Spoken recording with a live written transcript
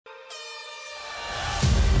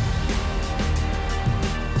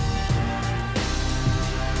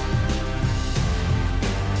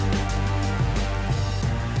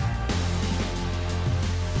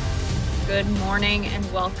Good morning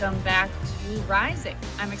and welcome back to Rising.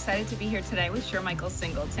 I'm excited to be here today with Shermichael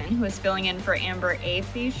Singleton, who is filling in for Amber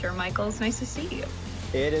Athey. Shermichael, it's nice to see you.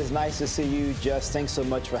 It is nice to see you, Jess. Thanks so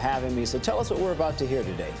much for having me. So tell us what we're about to hear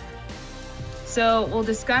today. So we'll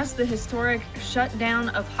discuss the historic shutdown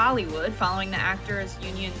of Hollywood following the actors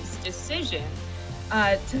union's decision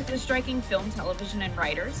to striking film, television, and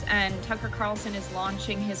writers. And Tucker Carlson is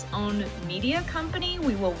launching his own media company.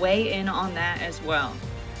 We will weigh in on that as well.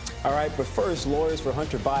 All right, but first, lawyers for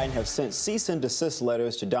Hunter Biden have sent cease and desist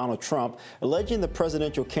letters to Donald Trump, alleging the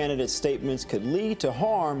presidential candidate's statements could lead to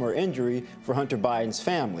harm or injury for Hunter Biden's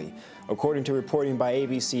family. According to reporting by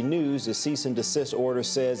ABC News, the cease and desist order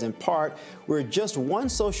says, in part, we're just one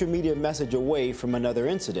social media message away from another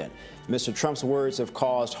incident. Mr. Trump's words have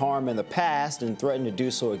caused harm in the past and threaten to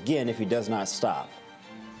do so again if he does not stop.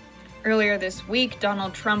 Earlier this week,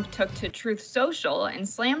 Donald Trump took to Truth Social and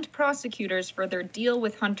slammed prosecutors for their deal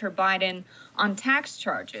with Hunter Biden on tax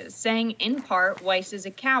charges, saying, in part, Weiss is a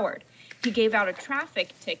coward. He gave out a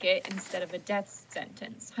traffic ticket instead of a death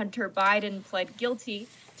sentence. Hunter Biden pled guilty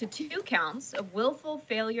to 2 counts of willful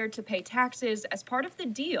failure to pay taxes as part of the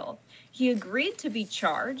deal. He agreed to be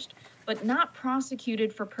charged, but not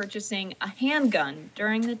prosecuted for purchasing a handgun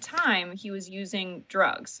during the time he was using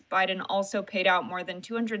drugs. Biden also paid out more than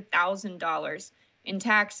 $200,000 in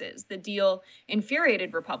taxes. The deal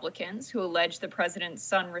infuriated Republicans who alleged the president's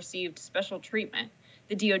son received special treatment.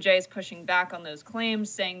 The DOJ is pushing back on those claims,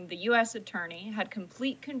 saying the U.S. attorney had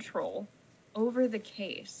complete control over the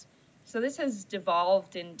case. So this has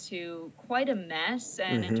devolved into quite a mess,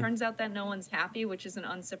 and it turns out that no one's happy, which is an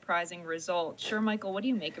unsurprising result. Shermichael, what do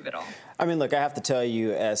you make of it all? I mean, look, I have to tell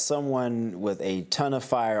you, as someone with a ton of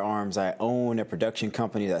firearms, I own a production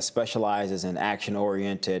company that specializes in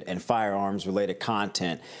action-oriented and firearms-related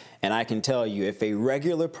content. And I can tell you, if a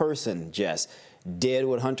regular person, Jess, did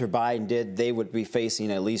what Hunter Biden did, they would be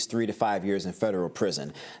facing at least 3 to 5 years in federal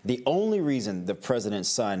prison. The only reason the president's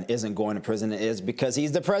son isn't going to prison is because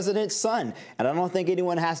he's the president's son. And I don't think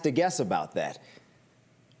anyone has to guess about that.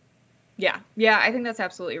 Yeah, I think that's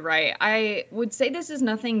absolutely right. I would say this is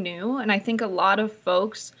nothing new. And I think a lot of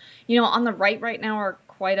folks, on the right now are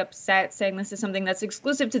quite upset, saying this is something that's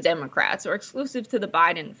exclusive to Democrats or exclusive to the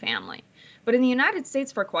Biden family. But in the United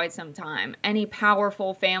States for quite some time, any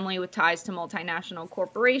powerful family with ties to multinational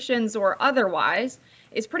corporations or otherwise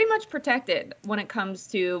is pretty much protected when it comes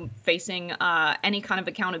to facing any kind of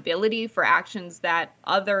accountability for actions that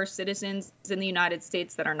other citizens in the United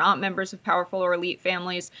States that are not members of powerful or elite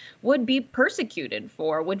families would be persecuted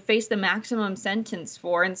for, would face the maximum sentence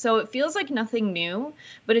for. And so it feels like nothing new,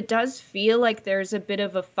 but it does feel like there's a bit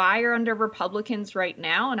of a fire under Republicans right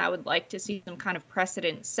now. And I would like to see some kind of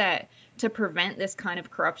precedent set to prevent this kind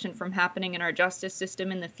of corruption from happening in our justice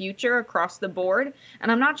system in the future across the board.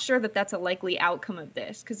 And I'm not sure that that's a likely outcome of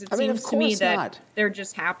this, because it seems to me that they're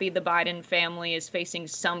just happy the Biden family is facing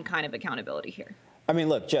some kind of accountability here. I mean,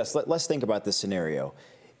 look, Jess, let's think about this scenario.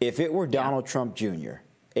 If it were Donald Trump Jr.,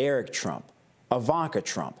 Eric Trump, Ivanka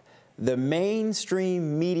Trump, the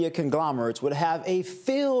mainstream media conglomerates would have a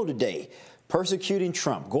field day persecuting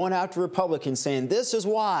Trump, going after Republicans, saying this is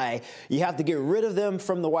why you have to get rid of them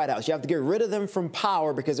from the White House. You have to get rid of them from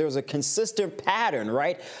power because there was a consistent pattern,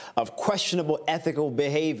 right, of questionable ethical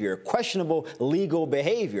behavior, questionable legal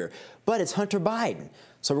behavior. But it's Hunter Biden.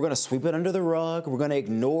 So we're going to sweep it under the rug. We're going to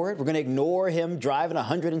ignore it. We're going to ignore him driving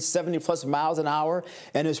 170 plus miles an hour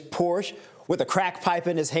in his Porsche with a crack pipe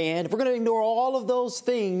in his hand. We're going to ignore all of those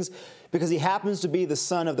things because he happens to be the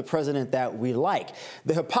son of the president that we like.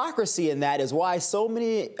 The hypocrisy in that is why so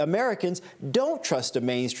many Americans don't trust the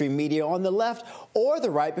mainstream media on the left or the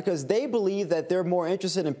right, because they believe that they're more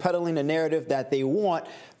interested in peddling a narrative that they want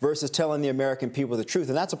versus telling the American people the truth.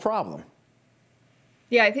 And that's a problem.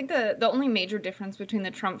 Yeah, I think the only major difference between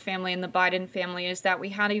the Trump family and the Biden family is that we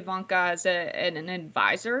had Ivanka as an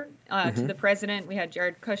advisor to the president. We had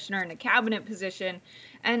Jared Kushner in a cabinet position,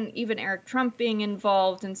 and even Eric Trump being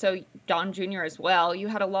involved, and so Don Jr. as well. You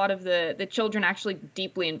had a lot of the children actually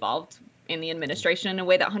deeply involved in the administration in a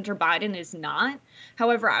way that Hunter Biden is not.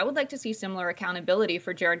 However, I would like to see similar accountability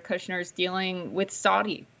for Jared Kushner's dealing with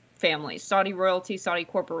Saudi families, Saudi royalty, Saudi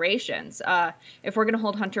corporations. If we're going to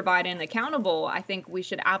hold Hunter Biden accountable, I think we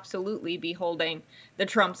should absolutely be holding the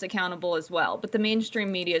Trumps accountable as well. But the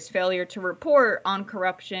mainstream media's failure to report on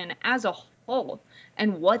corruption as a whole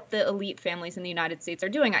and what the elite families in the United States are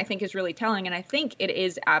doing, I think is really telling. And I think it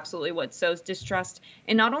is absolutely what sows distrust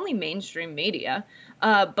in not only mainstream media,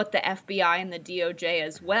 but the FBI and the DOJ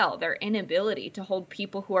as well. Their inability to hold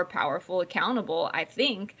people who are powerful accountable, I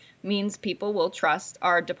think, means people will trust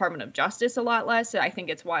our Department of Justice a lot less. I think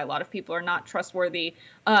it's why a lot of people are not trustworthy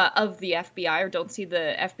of the FBI or don't see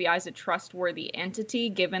the FBI as a trustworthy entity,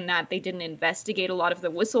 given that they didn't investigate a lot of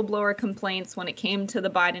the whistleblower complaints when it came to the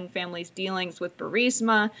Biden family's dealings with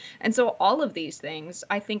Burisma. And so all of these things,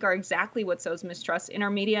 I think, are exactly what sows mistrust in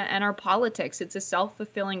our media and our politics. It's a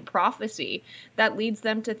self-fulfilling prophecy that leads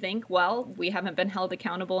them to think, well, we haven't been held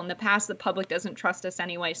accountable in the past. The public doesn't trust us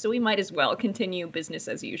anyway, so we might as well continue business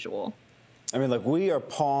as usual. I mean, look, we are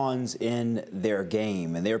pawns in their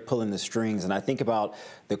game, and they're pulling the strings. And I think about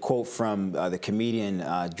the quote from the comedian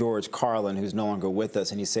George Carlin, who's no longer with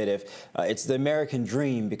us, and he said, if it's the American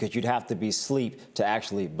dream because you'd have to be asleep to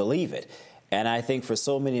actually believe it. And I think for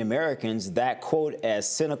so many Americans, that quote, as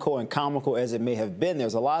cynical and comical as it may have been,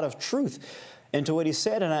 there's a lot of truth into what he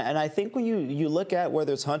said. And I think when you look at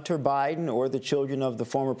whether it's Hunter Biden or the children of the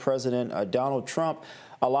former president, Donald Trump,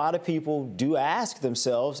 a lot of people do ask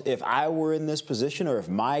themselves, if I were in this position, or if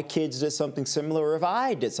my kids did something similar, or if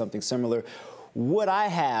I did something similar, would I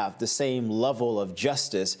have the same level of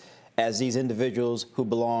justice as these individuals who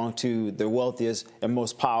belong to the wealthiest and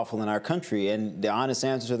most powerful in our country? And the honest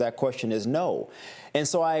answer to that question is no. And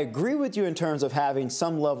so I agree with you in terms of having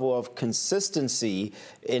some level of consistency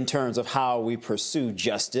in terms of how we pursue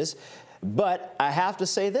justice. But I have to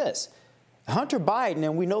say this, Hunter Biden,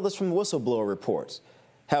 and we know this from the whistleblower reports,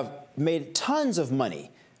 have made tons of money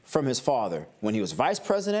from his father when he was vice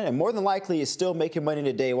president, and more than likely is still making money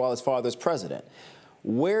today while his father's president.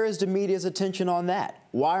 Where is the media's attention on that?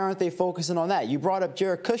 Why aren't they focusing on that? You brought up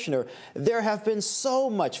Jared Kushner. There have been so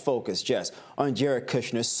much focus, Jess, on Jared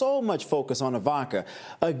Kushner, so much focus on Ivanka.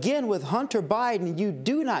 Again, with Hunter Biden, you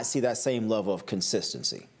do not see that same level of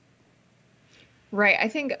consistency. Right. I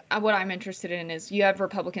think what I'm interested in is you have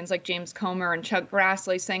Republicans like James Comer and Chuck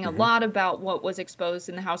Grassley saying a lot about what was exposed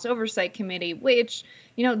in the House Oversight Committee, which,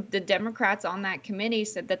 you know, the Democrats on that committee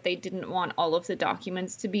said that they didn't want all of the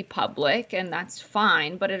documents to be public, and that's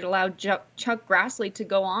fine. But it allowed Chuck Grassley to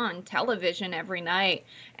go on television every night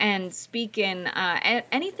and speak in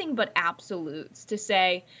anything but absolutes, to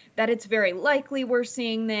say that it's very likely we're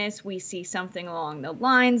seeing this, we see something along the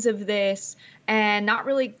lines of this, and not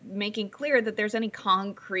really making clear that there's any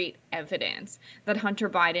concrete evidence that Hunter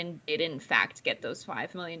Biden did in fact get those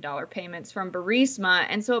 $5 million payments from Burisma.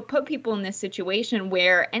 And so it put people in this situation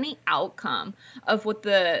where any outcome of what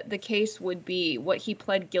the case would be, what he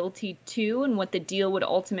pled guilty to, and what the deal would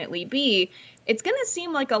ultimately be, it's going to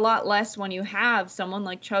seem like a lot less when you have someone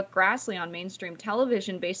like Chuck Grassley on mainstream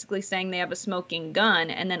television basically saying they have a smoking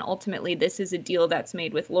gun, and then ultimately this is a deal that's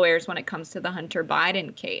made with lawyers when it comes to the Hunter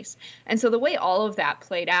Biden case. And so the way all of that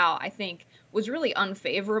played out, I think, was really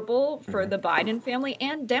unfavorable for the Biden family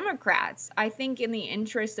and Democrats. I think in the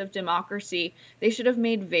interest of democracy, they should have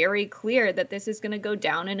made very clear that this is going to go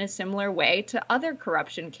down in a similar way to other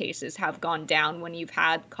corruption cases have gone down when you've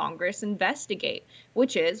had Congress investigate,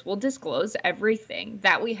 which is we'll disclose everything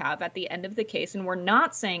that we have at the end of the case, and we're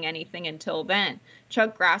not saying anything until then.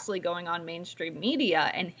 Chuck Grassley going on mainstream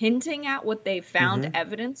media and hinting at what they found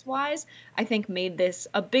evidence-wise, I think made this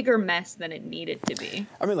a bigger mess than it needed to be.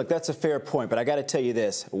 I mean, look, that's a fair point, but I got to tell you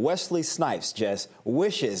this. Wesley Snipes, Jess,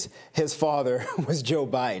 wishes his father was Joe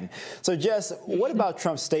Biden. So, Jess, what about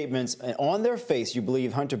Trump's statements on their face you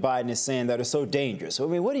believe Hunter Biden is saying that are so dangerous? I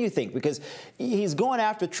mean, what do you think? Because he's going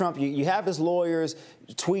after Trump. You have his lawyers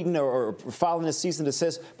tweeting or filing a cease and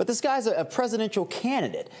desist, but this guy's a presidential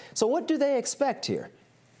candidate. So what do they expect here?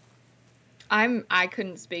 I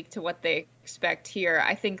couldn't speak to what they expect here.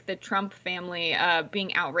 I think the Trump family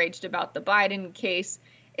being outraged about the Biden case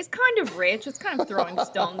is kind of rich. It's kind of throwing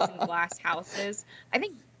stones in glass houses. I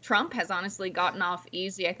think Trump has honestly gotten off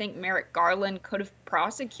easy. I think Merrick Garland could have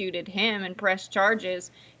prosecuted him and pressed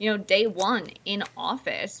charges, day one in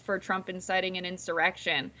office for Trump inciting an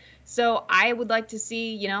insurrection. So I would like to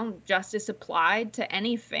see, justice applied to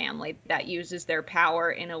any family that uses their power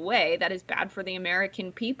in a way that is bad for the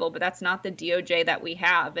American people. But that's not the DOJ that we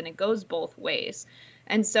have, and it goes both ways.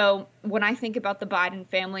 And so when I think about the Biden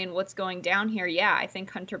family and what's going down here, yeah, I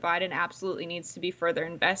think Hunter Biden absolutely needs to be further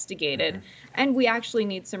investigated. And we actually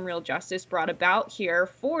need some real justice brought about here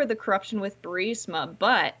for the corruption with Burisma.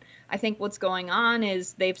 But I think what's going on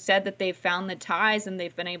is they've said that they've found the ties and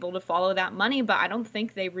they've been able to follow that money, but I don't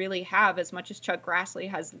think they really have, as much as Chuck Grassley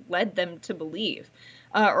has led them to believe.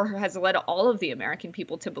 Or has led all of the American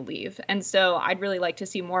people to believe. And so I'd really like to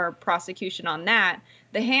see more prosecution on that.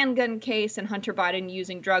 The handgun case and Hunter Biden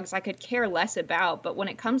using drugs, I could care less about. But when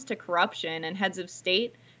it comes to corruption and heads of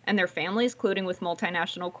state and their families, colluding with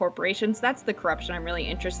multinational corporations. That's the corruption I'm really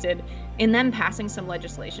interested in them passing some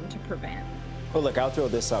legislation to prevent. Well, look, I'll throw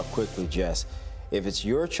this out quickly, Jess. If it's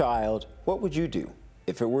your child, what would you do?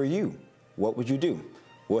 If it were you, what would you do?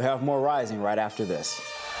 We'll have more Rising right after this.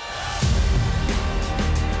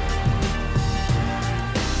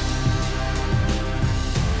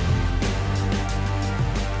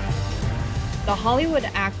 The Hollywood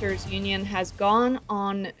Actors Union has gone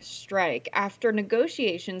on strike after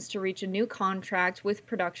negotiations to reach a new contract with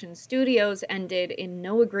production studios ended in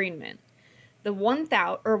no agreement. The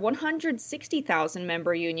 160,000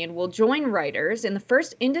 member union will join writers in the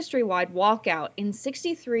first industry-wide walkout in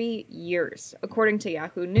 63 years. According to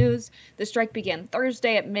Yahoo News, the strike began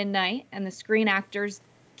Thursday at midnight, and the Screen Actors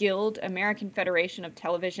Guild, American Federation of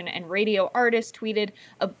Television and Radio Artists, tweeted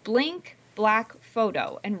a blank black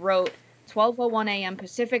photo and wrote, 12:01 a.m.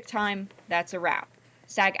 Pacific time, that's a wrap.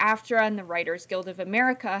 SAG-AFTRA and the Writers Guild of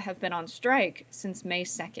America have been on strike since May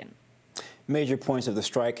 2nd. Major points of the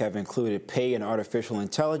strike have included pay and artificial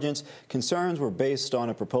intelligence. Concerns were based on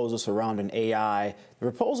a proposal surrounding AI.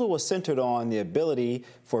 The proposal was centered on the ability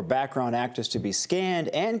for background actors to be scanned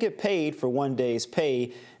and get paid for one day's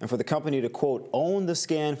pay, and for the company to, quote, own the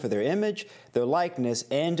scan for their image, their likeness,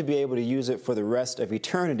 and to be able to use it for the rest of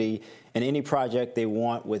eternity in any project they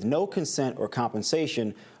want with no consent or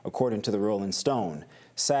compensation, according to the Rolling Stone.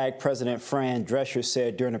 SAG President Fran Drescher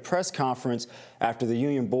said during a press conference after the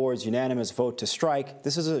union board's unanimous vote to strike,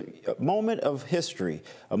 this is a moment of history,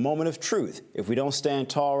 a moment of truth. If we don't stand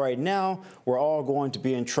tall right now, we're all going to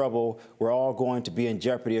be in trouble. We're all going to be in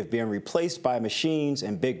jeopardy of being replaced by machines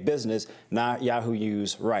and big business, not Yahoo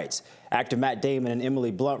News writes. Actor Matt Damon and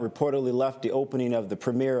Emily Blunt reportedly left the opening of the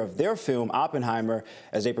premiere of their film Oppenheimer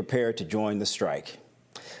as they prepared to join the strike.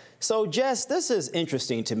 So, Jess, this is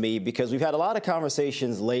interesting to me because we've had a lot of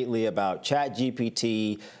conversations lately about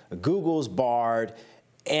ChatGPT, Google's Bard,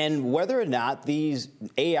 and whether or not these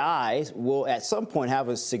AIs will at some point have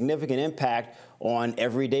a significant impact on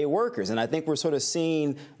everyday workers. And I think we're sort of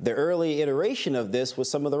seeing the early iteration of this with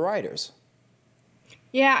some of the writers.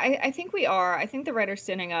 Yeah, I think we are. I think the writers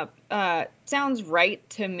standing up sounds right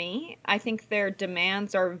to me. I think their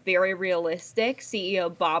demands are very realistic.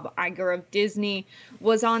 CEO Bob Iger of Disney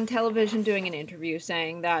was on television doing an interview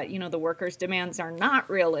saying that, the workers' demands are not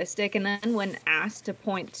realistic. And then when asked to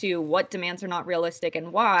point to what demands are not realistic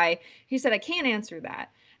and why, he said, I can't answer that.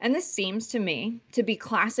 And this seems to me to be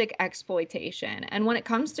classic exploitation. And when it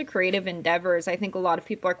comes to creative endeavors, I think a lot of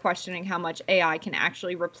people are questioning how much AI can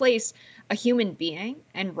actually replace a human being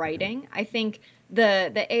and writing. I think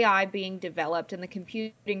the AI being developed and the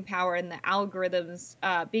computing power and the algorithms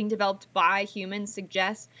being developed by humans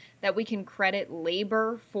suggests that we can credit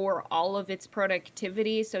labor for all of its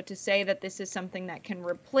productivity. So to say that this is something that can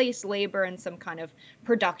replace labor in some kind of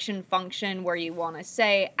production function where you want to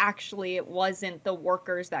say, actually, it wasn't the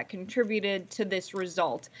workers that contributed to this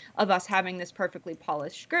result of us having this perfectly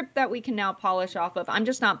polished script that we can now polish off of, I'm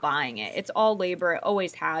just not buying it. It's all labor. It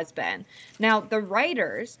always has been. Now, the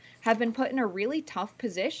writers have been put in a really tough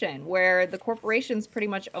position where the corporations pretty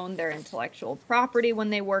much own their intellectual property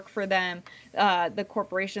when they work for them. The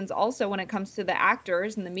corporations also, when it comes to the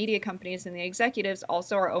actors and the media companies and the executives,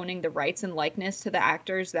 also are owning the rights and likeness to the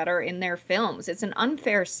actors that are in their films. It's an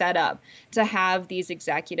unfair setup to have these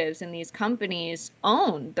executives and these companies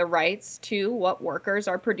own the rights to what workers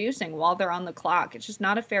are producing while they're on the clock. It's just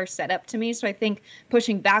not a fair setup to me. So I think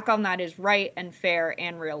pushing back on that is right and fair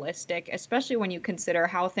and realistic, especially when you consider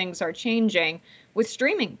how things are changing with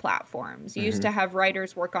streaming platforms. You used to have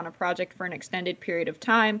writers work on a project for an extended period of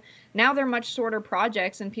time. Now they're much shorter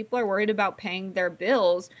projects, and people are worried about paying their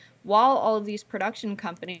bills while all of these production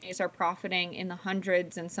companies are profiting in the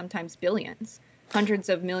hundreds and sometimes billions, hundreds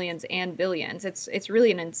of millions and billions. It's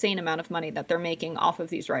really an insane amount of money that they're making off of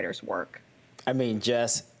these writers' work. I mean,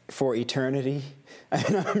 Jess, for eternity.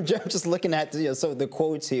 I'm just looking at some of the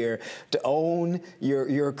quotes here, to own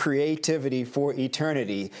your creativity for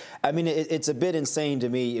eternity. I mean, it's a bit insane to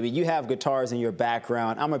me. I mean, you have guitars in your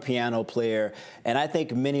background. I'm a piano player, and I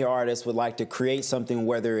think many artists would like to create something,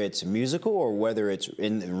 whether it's musical or whether it's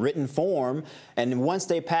in written form. And once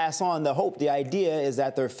they pass on, the idea is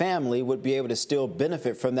that their family would be able to still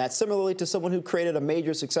benefit from that, similarly to someone who created a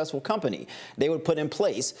major successful company. They would put in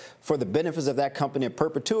place for the benefits of that company in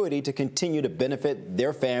perpetuity perpetuity to continue to benefit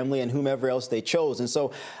their family and whomever else they chose. And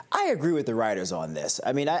so I agree with the writers on this.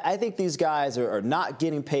 I mean, I think these guys are not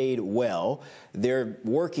getting paid well. They're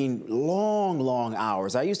working long, long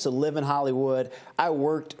hours. I used to live in Hollywood. I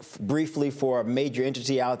worked briefly for a major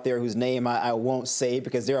entity out there whose name I won't say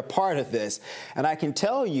because they're a part of this. And I can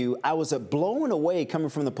tell you, I was blown away coming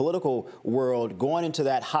from the political world, going into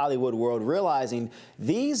that Hollywood world, realizing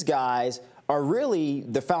these guys are really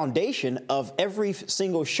the foundation of every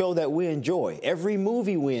single show that we enjoy, every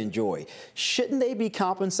movie we enjoy. Shouldn't they be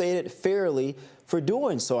compensated fairly for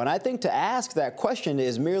doing so? And I think to ask that question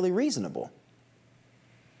is merely reasonable.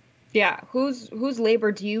 Yeah, whose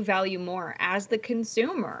labor do you value more as the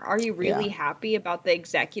consumer? Are you really happy about the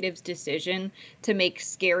executive's decision to make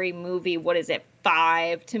Scary Movie, what is it,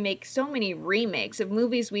 5, to make so many remakes of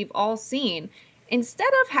movies we've all seen,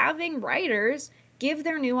 instead of having writers give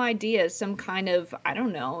their new ideas some kind of, I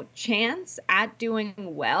don't know, chance at doing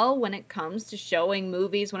well when it comes to showing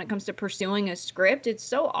movies, when it comes to pursuing a script? It's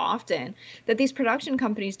so often that these production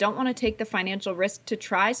companies don't want to take the financial risk to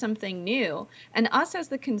try something new. And us as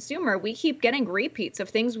the consumer, we keep getting repeats of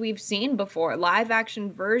things we've seen before, live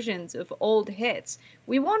action versions of old hits.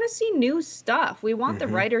 We want to see new stuff. We want the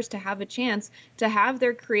writers to have a chance to have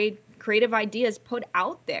their creative ideas put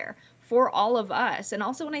out there for all of us. And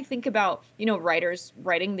also when I think about, writers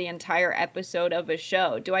writing the entire episode of a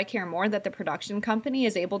show, do I care more that the production company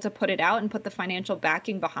is able to put it out and put the financial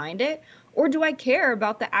backing behind it? Or do I care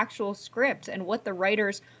about the actual script and what the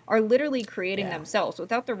writers are literally creating themselves?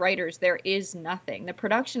 Without the writers, there is nothing. The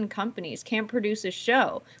production companies can't produce a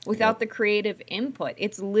show without the creative input.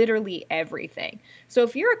 It's literally everything. So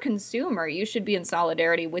if you're a consumer, you should be in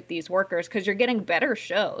solidarity with these workers because you're getting better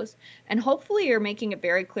shows. And hopefully you're making it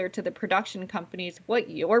very clear to the production companies what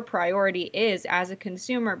your priority is as a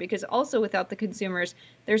consumer, because also without the consumers,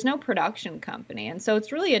 there's no production company. And so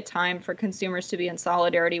it's really a time for consumers to be in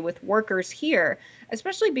solidarity with workers here,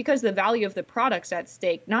 especially because the value of the product's at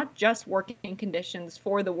stake, not just working conditions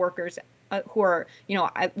for the workers who are,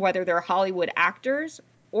 whether they're Hollywood actors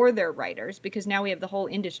or they're writers, because now we have the whole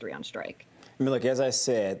industry on strike. I mean, look, as I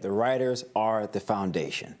said, the writers are the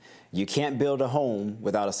foundation. You can't build a home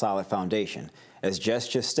without a solid foundation. As Jess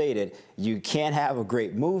just stated, you can't have a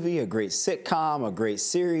great movie, a great sitcom, a great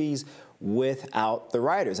series without the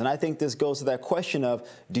writers. And I think this goes to that question of,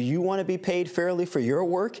 do you want to be paid fairly for your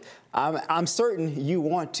work? I'm certain you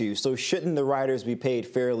want to. So shouldn't the writers be paid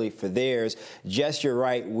fairly for theirs? Jess, you're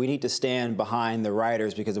right. We need to stand behind the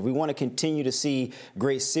writers, because if we want to continue to see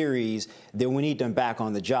great series, then we need them back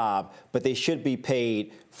on the job. But they should be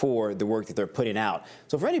paid for the work that they're putting out.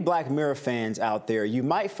 So for any Black Mirror fans out there, you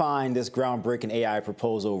might find this groundbreaking AI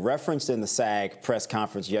proposal referenced in the SAG press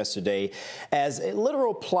conference yesterday as a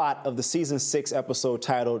literal plot of the season 6 episode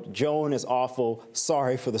titled "Joan is Awful,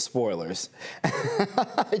 Sorry for the Spoilers."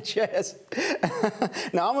 Jess,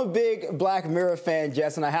 now I'm a big Black Mirror fan,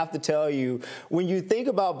 Jess, and I have to tell you, when you think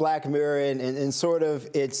about Black Mirror and sort of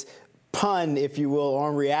its pun, if you will,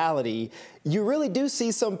 on reality, you really do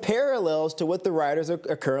see some parallels to what the writers are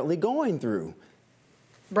currently going through.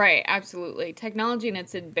 Right, absolutely. Technology and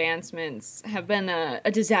its advancements have been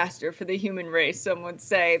a disaster for the human race, some would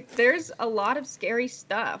say. There's a lot of scary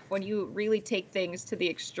stuff when you really take things to the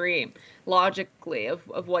extreme, logically,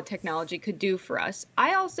 of what technology could do for us.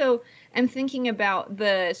 I also am thinking about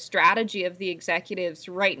the strategy of the executives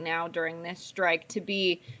right now during this strike to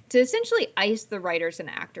essentially ice the writers and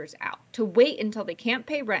actors out, to wait until they can't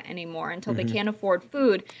pay rent anymore, until they can't afford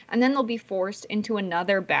food, and then they'll be forced into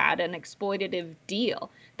another bad and exploitative deal.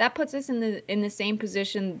 That puts us in the same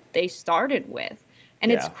position they started with.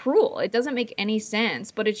 And it's cruel. It doesn't make any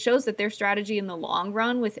sense, but it shows that their strategy in the long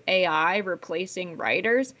run with AI replacing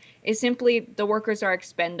writers is simply the workers are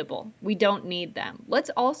expendable. We don't need them. Let's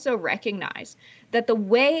also recognize that the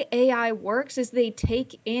way AI works is they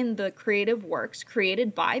take in the creative works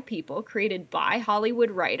created by people, created by Hollywood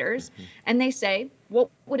writers, and they say, what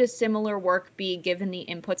would a similar work be given the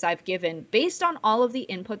inputs I've given based on all of the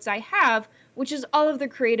inputs I have, which is all of the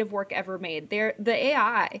creative work ever made. The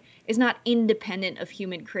AI is not independent of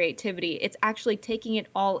human creativity. It's actually taking it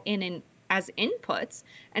all in as inputs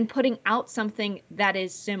and putting out something that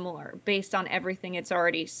is similar based on everything it's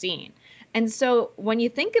already seen. And so when you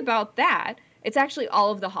think about that, it's actually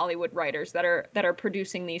all of the Hollywood writers that are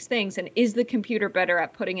producing these things. And is the computer better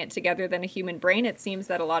at putting it together than a human brain? It seems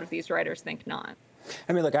that a lot of these writers think not.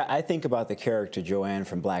 I mean, look, I think about the character Joanne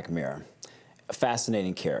from Black Mirror, a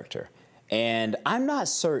fascinating character. And I'm not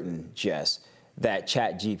certain, Jess, that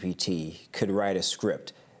ChatGPT could write a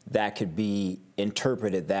script that could be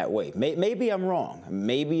interpreted that way. Maybe I'm wrong.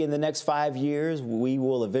 Maybe in the next 5 years we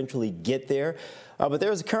will eventually get there. But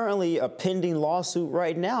there's currently a pending lawsuit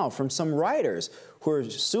right now from some writers who are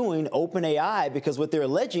suing OpenAI because what they're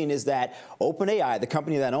alleging is that OpenAI, the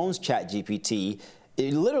company that owns ChatGPT,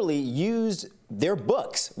 it literally used their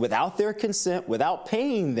books without their consent, without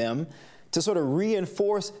paying them, to sort of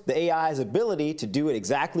reinforce the AI's ability to do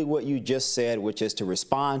exactly what you just said, which is to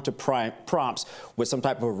respond to prompts with some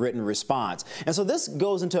type of written response. And so this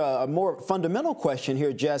goes into a more fundamental question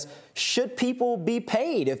here, Jess. Should people be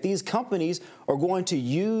paid if these companies are going to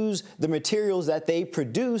use the materials that they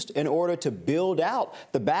produced in order to build out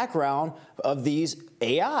the background of these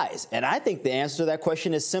AIs? And I think the answer to that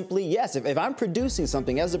question is simply yes. If I'm producing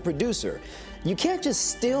something as a producer, you can't just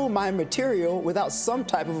steal my material without some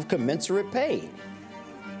type of commensurate pay.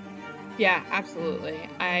 Yeah, absolutely.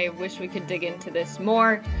 I wish we could dig into this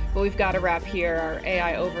more, but we've got to wrap here. Our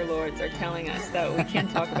AI overlords are telling us that we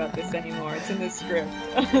can't talk about this anymore. It's in the script.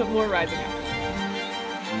 More Rising Up.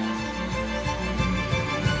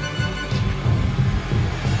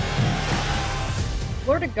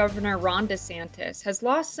 Florida Governor Ron DeSantis has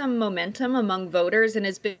lost some momentum among voters in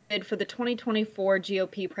his bid for the 2024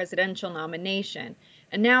 GOP presidential nomination,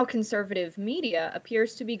 and now conservative media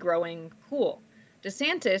appears to be growing cool.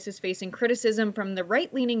 DeSantis is facing criticism from the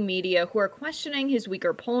right-leaning media who are questioning his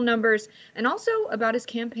weaker poll numbers and also about his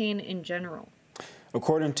campaign in general.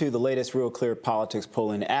 According to the latest Real Clear Politics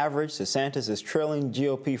polling average, DeSantis is trailing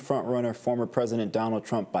GOP frontrunner former President Donald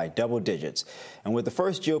Trump by double digits. And with the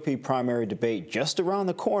first GOP primary debate just around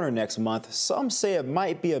the corner next month, some say it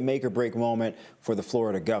might be a make-or-break moment for the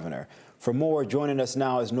Florida governor. For more, joining us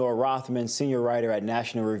now is Noah Rothman, senior writer at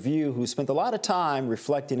National Review, who spent a lot of time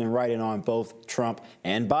reflecting and writing on both Trump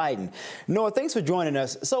and Biden. Noah, thanks for joining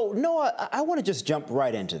us. So, Noah, I want to just jump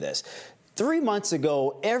right into this. 3 months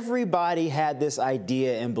ago, everybody had this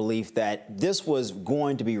idea and belief that this was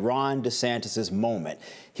going to be Ron DeSantis' moment.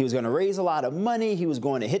 He was going to raise a lot of money, he was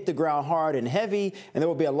going to hit the ground hard and heavy, and there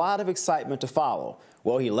would be a lot of excitement to follow.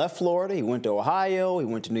 Well, he left Florida, he went to Ohio, he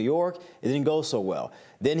went to New York. It didn't go so well.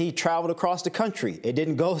 Then he traveled across the country. It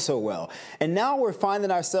didn't go so well. And now we're finding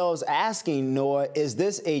ourselves asking, Noah, is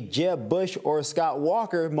this a Jeb Bush or Scott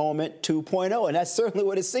Walker moment 2.0? And that's certainly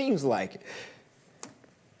what it seems like.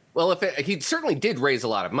 Well, he certainly did raise a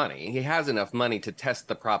lot of money. He has enough money to test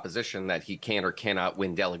the proposition that he can or cannot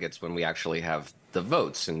win delegates when we actually have the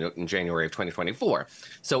votes in January of 2024.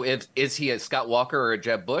 So is he a Scott Walker or a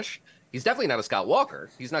Jeb Bush? He's definitely not a Scott Walker.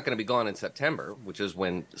 He's not going to be gone in September, which is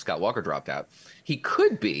when Scott Walker dropped out. He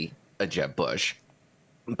could be a Jeb Bush,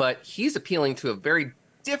 but he's appealing to a very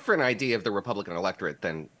different idea of the Republican electorate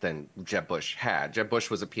than Jeb Bush had. Jeb Bush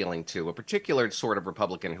was appealing to a particular sort of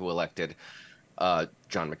Republican who elected John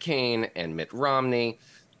McCain and Mitt Romney,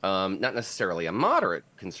 not necessarily a moderate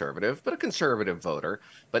conservative, but a conservative voter,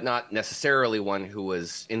 but not necessarily one who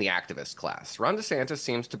was in the activist class. Ron DeSantis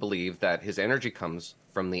seems to believe that his energy comes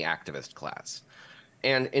from the activist class.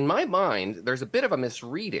 And in my mind, there's a bit of a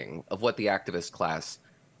misreading of what the activist class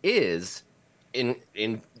is in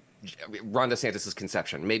Ron DeSantis'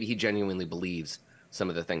 conception. Maybe he genuinely believes some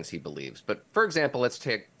of the things he believes. But for example, let's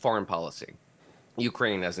take foreign policy.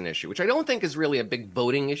 Ukraine as an issue, which I don't think is really a big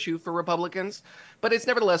voting issue for Republicans, but it's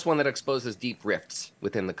nevertheless one that exposes deep rifts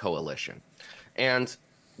within the coalition. And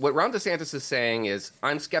what Ron DeSantis is saying is,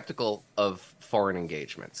 I'm skeptical of foreign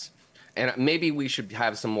engagements, and maybe we should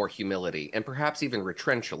have some more humility and perhaps even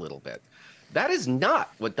retrench a little bit. That is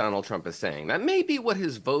not what Donald Trump is saying. That may be what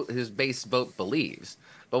his base vote believes,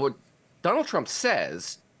 but what Donald Trump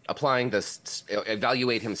says, applying this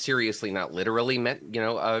evaluate him seriously, not literally,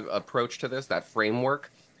 approach to this, that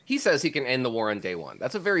framework, he says he can end the war on day one.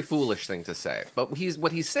 That's a very foolish thing to say. But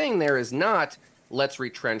what he's saying there is not, let's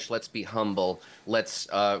retrench, let's be humble, let's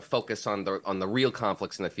focus on the real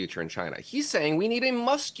conflicts in the future in China. He's saying we need a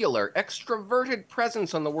muscular, extroverted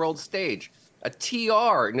presence on the world stage, a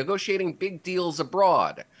TR, negotiating big deals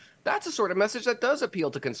abroad. That's a sort of message that does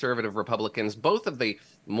appeal to conservative Republicans, both of the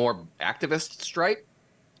more activist stripe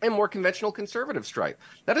and more conventional conservative stripe.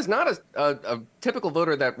 That is not a typical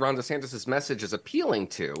voter that Ron DeSantis' message is appealing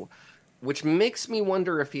to, which makes me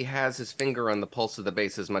wonder if he has his finger on the pulse of the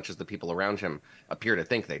base as much as the people around him appear to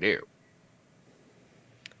think they do.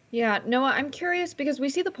 Yeah, Noah, I'm curious because we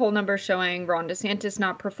see the poll numbers showing Ron DeSantis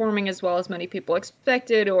not performing as well as many people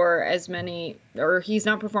expected, or he's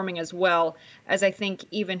not performing as well as I think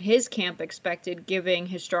even his camp expected, given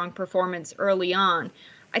his strong performance early on.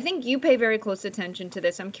 I think you pay very close attention to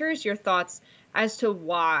this. I'm curious your thoughts as to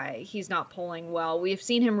why he's not polling well. We've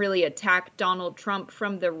seen him really attack Donald Trump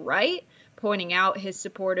from the right, pointing out his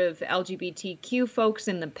support of LGBTQ folks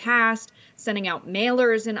in the past, sending out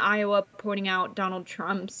mailers in Iowa pointing out Donald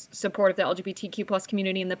Trump's support of the LGBTQ plus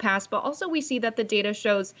community in the past. But also we see that the data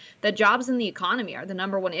shows that jobs and the economy are the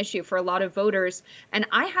 #1 issue for a lot of voters. And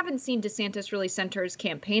I haven't seen DeSantis really center his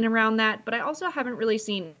campaign around that, but I also haven't really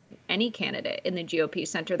seen any candidate in the GOP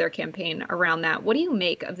center their campaign around that. What do you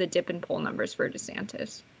make of the dip in poll numbers for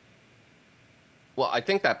DeSantis? Well, I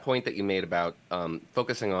think that point that you made about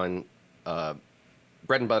focusing on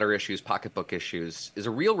bread and butter issues, pocketbook issues, is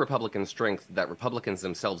a real Republican strength that Republicans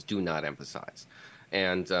themselves do not emphasize.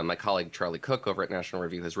 And my colleague Charlie Cook over at National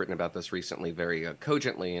Review has written about this recently very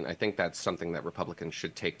cogently, and I think that's something that Republicans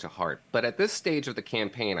should take to heart. But at this stage of the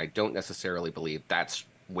campaign, I don't necessarily believe that's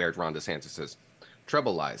where Ron DeSantis's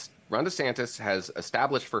trouble lies. Ron DeSantis has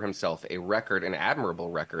established for himself a record, an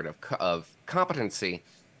admirable record of competency,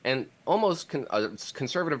 and almost a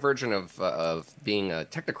conservative version of being a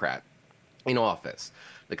technocrat in office.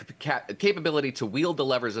 The capability to wield the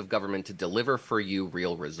levers of government to deliver for you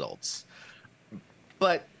real results.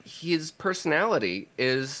 But his personality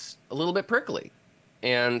is a little bit prickly.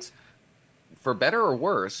 And for better or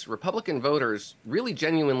worse, Republican voters really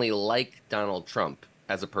genuinely like Donald Trump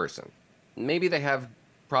as a person. Maybe they have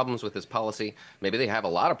problems with his policy. Maybe they have a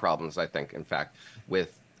lot of problems, I think, in fact,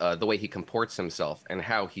 with the way he comports himself and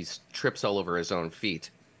how he trips all over his own feet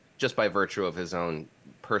just by virtue of his own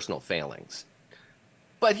personal failings.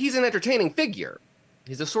 But he's an entertaining figure.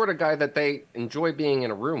 He's the sort of guy that they enjoy being in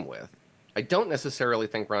a room with. I don't necessarily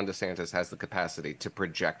think Ron DeSantis has the capacity to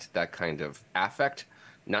project that kind of affect,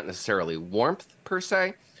 not necessarily warmth per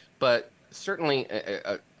se, but certainly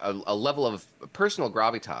a level of personal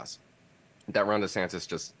gravitas that Ron DeSantis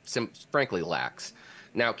just frankly lacks.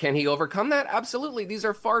 Now, can he overcome that? Absolutely. These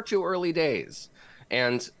are far too early days.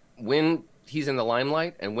 And when he's in the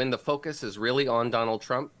limelight and when the focus is really on Donald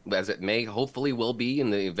Trump, as it may hopefully will be in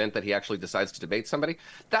the event that he actually decides to debate somebody,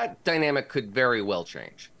 that dynamic could very well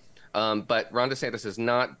change. But Ron DeSantis is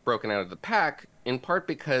not broken out of the pack, in part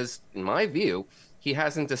because, in my view, he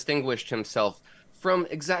hasn't distinguished himself from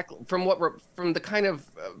the kind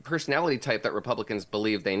of personality type that Republicans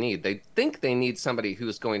believe they need. They think they need somebody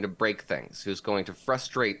who's going to break things, who's going to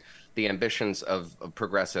frustrate the ambitions of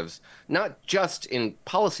progressives, not just in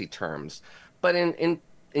policy terms, but in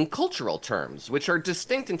cultural terms, which are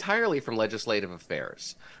distinct entirely from legislative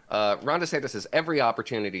affairs. Ron DeSantis has every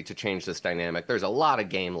opportunity to change this dynamic. There's a lot of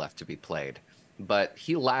game left to be played, but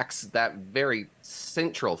he lacks that very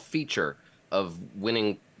central feature of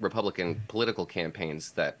winning Republican political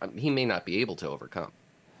campaigns that he may not be able to overcome.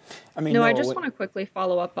 I just want to quickly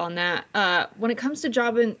follow up on that. When it comes to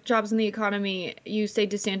jobs in the economy, you say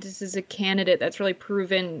DeSantis is a candidate that's really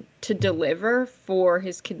proven to deliver for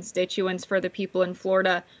his constituents, for the people in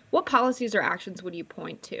Florida. What policies or actions would you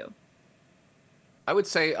point to? I would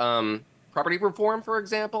say property reform, for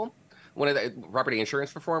example. One of the property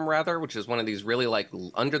insurance reform, rather, which is one of these really like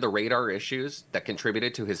under the radar issues that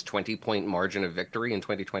contributed to his 20-point margin of victory in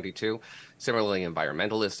 2022. Similarly,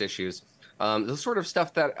 environmentalist issues, the sort of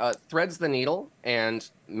stuff that threads the needle and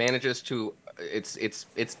manages to.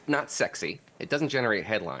 It's not sexy. It doesn't generate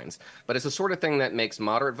headlines, but it's the sort of thing that makes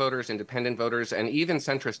moderate voters, independent voters, and even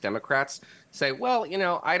centrist Democrats say, well,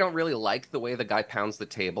 I don't really like the way the guy pounds the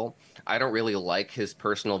table. I don't really like his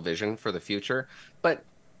personal vision for the future, but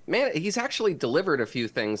man, he's actually delivered a few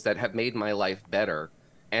things that have made my life better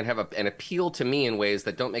and have an appeal to me in ways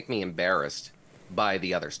that don't make me embarrassed by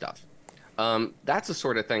the other stuff. That's the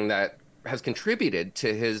sort of thing that has contributed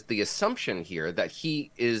to the assumption here that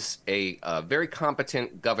he is a very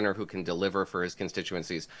competent governor who can deliver for his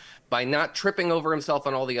constituencies by not tripping over himself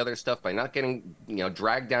on all the other stuff, by not getting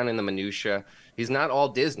dragged down in the minutia. He's not all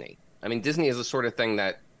Disney. I mean, Disney is the sort of thing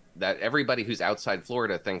that everybody who's outside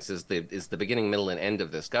Florida thinks is the beginning, middle, and end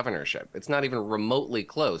of this governorship. It's not even remotely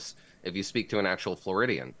close if you speak to an actual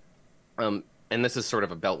Floridian. And this is sort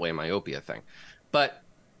of a beltway myopia thing. But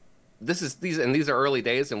these are early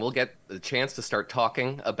days, and we'll get the chance to start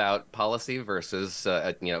talking about policy versus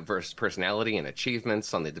personality and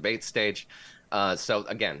achievements on the debate stage. So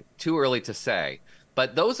again, too early to say,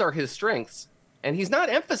 but those are his strengths. And he's not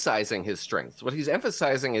emphasizing his strengths. What he's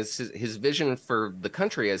emphasizing is his vision for the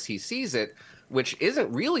country as he sees it, which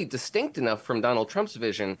isn't really distinct enough from Donald Trump's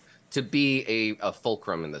vision to be a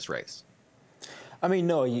fulcrum in this race. I mean,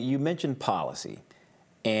 no, you mentioned policy.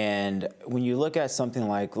 And when you look at something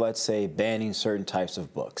like, let's say, banning certain types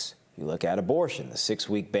of books, you look at abortion, the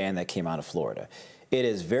 6-week ban that came out of Florida. It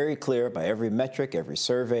is very clear by every metric, every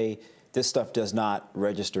survey, this stuff does not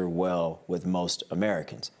register well with most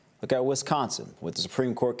Americans. Look at Wisconsin with the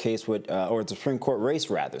Supreme Court case with, or the Supreme Court race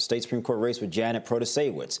rather, state Supreme Court race with Janet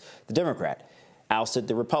Protasewicz, the Democrat, ousted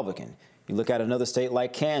the Republican. You look at another state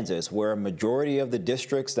like Kansas, where a majority of the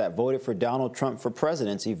districts that voted for Donald Trump for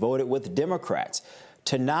presidency voted with Democrats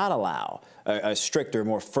to not allow a stricter,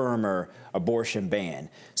 more firmer abortion ban.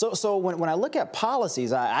 So when I look at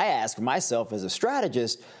policies, I ask myself as a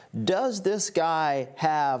strategist, does this guy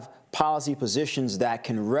have policy positions that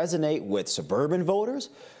can resonate with suburban voters,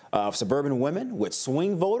 suburban women, with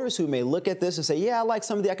swing voters who may look at this and say, yeah, I like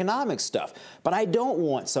some of the economic stuff, but I don't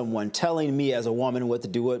want someone telling me as a woman what to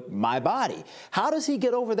do with my body. How does he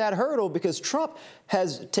get over that hurdle? Because Trump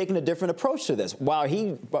has taken a different approach to this. While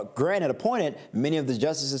he, granted, appointed many of the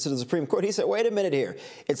justices to the Supreme Court, he said, wait a minute here.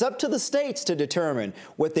 It's up to the states to determine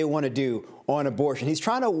what they want to do on abortion. He's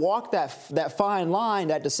trying to walk that fine line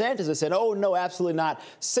that DeSantis has said, oh, no, absolutely not.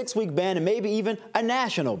 6-week ban and maybe even a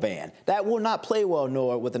national ban. That will not play well,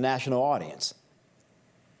 Noah, with the national audience.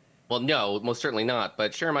 Well, no, most certainly not.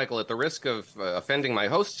 But sure, Michael, at the risk of offending my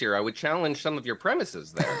hosts here, I would challenge some of your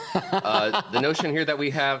premises there. The notion here that we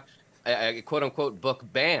have a quote-unquote book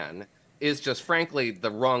ban is just frankly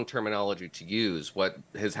the wrong terminology to use. What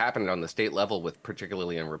has happened on the state level, with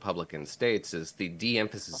particularly in Republican states, is the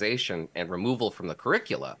de-emphasization and removal from the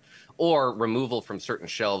curricula or removal from certain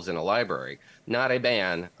shelves in a library, not a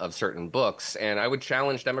ban of certain books. And I would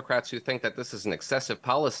challenge Democrats who think that this is an excessive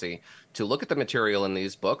policy to look at the material in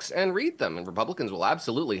these books and read them. And Republicans will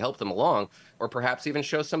absolutely help them along, or perhaps even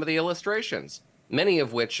show some of the illustrations, many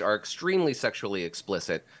of which are extremely sexually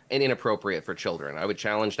explicit and inappropriate for children. I would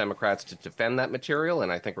challenge Democrats to defend that material,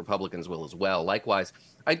 and I think Republicans will as well. Likewise,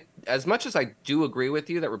 as much as I do agree with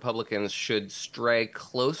you that Republicans should stray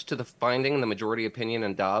close to the finding in the majority opinion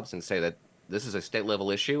in Dobbs and say that this is a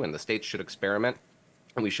state-level issue and the states should experiment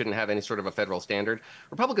and we shouldn't have any sort of a federal standard,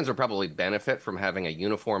 Republicans will probably benefit from having a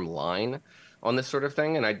uniform line on this sort of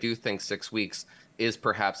thing, and I do think 6 weeks is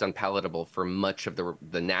perhaps unpalatable for much of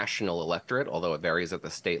the national electorate, although it varies at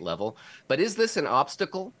the state level. But is this an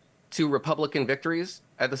obstacle to Republican victories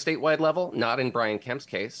at the statewide level? Not in Brian Kemp's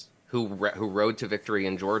case, who rode to victory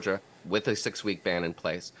in Georgia with a 6-week ban in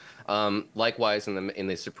place. Likewise, in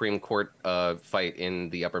the Supreme Court fight in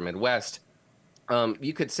the Upper Midwest,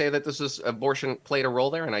 you could say that abortion played a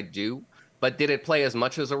role there, and I do. But did it play as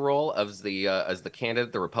much as a role as the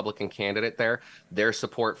candidate, the Republican candidate there, their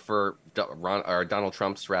support for Donald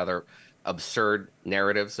Trump's rather absurd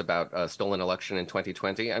narratives about a stolen election in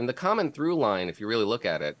 2020? And the common through line, if you really look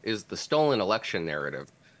at it, is the stolen election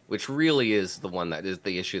narrative, which really is the one that is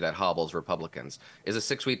the issue that hobbles Republicans. Is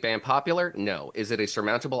a 6-week ban popular? No. Is it a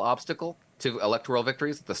surmountable obstacle to electoral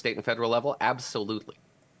victories at the state and federal level? Absolutely.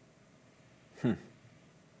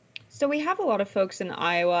 So we have a lot of folks in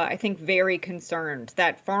Iowa, I think, very concerned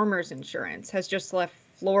that farmers insurance has just left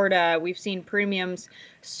Florida. We've seen premiums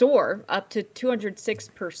soar up to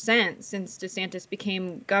 206% since DeSantis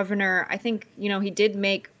became governor. I think, he did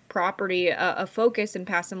make property a focus and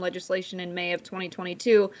pass some legislation in May of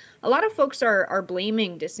 2022. A lot of folks are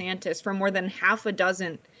blaming DeSantis for more than half a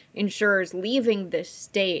dozen insurers leaving this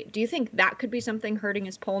state. Do you think that could be something hurting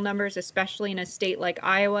his poll numbers, especially in a state like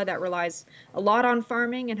Iowa that relies a lot on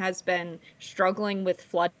farming and has been struggling with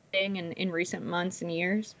flooding in recent months and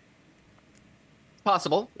years?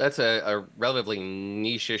 Possible. That's a relatively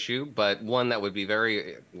niche issue, but one that would be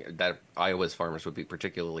that Iowa's farmers would be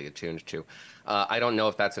particularly attuned to. I don't know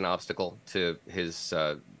if that's an obstacle to his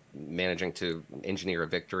managing to engineer a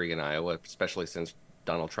victory in Iowa, especially since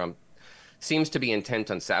Donald Trump seems to be intent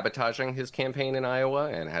on sabotaging his campaign in Iowa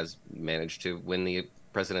and has managed to win the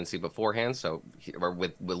presidency beforehand. So,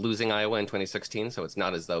 with losing Iowa in 2016, so it's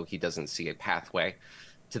not as though he doesn't see a pathway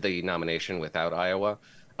to the nomination without Iowa.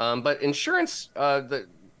 But insurance, the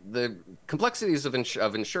complexities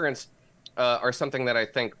of insurance are something that I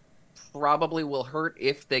think probably will hurt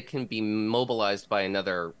if they can be mobilized by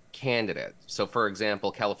another candidate. So, for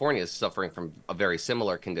example, California is suffering from a very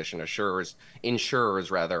similar condition. Insurers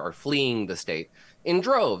are fleeing the state in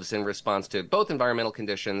droves in response to both environmental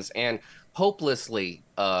conditions and hopelessly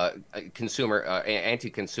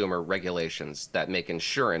anti-consumer regulations that make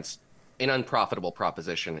insurance an unprofitable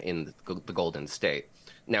proposition in the Golden State.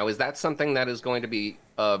 Now, is that something that is going to be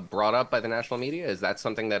brought up by the national media? Is that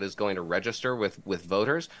something that is going to register with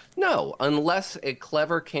voters? No, unless a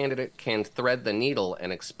clever candidate can thread the needle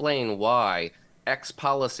and explain why X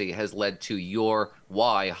policy has led to your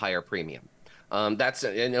Y higher premium. That's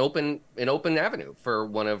an open avenue for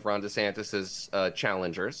one of Ron DeSantis's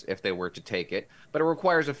challengers if they were to take it, but it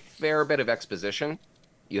requires a fair bit of exposition.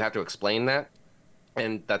 You have to explain that.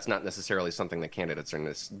 And that's not necessarily something that candidates are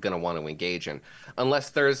going to want to engage in unless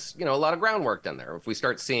there's, a lot of groundwork done there. If we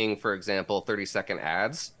start seeing, for example, 30-second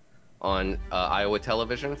ads on Iowa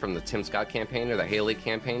television from the Tim Scott campaign or the Haley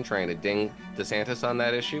campaign trying to ding DeSantis on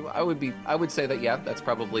that issue, I would say that, yeah, that's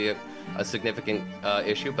probably a significant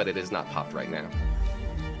issue, but it is not popped right now.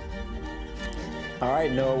 All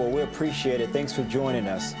right, Noah, well, we appreciate it. Thanks for joining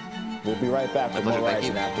us. We'll be right back with more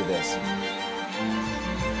Rising after this.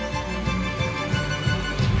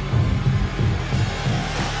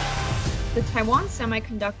 The Taiwan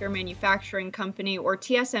Semiconductor Manufacturing Company, or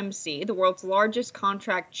TSMC, the world's largest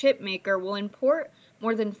contract chip maker, will import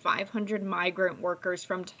more than 500 migrant workers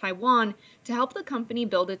from Taiwan to help the company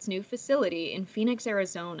build its new facility in Phoenix,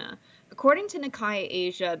 Arizona. According to Nikkei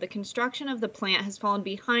Asia, the construction of the plant has fallen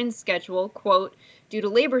behind schedule, quote, due to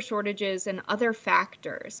labor shortages and other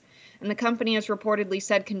factors. And the company has reportedly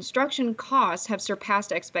said construction costs have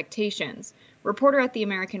surpassed expectations. Reporter at the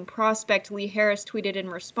American Prospect, Lee Harris, tweeted in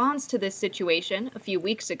response to this situation a few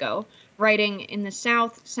weeks ago, writing, in the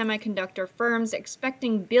South, semiconductor firms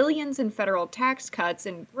expecting billions in federal tax cuts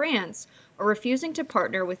and grants are refusing to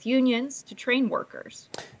partner with unions to train workers.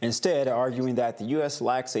 Instead, arguing that the U.S.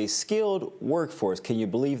 lacks a skilled workforce. Can you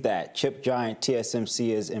believe that? Chip giant TSMC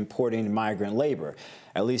is importing migrant labor.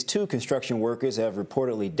 At least 2 construction workers have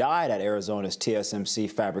reportedly died at Arizona's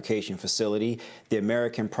TSMC fabrication facility, the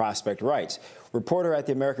American Prospect writes. Reporter at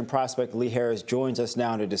the American Prospect, Lee Harris, joins us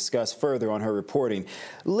now to discuss further on her reporting.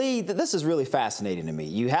 Lee, this is really fascinating to me.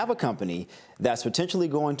 You have a company that's potentially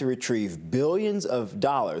going to retrieve billions of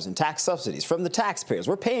dollars in tax subsidies from the taxpayers.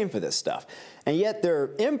 We're paying for this stuff. And yet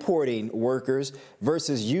they're importing workers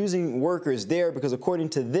versus using workers there because, according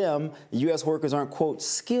to them, the U.S. workers aren't, quote,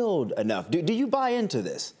 skilled enough. Do you buy into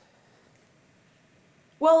this?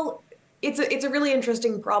 Well, it's a really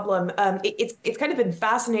interesting problem. It's kind of been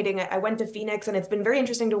fascinating. I went to Phoenix, and it's been very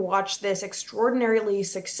interesting to watch this extraordinarily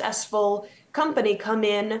successful company come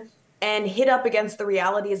in and hit up against the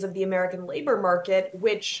realities of the American labor market,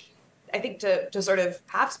 which I think to sort of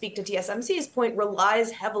half speak to TSMC's point,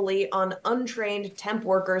 relies heavily on untrained temp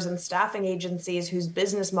workers and staffing agencies whose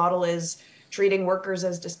business model is treating workers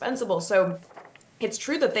as dispensable. So it's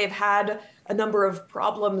true that they've had a number of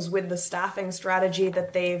problems with the staffing strategy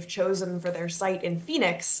that they've chosen for their site in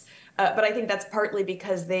Phoenix, but I think that's partly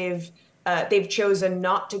because they've chosen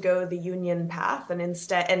not to go the union path and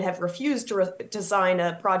instead have refused to sign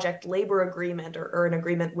a project labor agreement or an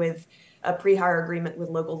agreement with a pre-hire agreement with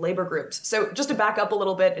local labor groups. So just to back up a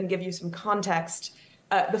little bit and give you some context,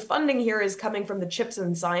 the funding here is coming from the CHIPS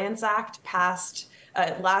and Science Act passed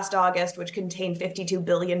last August, which contained $52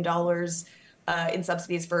 billion in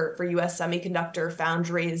subsidies for U.S. semiconductor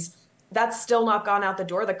foundries. That's still not gone out the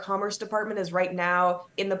door. The Commerce Department is right now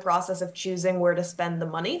in the process of choosing where to spend the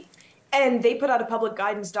money. And they put out a public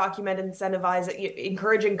guidance document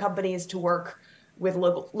encouraging companies to work with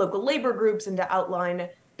local labor groups and to outline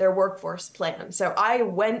their workforce plan. So I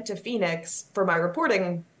went to Phoenix for my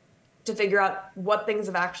reporting to figure out what things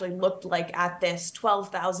have actually looked like at this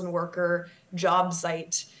 12,000 worker job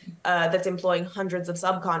site that's employing hundreds of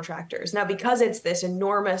subcontractors. Now, because it's this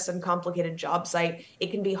enormous and complicated job site, it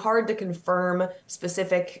can be hard to confirm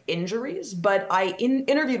specific injuries, but I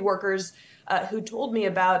interviewed workers who told me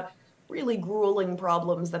about really grueling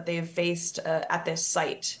problems that they've faced at this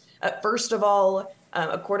site. First of all,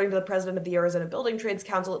 according to the president of the Arizona Building Trades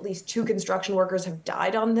Council, at least 2 construction workers have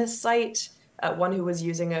died on this site. One who was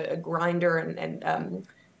using a grinder and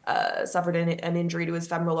suffered an injury to his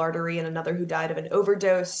femoral artery, and another who died of an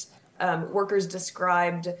overdose. Workers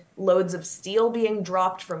described loads of steel being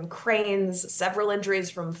dropped from cranes, several injuries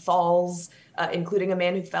from falls, including a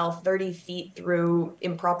man who fell 30 feet through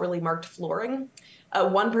improperly marked flooring.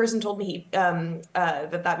 One person told me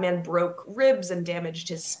that man broke ribs and damaged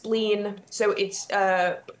his spleen. So it's,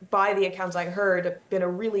 by the accounts I heard, been a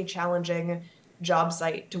really challenging job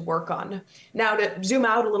site to work on. Now, to zoom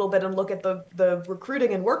out a little bit and look at the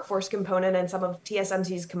recruiting and workforce component and some of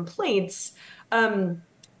TSMC's complaints,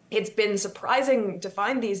 it's been surprising to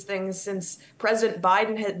find these things since President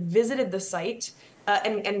Biden had visited the site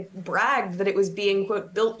and bragged that it was being,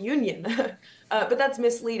 quote, built union. But that's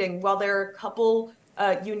misleading. While there are a couple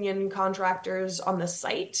union contractors on the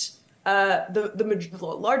site,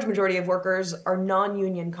 the large majority of workers are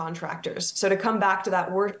non-union contractors. So to come back to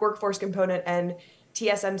that workforce component and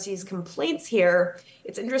TSMC's complaints here,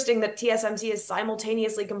 it's interesting that TSMC is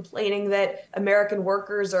simultaneously complaining that American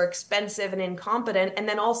workers are expensive and incompetent, and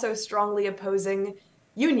then also strongly opposing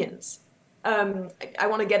unions. I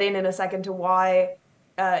want to get in a second to why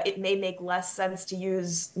it may make less sense to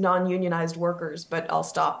use non-unionized workers, but I'll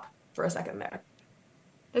stop for a second there.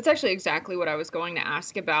 That's actually exactly what I was going to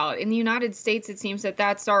ask about. In the United States, it seems that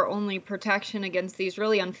that's our only protection against these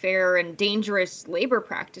really unfair and dangerous labor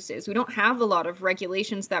practices. We don't have a lot of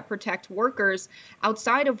regulations that protect workers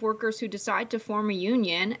outside of workers who decide to form a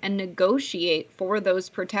union and negotiate for those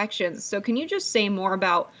protections. So, can you just say more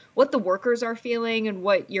about what the workers are feeling and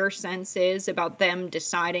what your sense is about them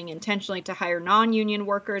deciding intentionally to hire non-union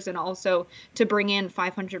workers and also to bring in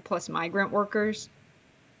 500 plus migrant workers?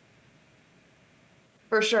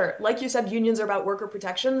 For sure. Like you said, unions are about worker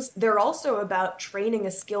protections. They're also about training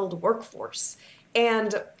a skilled workforce.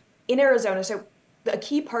 And in Arizona, so a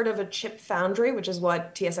key part of a chip foundry, which is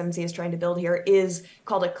what TSMC is trying to build here, is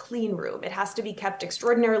called a clean room. It has to be kept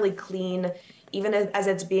extraordinarily clean, even as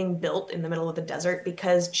it's being built in the middle of the desert,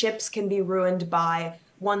 because chips can be ruined by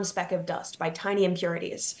one speck of dust, by tiny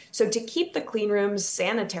impurities. So to keep the clean rooms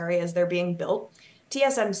sanitary as they're being built,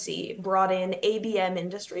 TSMC brought in ABM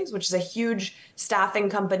Industries, which is a huge staffing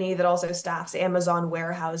company that also staffs Amazon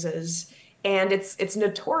warehouses. And it's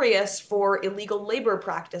notorious for illegal labor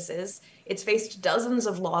practices. It's faced dozens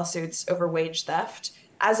of lawsuits over wage theft.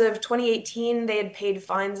 As of 2018, they had paid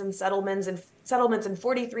fines and settlements in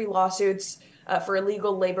 43 lawsuits for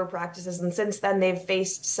illegal labor practices. And since then, they've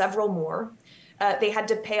faced several more. They had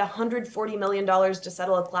to pay $140 million to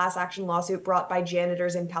settle a class action lawsuit brought by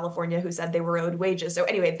janitors in California who said they were owed wages. So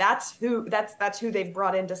anyway, that's who they've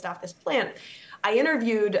brought in to staff this plant. I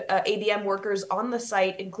interviewed ABM workers on the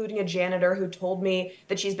site, including a janitor who told me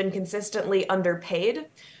that she's been consistently underpaid.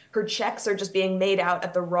 Her checks are just being made out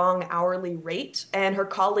at the wrong hourly rate, and her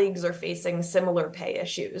colleagues are facing similar pay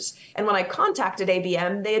issues. And when I contacted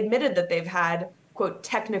ABM, they admitted that they've had, quote,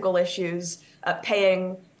 technical issues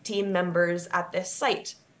paying team members at this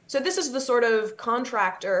site. So this is the sort of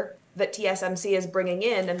contractor that TSMC is bringing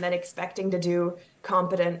in and then expecting to do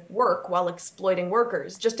competent work while exploiting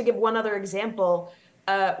workers. Just to give one other example,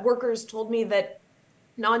 workers told me that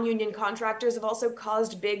non-union contractors have also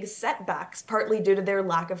caused big setbacks, partly due to their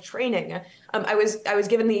lack of training. I was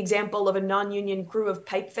given the example of a non-union crew of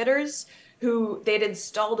pipe fitters who they'd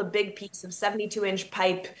installed a big piece of 72-inch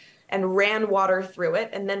pipe and ran water through it.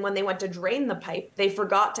 And then when they went to drain the pipe, they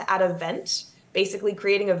forgot to add a vent, basically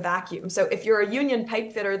creating a vacuum. So if you're a union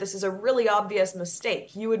pipe fitter, this is a really obvious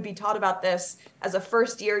mistake. You would be taught about this as a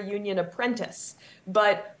first-year union apprentice.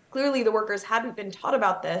 But clearly the workers hadn't been taught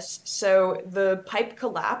about this, so the pipe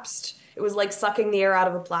collapsed. It was like sucking the air out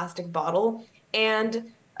of a plastic bottle.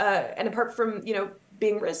 And apart from,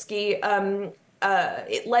 being risky,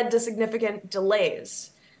 it led to significant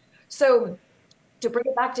delays. So to bring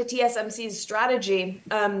it back to TSMC's strategy,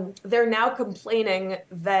 they're now complaining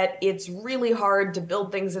that it's really hard to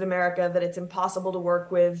build things in America, that it's impossible to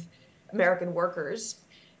work with American workers.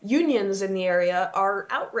 Unions in the area are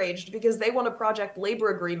outraged because they want a project labor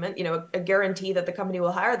agreement, a guarantee that the company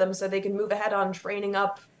will hire them so they can move ahead on training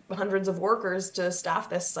up hundreds of workers to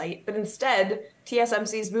staff this site. But instead,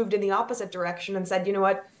 TSMC's moved in the opposite direction and said, you know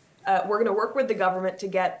what, we're going to work with the government to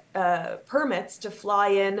get permits to fly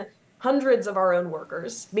in hundreds of our own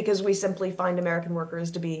workers because we simply find American workers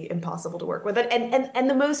to be impossible to work with. And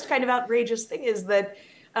the most kind of outrageous thing is that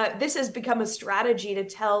this has become a strategy to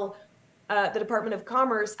tell the Department of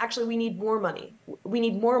Commerce, actually, we need more money. We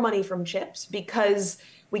need more money from CHIPS because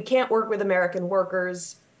we can't work with American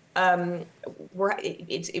workers. As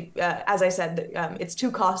I said, it's too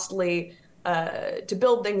costly to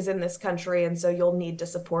build things in this country, and so you'll need to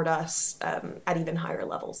support us at even higher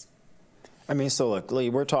levels. I mean, so look, Lee,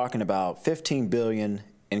 we're talking about $15 billion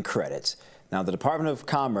in credits. Now, the Department of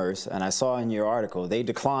Commerce, and I saw in your article, they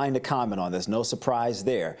declined to comment on this. No surprise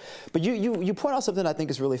there. But you point out something I think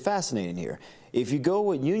is really fascinating here. If you go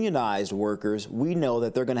with unionized workers, we know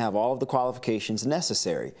that they're going to have all of the qualifications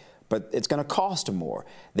necessary. But it's going to cost them more.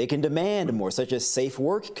 They can demand more, such as safe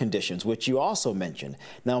work conditions, which you also mentioned.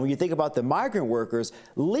 Now, when you think about the migrant workers,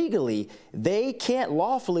 legally, they can't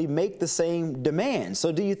lawfully make the same demands.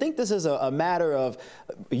 So do you think this is a matter of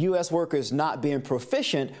U.S. workers not being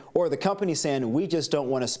proficient, or the company saying, we just don't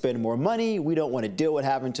want to spend more money, we don't want to deal with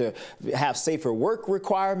having to have safer work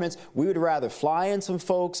requirements, we would rather fly in some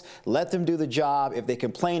folks, let them do the job. If they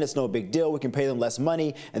complain, it's no big deal, we can pay them less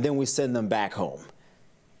money, and then we send them back home?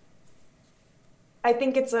 I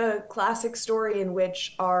think it's a classic story in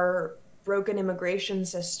which our broken immigration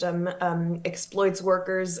system exploits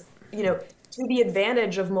workers, to the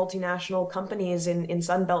advantage of multinational companies in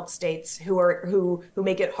Sunbelt states who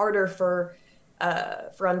make it harder for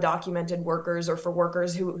undocumented workers or for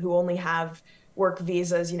workers who only have work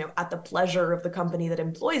visas, at the pleasure of the company that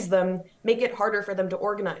employs them, make it harder for them to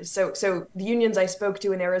organize. So the unions I spoke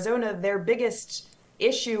to in Arizona, their biggest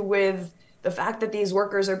issue with the fact that these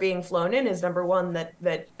workers are being flown in is number one,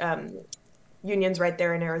 that unions right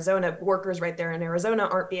there in Arizona, workers right there in Arizona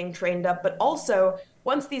aren't being trained up. But also,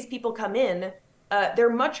 once these people come in, they're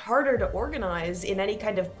much harder to organize in any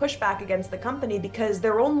kind of pushback against the company because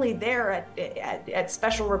they're only there at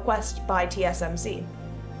special request by TSMC.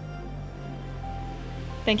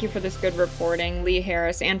 Thank you for this good reporting, Lee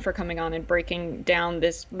Harris, and for coming on and breaking down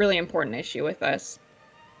this really important issue with us.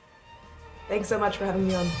 Thanks so much for having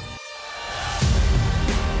me on.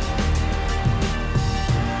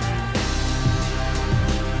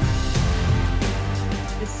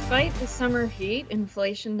 Despite the summer heat,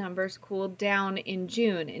 inflation numbers cooled down in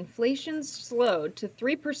June. Inflation slowed to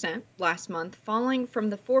 3% last month, falling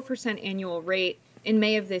from the 4% annual rate in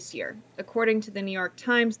May of this year. According to the New York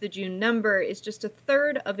Times, the June number is just a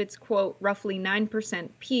third of its, quote, roughly 9%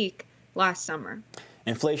 peak last summer.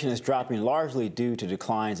 Inflation is dropping largely due to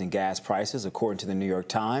declines in gas prices. According to the New York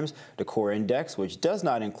Times, the core index, which does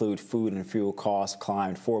not include food and fuel costs,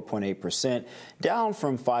 climbed 4.8%, down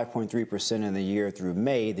from 5.3% in the year through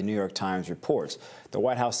May, the New York Times reports. The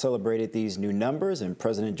White House celebrated these new numbers, and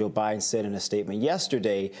President Joe Biden said in a statement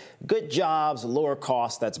yesterday, "Good jobs, lower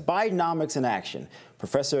costs, that's Bidenomics in action."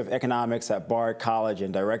 Professor of economics at Bard College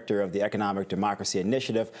and director of the Economic Democracy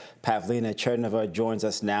Initiative, Pavlina Cherneva, joins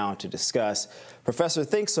us now to discuss. Professor,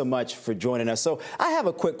 thanks so much for joining us. So I have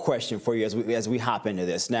a quick question for you as we hop into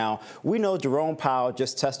this. Now, we know Jerome Powell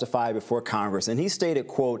just testified before Congress, and he stated,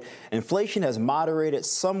 quote, "Inflation has moderated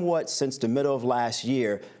somewhat since the middle of last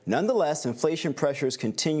year. Nonetheless, inflation pressures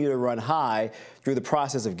continue to run high. Through the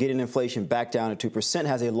process of getting inflation back down to 2%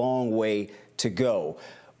 has a long way to go."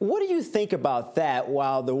 What do you think about that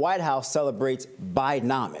while the White House celebrates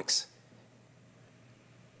Bidenomics?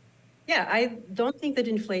 Yeah, I don't think that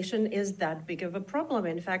inflation is that big of a problem.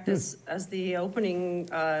 In fact, as the opening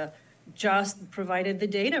just provided the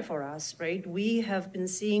data for us, right? We have been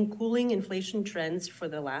seeing cooling inflation trends for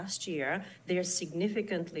the last year. They're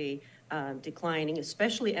significantly declining,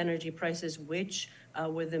 especially energy prices, which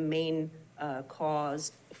were the main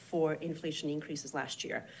cause for inflation increases last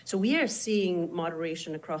year. So we are seeing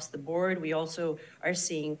moderation across the board. We also are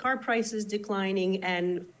seeing car prices declining.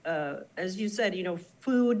 And as you said,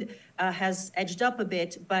 food has edged up a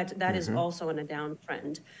bit, but that is also on a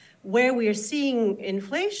downtrend. Where we are seeing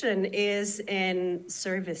inflation is in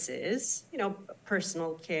services,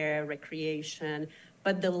 personal care, recreation,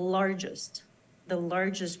 but the largest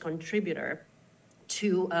contributor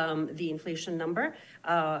to the inflation number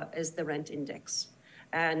is the rent index.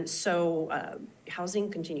 And so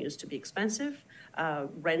housing continues to be expensive.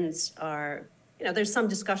 Rents are, there's some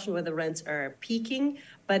discussion whether rents are peaking,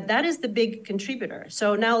 but that is the big contributor.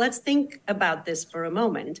 So now let's think about this for a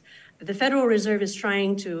moment. The Federal Reserve is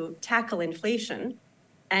trying to tackle inflation,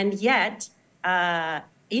 and yet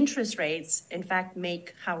interest rates, in fact,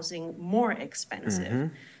 make housing more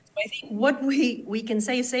expensive. I think what we can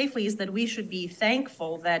say safely is that we should be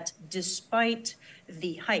thankful that despite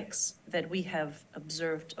the hikes that we have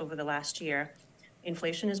observed over the last year,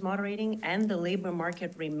 inflation is moderating and the labor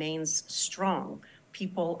market remains strong.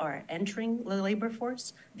 People are entering the labor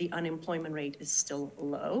force. The unemployment rate is still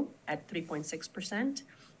low at 3.6%,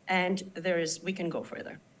 and we can go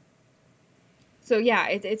further. So yeah,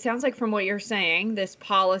 it sounds like from what you're saying, this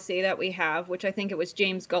policy that we have, which I think it was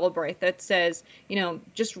James Galbraith that says,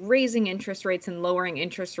 just raising interest rates and lowering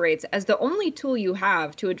interest rates as the only tool you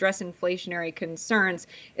have to address inflationary concerns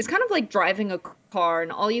is kind of like driving a car,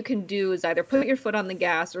 and all you can do is either put your foot on the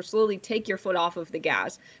gas or slowly take your foot off of the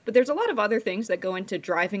gas. But there's a lot of other things that go into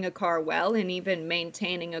driving a car well and even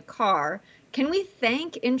maintaining a car. Can we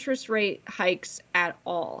thank interest rate hikes at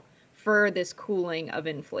all for this cooling of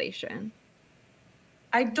inflation?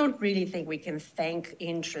 I don't really think we can thank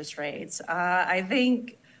interest rates. I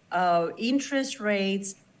think interest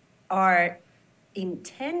rates are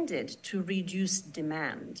intended to reduce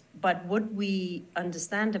demand. But what we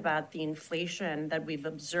understand about the inflation that we've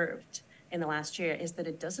observed in the last year is that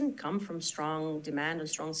it doesn't come from strong demand and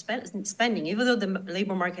strong spending. Even though the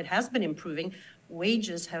labor market has been improving,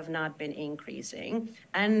 wages have not been increasing.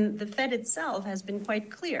 And the Fed itself has been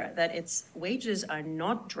quite clear that its wages are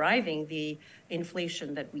not driving the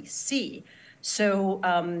inflation that we see. So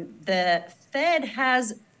the Fed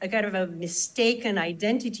has a kind of a mistaken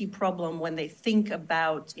identity problem when they think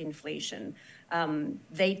about inflation.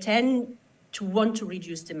 They tend to want to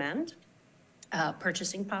reduce demand,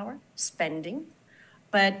 purchasing power, spending.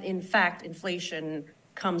 But in fact, inflation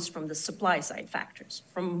comes from the supply side factors,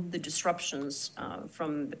 from the disruptions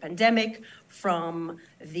from the pandemic, from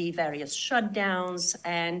the various shutdowns,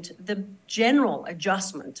 and the general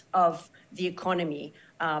adjustment of the economy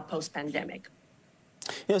post-pandemic.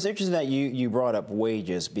 It's interesting that you brought up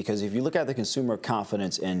wages, because if you look at the Consumer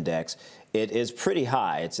Confidence Index, it is pretty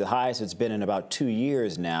high. It's the highest it's been in about 2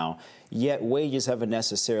 years now, yet wages haven't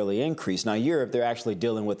necessarily increased. Now, Europe, they're actually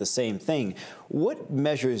dealing with the same thing. What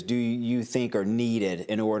measures do you think are needed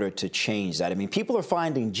in order to change that? I mean, people are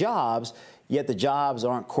finding jobs, yet the jobs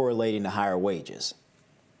aren't correlating to higher wages.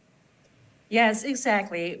 Yes,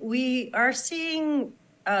 exactly. We are seeing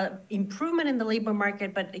improvement in the labor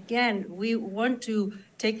market, but again, we want to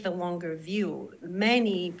take the longer view.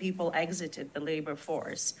 Many people exited the labor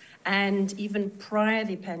force, and even prior to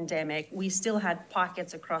the pandemic, we still had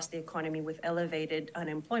pockets across the economy with elevated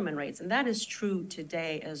unemployment rates, and that is true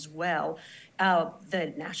today as well.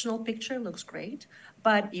 The national picture looks great,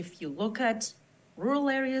 but if you look at rural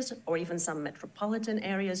areas or even some metropolitan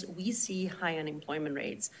areas, we see high unemployment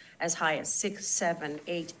rates, as high as 6, 7,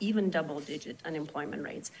 8, even double-digit unemployment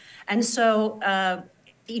rates. And so,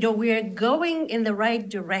 we're going in the right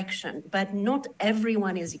direction, but not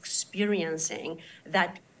everyone is experiencing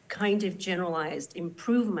that kind of generalized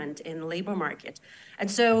improvement in the labor market.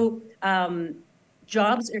 And so,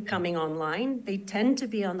 jobs are coming online. They tend to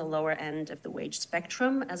be on the lower end of the wage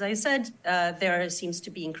spectrum. As I said, there seems to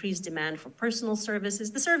be increased demand for personal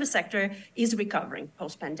services. The service sector is recovering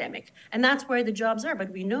post-pandemic, and that's where the jobs are. But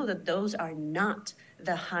we know that those are not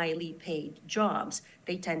the highly paid jobs.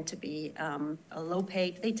 They tend to be low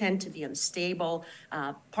paid. They tend to be unstable,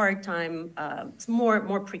 part-time,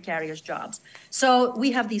 more precarious jobs. So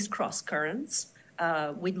we have these cross currents.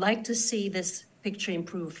 We'd like to see this picture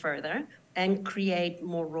improve further and create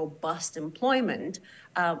more robust employment,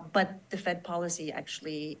 but the Fed policy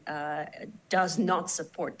actually does not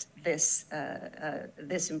support this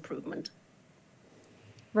improvement.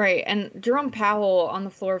 Right. And Jerome Powell on the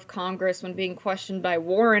floor of Congress, when being questioned by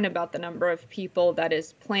Warren about the number of people that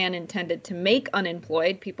his plan intended to make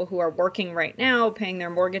unemployed, people who are working right now, paying their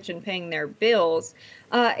mortgage and paying their bills,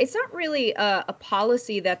 it's not really a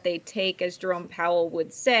policy that they take, as Jerome Powell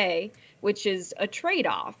would say, which is a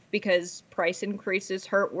trade-off, because price increases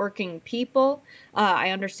hurt working people.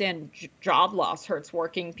 I understand job loss hurts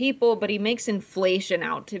working people, but he makes inflation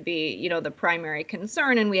out to be, the primary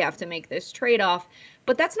concern, and we have to make this trade-off.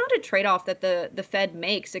 But that's not a trade-off that the Fed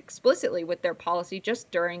makes explicitly with their policy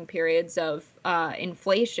just during periods of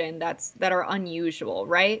inflation that are unusual,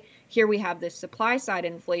 right? Here we have this supply side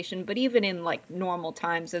inflation, but even in like normal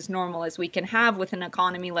times, as normal as we can have with an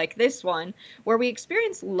economy like this one, where we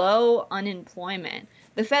experience low unemployment,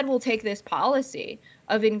 the Fed will take this policy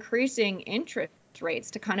of increasing interest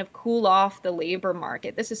rates to kind of cool off the labor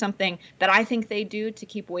market. This is something that I think they do to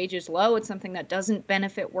keep wages low. It's something that doesn't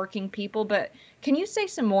benefit working people. But can you say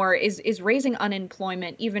some more? Is raising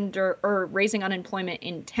unemployment or raising unemployment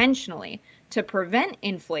intentionally to prevent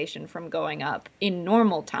inflation from going up in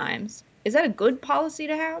normal times? Is that a good policy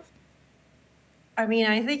to have? I mean,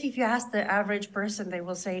 I think if you ask the average person, they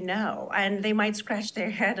will say no. And they might scratch their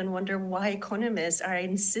head and wonder why economists are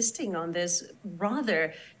insisting on this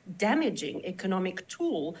rather damaging economic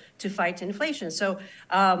tool to fight inflation. So,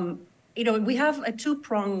 we have a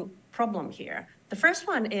two-pronged problem here. The first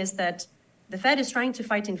one is that the Fed is trying to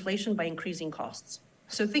fight inflation by increasing costs.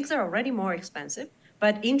 So things are already more expensive,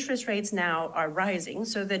 but interest rates now are rising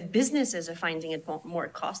so that businesses are finding it more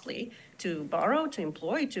costly to borrow, to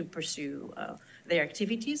employ, to pursue their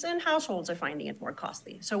activities, and households are finding it more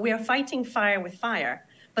costly. So we are fighting fire with fire.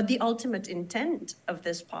 But the ultimate intent of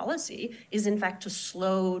this policy is, in fact, to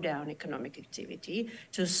slow down economic activity,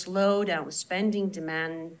 to slow down spending,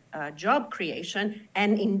 demand, job creation,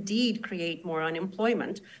 and indeed create more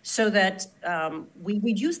unemployment so that we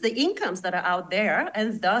reduce the incomes that are out there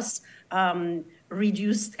and thus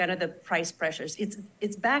reduce kind of the price pressures.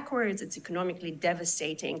 It's backwards, it's economically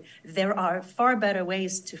devastating. There are far better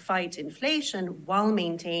ways to fight inflation while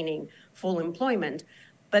maintaining full employment.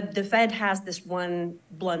 But the Fed has this one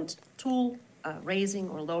blunt tool, raising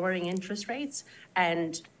or lowering interest rates,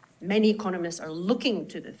 and many economists are looking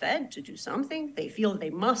to the Fed to do something. They feel they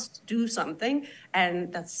must do something,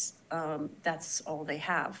 and that's all they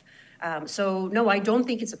have. So no, I don't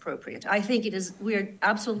think it's appropriate. I think we're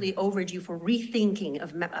absolutely overdue for rethinking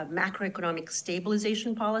of macroeconomic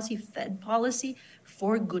stabilization policy, Fed policy,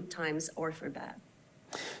 for good times or for bad.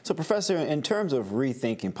 So, Professor, in terms of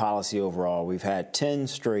rethinking policy overall, we've had 10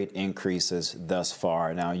 straight increases thus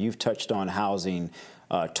far. Now, you've touched on housing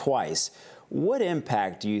twice. What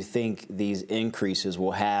impact do you think these increases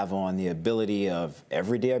will have on the ability of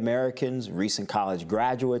everyday Americans, recent college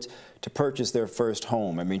graduates, to purchase their first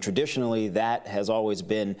home? I mean, traditionally, that has always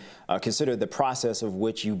been considered the process of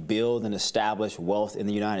which you build and establish wealth in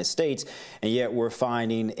the United States. And yet we're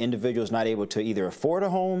finding individuals not able to either afford a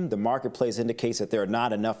home. The marketplace indicates that there are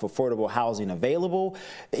not enough affordable housing available.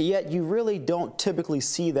 Yet you really don't typically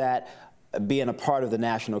see that being a part of the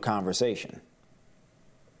national conversation.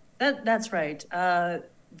 That's right.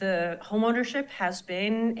 The homeownership has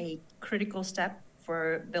been a critical step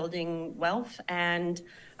for building wealth and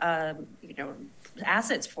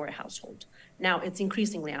assets for a household. Now it's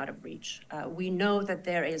increasingly out of reach. We know that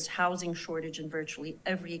there is housing shortage in virtually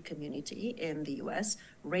every community in the U.S.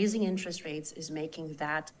 Raising interest rates is making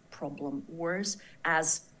that problem worse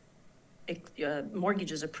as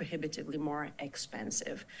mortgages are prohibitively more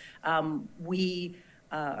expensive.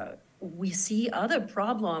 We see other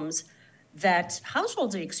problems that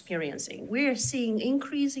households are experiencing. We're seeing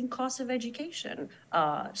increasing costs of education.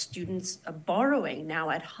 Students are borrowing now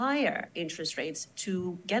at higher interest rates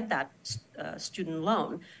to get that student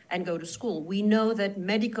loan and go to school. We know that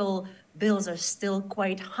medical bills are still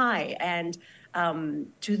quite high, and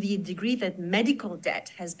to the degree that medical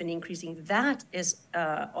debt has been increasing, that is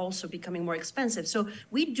also becoming more expensive. So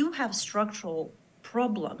we do have structural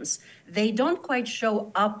problems. They don't quite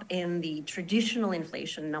show up in the traditional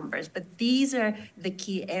inflation numbers, but these are the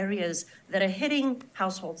key areas that are hitting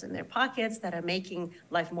households in their pockets, that are making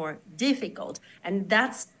life more difficult. And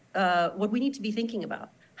that's what we need to be thinking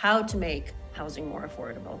about: how to make housing more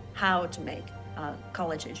affordable, how to make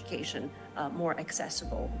college education more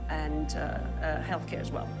accessible, and healthcare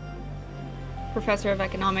as well. Professor of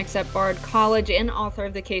Economics at Bard College and author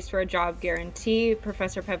of The Case for a Job Guarantee,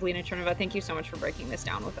 Professor Pavlina Cherneva, thank you so much for breaking this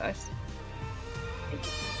down with us. Thank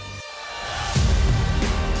you.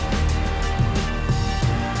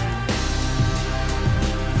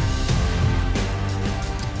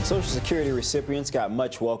 Social Security recipients got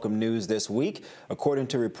much welcome news this week. According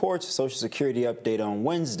to reports, Social Security update on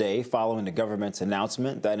Wednesday following the government's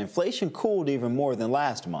announcement that inflation cooled even more than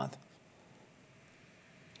last month.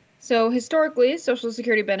 So historically, Social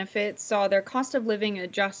Security benefits saw their cost of living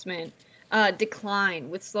adjustment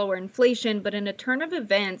decline with slower inflation, but in a turn of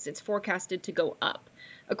events, it's forecasted to go up.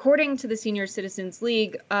 According to the Senior Citizens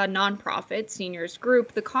League, a nonprofit seniors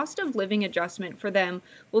group, the cost of living adjustment for them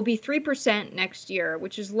will be 3% next year,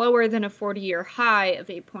 which is lower than a 40-year high of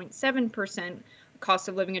 8.7% cost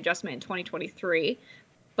of living adjustment in 2023,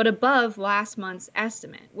 but above last month's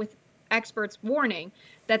estimate, with experts warning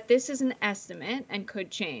that this is an estimate and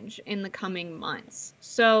could change in the coming months.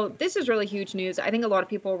 So this is really huge news. I think a lot of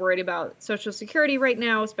people are worried about Social Security right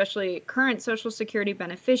now, especially current Social Security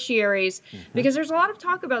beneficiaries, because there's a lot of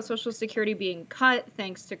talk about Social Security being cut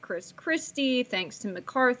thanks to Chris Christie, thanks to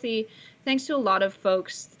McCarthy, thanks to a lot of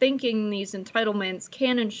folks thinking these entitlements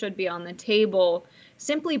can and should be on the table,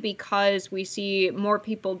 simply because we see more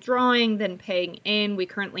people drawing than paying in. We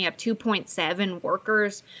currently have 2.7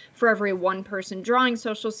 workers for every one person drawing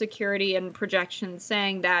Social Security, and projections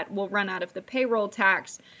saying that we'll run out of the payroll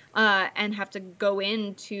tax and have to go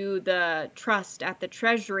into the trust at the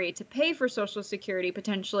Treasury to pay for Social Security,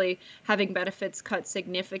 potentially having benefits cut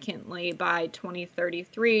significantly by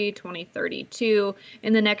 2033, 2032,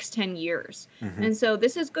 in the next 10 years. And so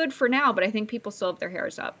this is good for now, but I think people still have their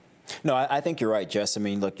hairs up. No, I think you're right, Jess. I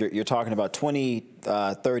mean, look, you're talking about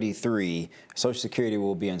 2033, Social Security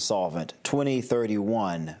will be insolvent.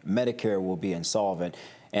 2031, Medicare will be insolvent.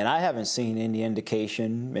 And I haven't seen any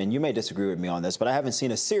indication, and you may disagree with me on this, but I haven't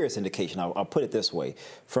seen a serious indication, I'll put it this way,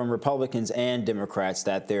 from Republicans and Democrats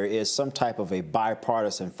that there is some type of a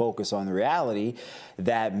bipartisan focus on the reality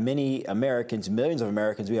that many Americans, millions of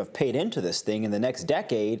Americans who have paid into this thing in the next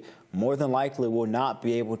decade, more than likely will not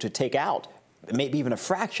be able to take out maybe even a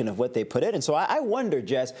fraction of what they put in. And so I wonder,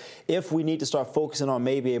 Jess, if we need to start focusing on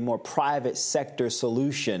maybe a more private sector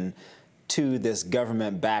solution to this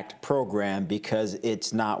government-backed program because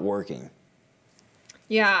it's not working.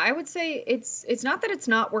 Yeah, I would say it's not that it's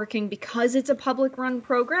not working because it's a public-run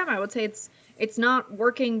program. I would say it's not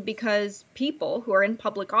working because people who are in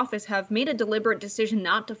public office have made a deliberate decision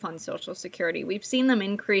not to fund Social Security. We've seen them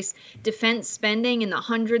increase defense spending in the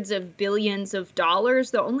hundreds of billions of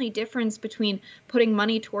dollars. The only difference between putting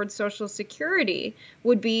money towards Social Security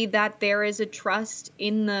would be that there is a trust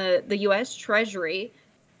in the U.S. Treasury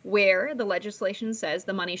where the legislation says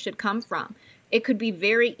the money should come from. It could be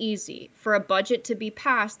very easy for a budget to be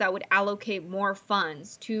passed that would allocate more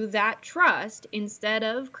funds to that trust instead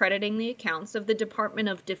of crediting the accounts of the Department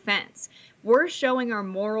of Defense. We're showing our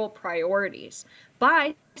moral priorities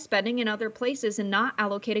by spending in other places and not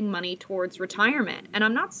allocating money towards retirement. And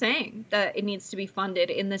I'm not saying that it needs to be funded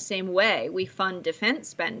in the same way we fund defense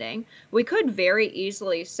spending. We could very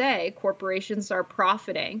easily say corporations are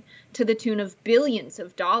profiting to the tune of billions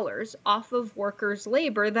of dollars off of workers'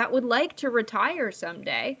 labor that would like to retire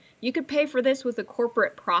someday. You could pay for this with a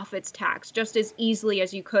corporate profits tax just as easily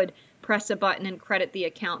as you could press a button and credit the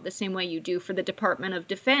account the same way you do for the Department of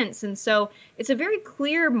Defense. And so it's a very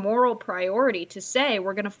clear moral priority to say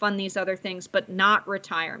we're going to fund these other things, but not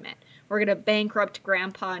retirement. We're going to bankrupt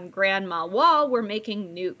grandpa and grandma while we're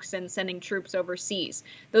making nukes and sending troops overseas.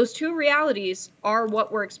 Those two realities are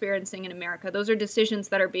what we're experiencing in America. Those are decisions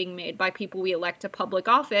that are being made by people we elect to public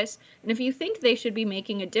office. And if you think they should be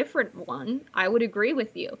making a different one, I would agree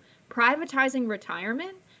with you. Privatizing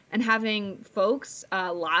retirement and having folks'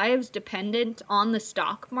 lives dependent on the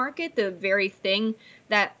stock market, the very thing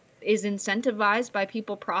that is incentivized by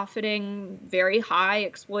people profiting very high,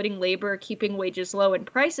 exploiting labor, keeping wages low and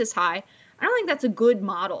prices high, I don't think that's a good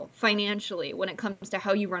model financially when it comes to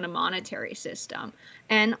how you run a monetary system.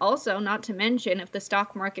 And also, not to mention, if the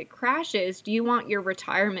stock market crashes, do you want your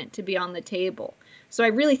retirement to be on the table? So I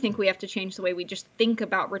really think we have to change the way we just think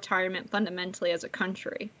about retirement fundamentally as a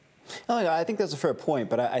country. I think that's a fair point,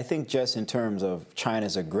 but I think just in terms of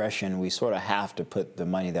China's aggression, we sort of have to put the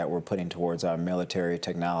money that we're putting towards our military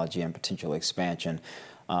technology and potential expansion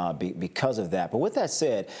because of that. But with that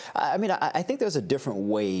said, I think there's a different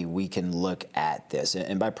way we can look at this.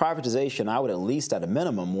 And by privatization, I would at least at a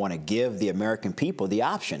minimum want to give the American people the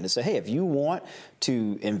option to say, hey, if you want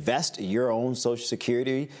to invest your own Social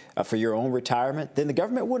Security for your own retirement, then the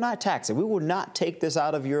government will not tax it. We will not take this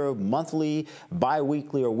out of your monthly,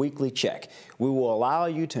 biweekly, or weekly check. We will allow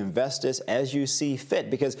you to invest this as you see fit.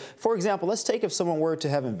 Because, for example, let's take if someone were to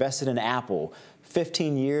have invested in Apple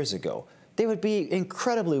 15 years ago. They would be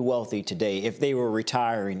incredibly wealthy today if they were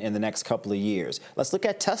retiring in the next couple of years. Let's look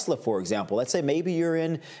at Tesla, for example. Let's say maybe you're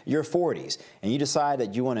in your 40s and you decide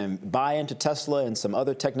that you want to buy into Tesla and some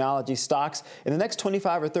other technology stocks. In the next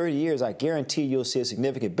 25 or 30 years, I guarantee you'll see a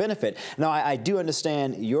significant benefit. Now, I do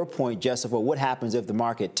understand your point, Jess, of what happens if the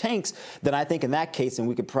market tanks. Then I think in that case, then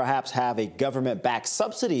we could perhaps have a government-backed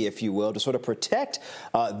subsidy, if you will, to sort of protect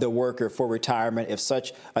the worker for retirement if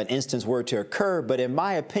such an instance were to occur. But in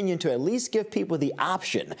my opinion, to at least give people the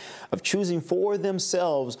option of choosing for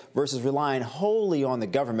themselves versus relying wholly on the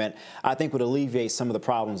government, I think would alleviate some of the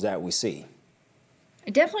problems that we see. I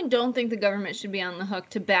definitely don't think the government should be on the hook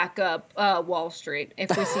to back up Wall Street if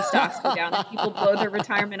we see stocks go down and people blow their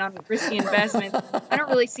retirement on risky investments. I don't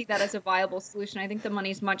really see that as a viable solution. I think the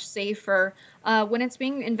money's much safer when it's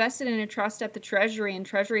being invested in a trust at the Treasury and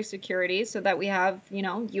Treasury securities so that we have,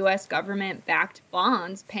 U.S. government-backed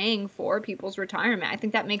bonds paying for people's retirement. I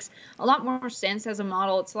think that makes a lot more sense as a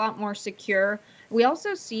model. It's a lot more secure. We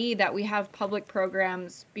also see that we have public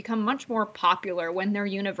programs become much more popular when they're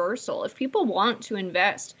universal. If people want to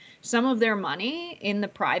invest some of their money in the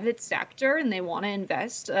private sector and they want to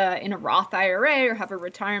invest in a Roth IRA or have a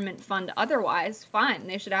retirement fund otherwise, fine,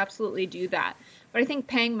 they should absolutely do that. But I think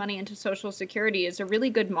paying money into Social Security is a really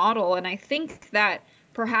good model. And I think that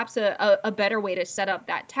perhaps a better way to set up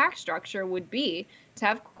that tax structure would be to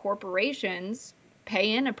have corporations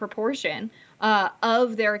pay in a proportion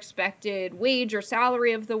of their expected wage or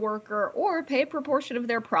salary of the worker, or pay a proportion of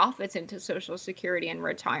their profits into Social Security and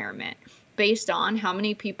retirement based on how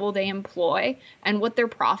many people they employ and what their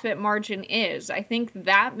profit margin is. I think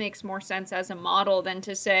that makes more sense as a model than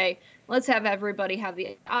to say, let's have everybody have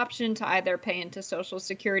the option to either pay into Social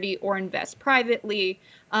Security or invest privately,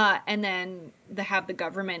 and then have the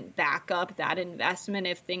government back up that investment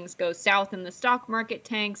if things go south and the stock market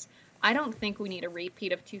tanks. I don't think we need a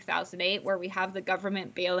repeat of 2008 where we have the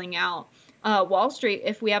government bailing out Wall Street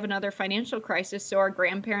if we have another financial crisis so our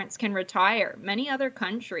grandparents can retire. Many other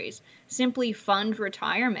countries simply fund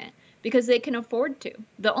retirement because they can afford to.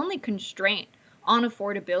 The only constraint on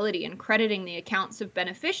affordability and crediting the accounts of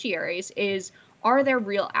beneficiaries is, are there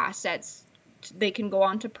real assets they can go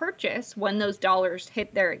on to purchase when those dollars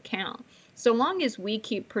hit their account? So long as we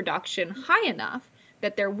keep production high enough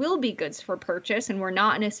that there will be goods for purchase and we're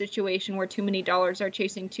not in a situation where too many dollars are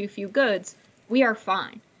chasing too few goods, we are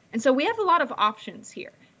fine. And so we have a lot of options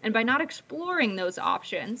here. And by not exploring those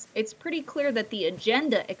options, it's pretty clear that the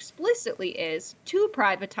agenda explicitly is to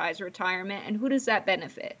privatize retirement. And who does that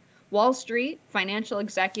benefit? Wall Street, financial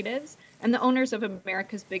executives, and the owners of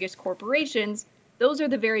America's biggest corporations. Those are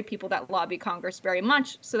the very people that lobby Congress very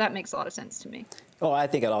much. So that makes a lot of sense to me. Oh, I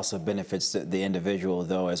think it also benefits the individual,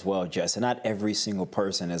 though, as well, Jess. And not every single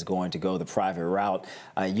person is going to go the private route.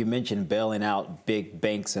 You mentioned bailing out big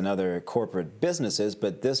banks and other corporate businesses,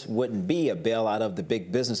 but this wouldn't be a bailout of the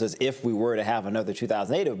big businesses. If we were to have another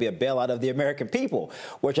 2008, it would be a bailout of the American people,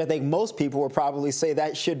 which I think most people would probably say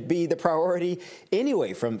that should be the priority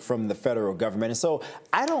anyway from the federal government. And so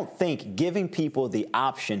I don't think giving people the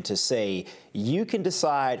option to say you can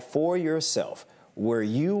decide for yourself where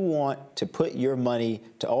you want to put your money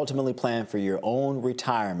to ultimately plan for your own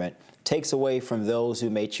retirement takes away from those who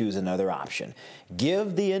may choose another option.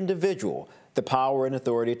 Give the individual the power and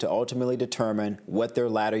authority to ultimately determine what their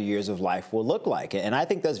latter years of life will look like. And I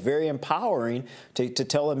think that's very empowering to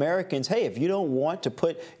tell Americans, hey, if you don't want to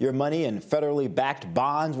put your money in federally backed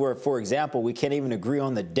bonds where, for example, we can't even agree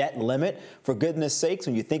on the debt limit, for goodness sakes,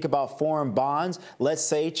 when you think about foreign bonds, let's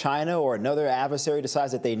say China or another adversary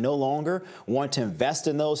decides that they no longer want to invest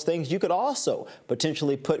in those things, you could also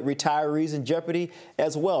potentially put retirees in jeopardy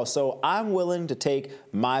as well. So I'm willing to take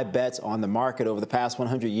my bets on the market. Over the past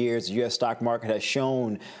 100 years, the U.S. stock market has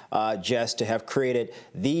shown, Jess, to have created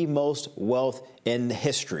the most wealth in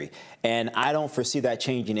history. And I don't foresee that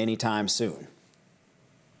changing anytime soon.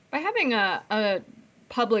 By having a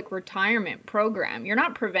public retirement program, you're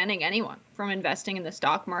not preventing anyone from investing in the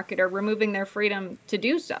stock market or removing their freedom to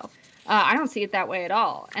do so. I don't see it that way at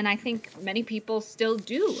all. And I think many people still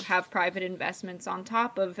do have private investments on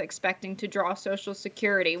top of expecting to draw Social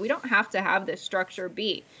Security. We don't have to have this structure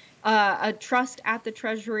be a trust at the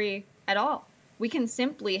Treasury at all. We can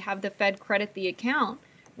simply have the Fed credit the account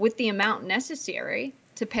with the amount necessary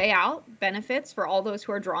to pay out benefits for all those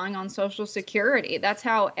who are drawing on Social Security. That's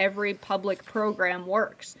how every public program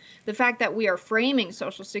works. The fact that we are framing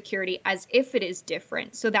Social Security as if it is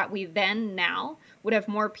different so that we then now would have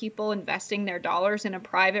more people investing their dollars in a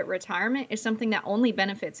private retirement is something that only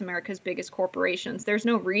benefits America's biggest corporations. There's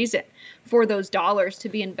no reason for those dollars to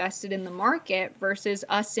be invested in the market versus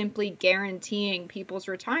us simply guaranteeing people's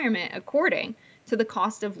retirement according to the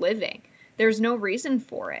cost of living. There's no reason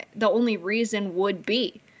for it. The only reason would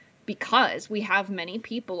be because we have many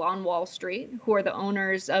people on Wall Street who are the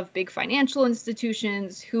owners of big financial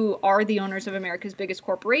institutions, who are the owners of America's biggest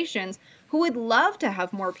corporations, who would love to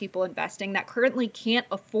have more people investing that currently can't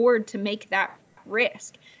afford to make that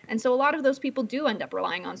risk. And so a lot of those people do end up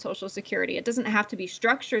relying on Social Security. It doesn't have to be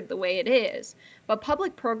structured the way it is, but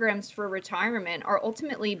public programs for retirement are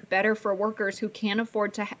ultimately better for workers who can't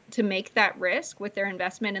afford to make that risk with their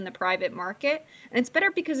investment in the private market. And it's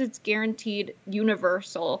better because it's guaranteed,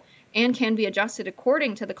 universal, and can be adjusted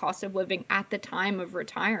according to the cost of living at the time of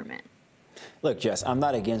retirement. Look, Jess, I'm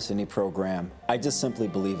not against any program. I just simply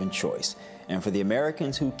believe in choice. And for the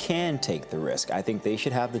Americans who can take the risk, I think they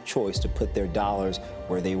should have the choice to put their dollars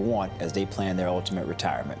where they want as they plan their ultimate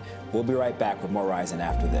retirement. We'll be right back with more Rising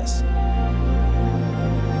after this.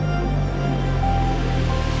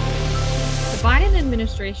 The Biden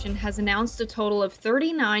administration has announced a total of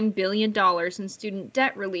 $39 billion in student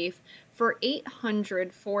debt relief for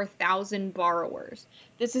 804,000 borrowers.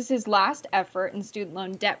 This is his last effort in student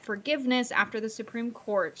loan debt forgiveness after the Supreme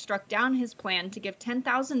Court struck down his plan to give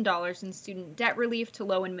 $10,000 in student debt relief to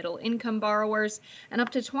low and middle income borrowers and up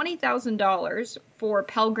to $20,000 for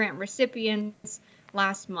Pell Grant recipients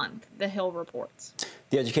last month, The Hill reports.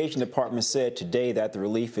 The Education Department said today that the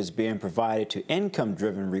relief is being provided to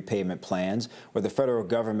income-driven repayment plans where the federal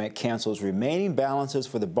government cancels remaining balances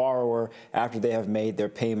for the borrower after they have made their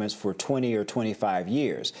payments for 20 or 25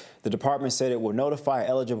 years. The department said it will notify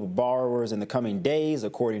eligible borrowers in the coming days,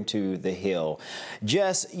 according to The Hill.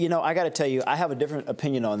 Jess, you know, I got to tell you, I have a different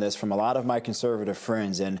opinion on this from a lot of my conservative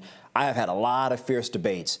friends, and I have had a lot of fierce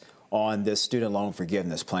debates on this student loan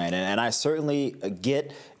forgiveness plan. And I certainly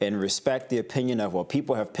get and respect the opinion of, well,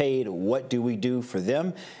 people have paid, what do we do for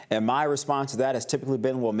them? And my response to that has typically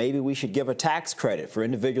been, well, maybe we should give a tax credit for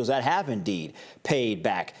individuals that have indeed paid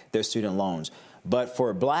back their student loans. But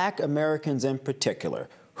for Black Americans in particular,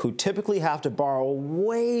 who typically have to borrow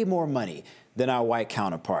way more money than our white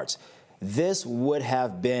counterparts, this would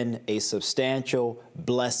have been a substantial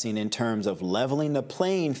blessing in terms of leveling the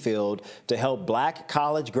playing field to help Black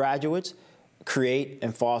college graduates create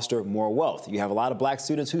and foster more wealth. You have a lot of Black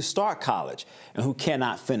students who start college and who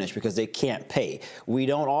cannot finish because they can't pay. We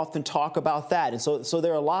don't often talk about that. And so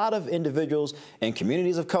there are a lot of individuals and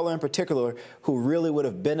communities of color in particular who really would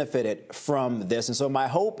have benefited from this. And so my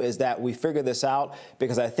hope is that we figure this out,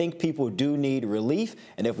 because I think people do need relief.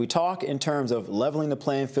 And if we talk in terms of leveling the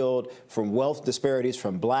playing field from wealth disparities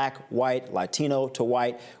from Black, white, Latino to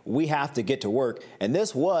white, we have to get to work. And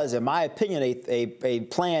this was, in my opinion, a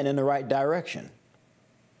plan in the right direction.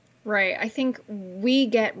 Right. I think we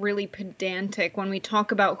get really pedantic when we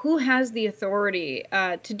talk about who has the authority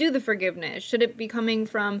to do the forgiveness. Should it be coming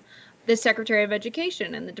from the Secretary of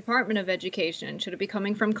Education and the Department of Education? Should it be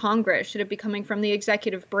coming from Congress? Should it be coming from the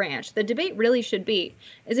executive branch? The debate really should be,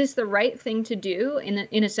 is this the right thing to do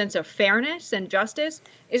in a sense of fairness and justice?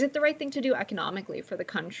 Is it the right thing to do economically for the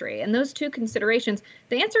country? And those two considerations,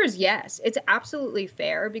 the answer is yes. It's absolutely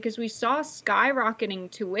fair because we saw skyrocketing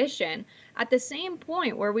tuition at the same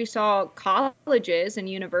point where we saw colleges and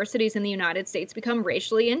universities in the United States become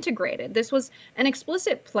racially integrated. This was an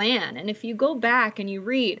explicit plan. And if you go back and you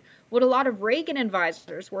read what a lot of Reagan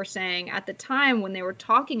advisors were saying at the time when they were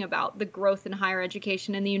talking about the growth in higher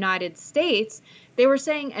education in the United States, they were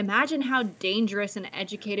saying, imagine how dangerous an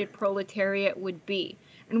educated proletariat would be.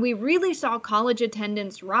 And we really saw college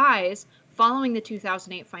attendance rise following the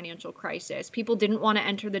 2008 financial crisis. People didn't want to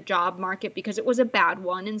enter the job market because it was a bad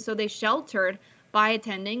one, and so they sheltered by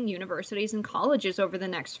attending universities and colleges over the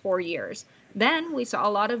next 4 years. Then we saw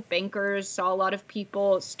a lot of bankers, saw a lot of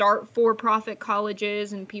people start for-profit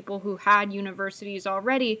colleges and people who had universities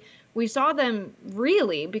already. We saw them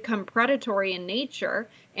really become predatory in nature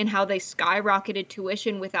in how they skyrocketed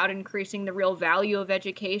tuition without increasing the real value of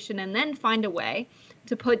education, and then find a way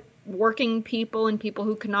to put working people and people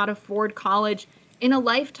who cannot afford college in a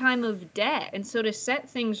lifetime of debt. And so to set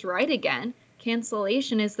things right again,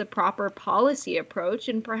 cancellation is the proper policy approach,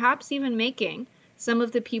 and perhaps even making some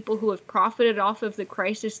of the people who have profited off of the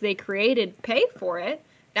crisis they created pay for it.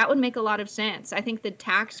 That would make a lot of sense. I think the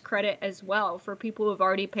tax credit as well for people who have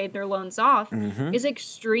already paid their loans off is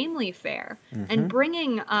extremely fair. And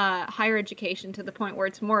bringing higher education to the point where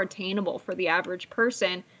it's more attainable for the average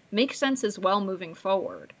person makes sense as well moving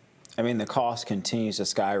forward. I mean, the cost continues to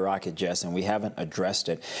skyrocket, Jess, and we haven't addressed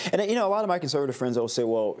it. And, you know, a lot of my conservative friends will say,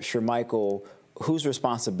 well, sure, Michael, whose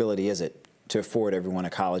responsibility is it to afford everyone a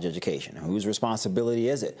college education? Whose responsibility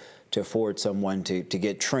is it to afford someone to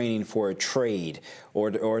get training for a trade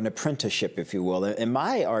or an apprenticeship, if you will? And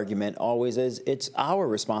my argument always is it's our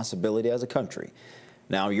responsibility as a country.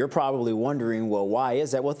 Now, you're probably wondering, well, why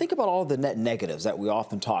is that? Well, think about all the net negatives that we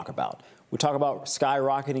often talk about. We talk about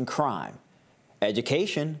skyrocketing crime.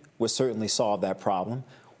 Education would certainly solve that problem.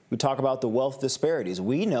 We talk about the wealth disparities.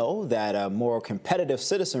 We know that a more competitive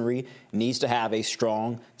citizenry needs to have a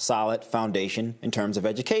strong, solid foundation in terms of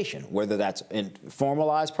education, whether that's in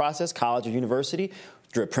formalized process, college or university,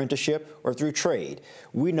 through apprenticeship or through trade.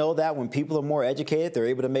 We know that when people are more educated, they're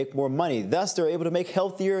able to make more money. Thus, they're able to make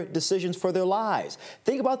healthier decisions for their lives.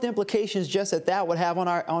 Think about the implications just that would have on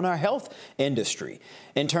our health industry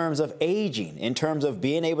in terms of aging, in terms of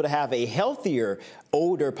being able to have a healthier,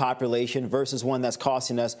 older population versus one that's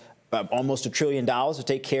costing us almost $1 trillion to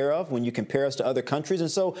take care of when you compare us to other countries. And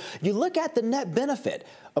so you look at the net benefit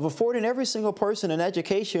of affording every single person an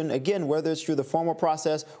education, again, whether it's through the formal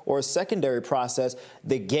process or a secondary process,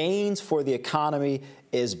 the gains for the economy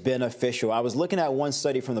is beneficial. I was looking at one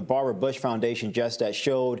study from the Barbara Bush Foundation just that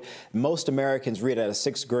showed most Americans read at a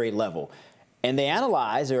 6th grade level. And they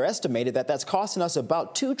analyzed or estimated that that's costing us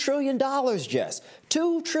about $2 trillion, Jess.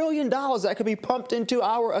 $2 trillion that could be pumped into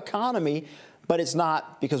our economy. But it's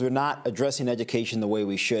not, because we're not addressing education the way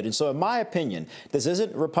we should. And so in my opinion, this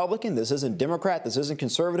isn't Republican, this isn't Democrat, this isn't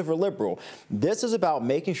conservative or liberal. This is about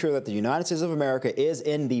making sure that the United States of America is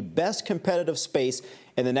in the best competitive space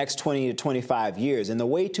in the next 20 to 25 years. And the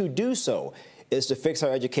way to do so is to fix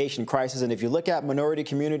our education crisis. And if you look at minority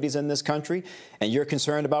communities in this country and you're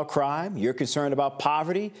concerned about crime, you're concerned about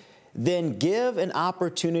poverty, then give an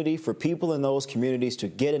opportunity for people in those communities to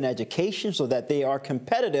get an education so that they are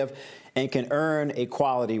competitive and can earn a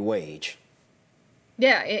quality wage.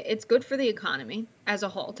 Yeah, it's good for the economy as a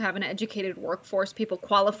whole to have an educated workforce, people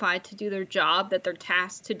qualified to do their job that they're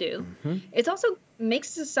tasked to do. It also makes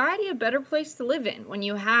society a better place to live in when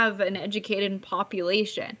you have an educated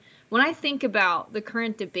population. When I think about the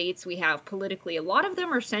current debates we have politically, a lot of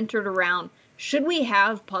them are centered around, should we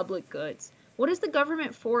have public goods? What is the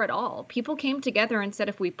government for at all? People came together and said,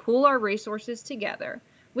 if we pool our resources together,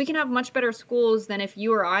 we can have much better schools than if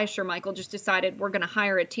you or I, sure, Michael, just decided we're going to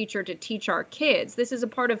hire a teacher to teach our kids. This is a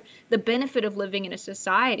part of the benefit of living in a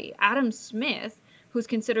society. Adam Smith, who's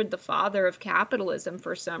considered the father of capitalism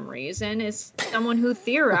for some reason, is someone who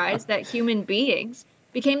theorized that human beings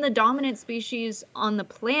became the dominant species on the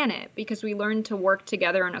planet because we learned to work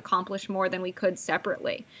together and accomplish more than we could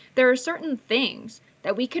separately. There are certain things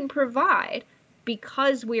that we can provide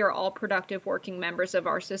because we are all productive working members of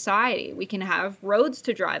our society. We can have roads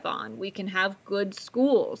to drive on. We can have good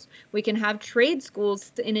schools. We can have trade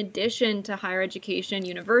schools in addition to higher education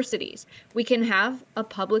universities. We can have a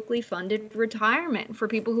publicly funded retirement for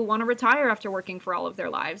people who want to retire after working for all of their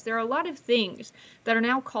lives. There are a lot of things that are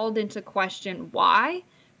now called into question. Why?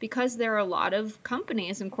 Because there are a lot of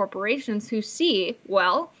companies and corporations who see,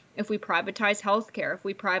 well, if we privatize healthcare, if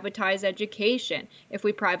we privatize education, if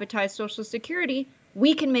we privatize Social Security,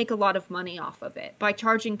 we can make a lot of money off of it by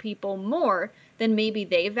charging people more than maybe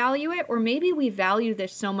they value it, or maybe we value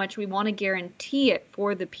this so much we want to guarantee it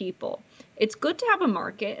for the people. It's good to have a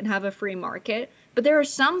market and have a free market, but there are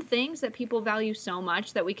some things that people value so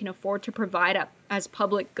much that we can afford to provide up as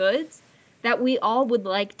public goods that we all would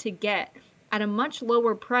like to get at a much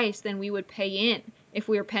lower price than we would pay in if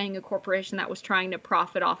we were paying a corporation that was trying to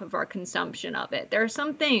profit off of our consumption of it. There are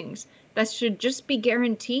some things that should just be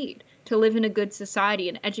guaranteed to live in a good society,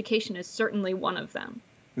 and education is certainly one of them.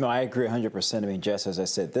 No, I agree 100%. I mean, Jess, as I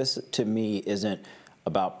said, this to me isn't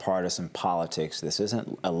about partisan politics. This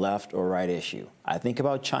isn't a left or right issue. I think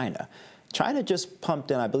about China. China just pumped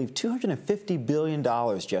in, I believe, $250 billion,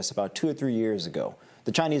 Jess, about 2 or 3 years ago,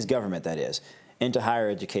 the Chinese government, that is, into higher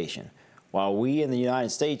education. While we in the United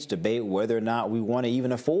States debate whether or not we want to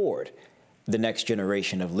even afford the next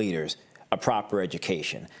generation of leaders a proper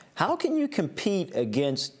education. How can you compete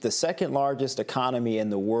against the second largest economy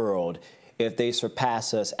in the world if they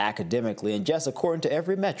surpass us academically and just according to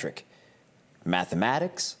every metric?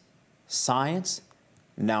 Mathematics, science,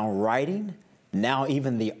 now writing, now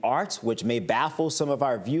even the arts, which may baffle some of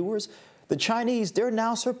our viewers. The Chinese, they're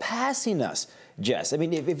now surpassing us, Jess. I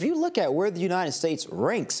mean, if you look at where the United States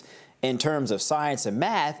ranks in terms of science and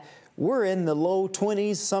math, we're in the low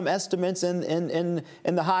 20s, some estimates in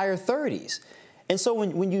the higher 30s. And so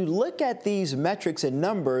when you look at these metrics and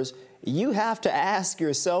numbers, you have to ask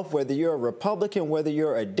yourself whether you're a Republican, whether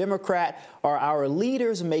you're a Democrat, are our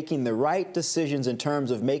leaders making the right decisions in terms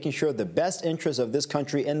of making sure the best interests of this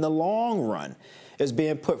country in the long run is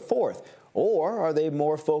being put forth? Or are they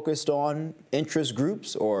more focused on interest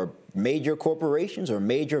groups or major corporations or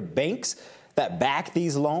major banks that back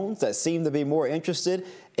these loans, that seem to be more interested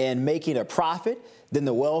in making a profit than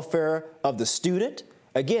the welfare of the student?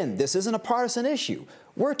 Again, this isn't a partisan issue.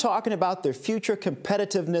 We're talking about the future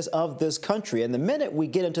competitiveness of this country. And the minute we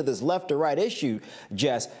get into this left or right issue,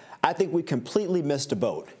 Jess, I think we completely missed a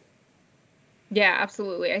boat. Yeah,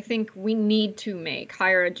 absolutely. I think we need to make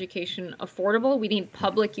higher education affordable. We need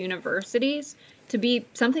public universities to be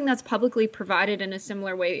something that's publicly provided in a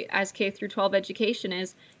similar way as K through 12 education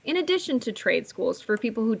is, in addition to trade schools for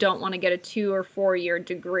people who don't want to get a 2 or 4 year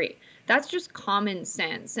degree. That's just common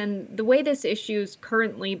sense. And the way this issue's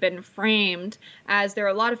currently been framed, as there are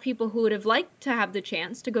a lot of people who would have liked to have the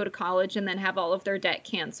chance to go to college and then have all of their debt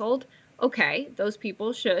canceled. Okay, those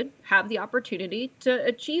people should have the opportunity to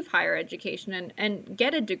achieve higher education and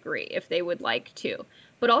get a degree if they would like to.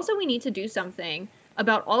 But also we need to do something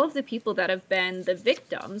about all of the people that have been the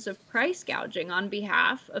victims of price gouging on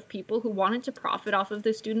behalf of people who wanted to profit off of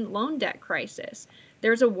the student loan debt crisis.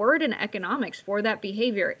 There's a word in economics for that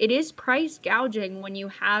behavior. It is price gouging when you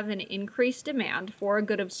have an increased demand for a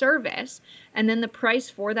good of service, and then the price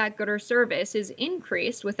for that good or service is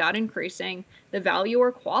increased without increasing the value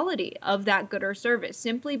or quality of that good or service,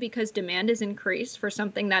 simply because demand is increased for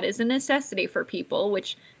something that is a necessity for people,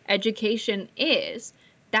 which education is.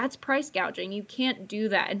 That's price gouging. You can't do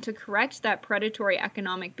that. And to correct that predatory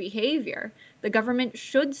economic behavior, the government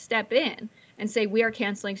should step in and say, we are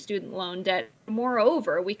canceling student loan debt.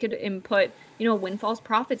 Moreover, we could input, windfalls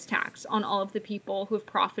profits tax on all of the people who have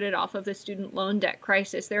profited off of the student loan debt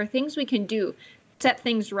crisis. There are things we can do, set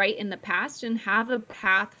things right in the past and have a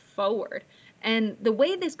path forward. And the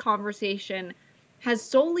way this conversation has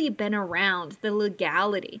solely been around the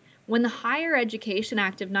legality, when the Higher Education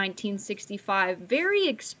Act of 1965 very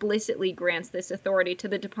explicitly grants this authority to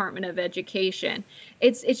the Department of Education,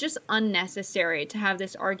 it's just unnecessary to have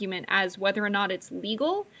this argument as whether or not it's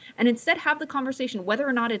legal, and instead have the conversation whether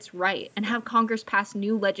or not it's right, and have Congress pass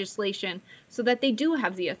new legislation so that they do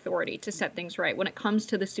have the authority to set things right when it comes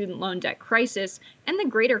to the student loan debt crisis and the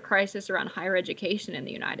greater crisis around higher education in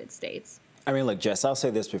the United States. I mean, look, Jess, I'll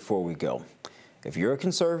say this before we go. If you're a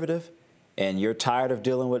conservative and you're tired of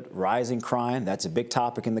dealing with rising crime, that's a big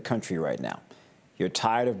topic in the country right now. You're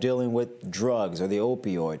tired of dealing with drugs or the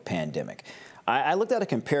opioid pandemic. I looked at a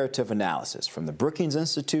comparative analysis from the Brookings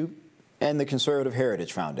Institute and the Conservative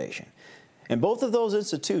Heritage Foundation. And both of those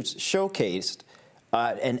institutes showcased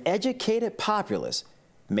an educated populace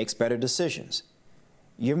makes better decisions.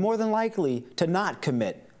 You're more than likely to not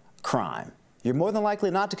commit crime. You're more than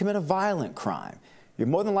likely not to commit a violent crime. You're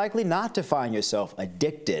more than likely not to find yourself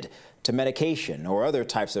addicted to medication or other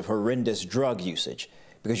types of horrendous drug usage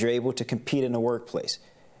because you're able to compete in the workplace.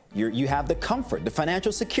 You have the comfort, the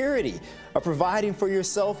financial security of providing for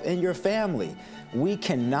yourself and your family. We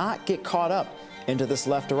cannot get caught up into this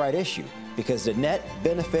left or right issue because the net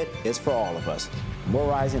benefit is for all of us. More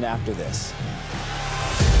Rising after this.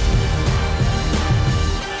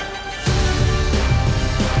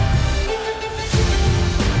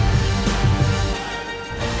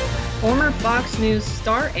 Former Fox News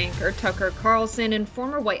star anchor Tucker Carlson and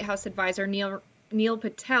former White House advisor Neil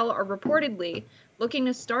Patel are reportedly looking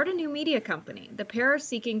to start a new media company. The pair are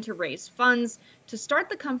seeking to raise funds to start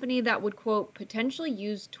the company that would, quote, potentially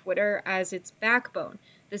use Twitter as its backbone.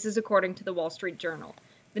 This is according to the Wall Street Journal.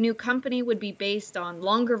 The new company would be based on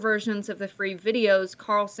longer versions of the free videos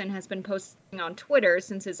Carlson has been posting on Twitter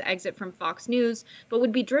since his exit from Fox News, but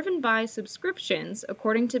would be driven by subscriptions,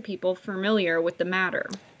 according to people familiar with the matter.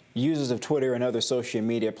 Users of Twitter and other social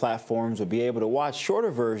media platforms will be able to watch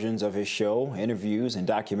shorter versions of his show, interviews, and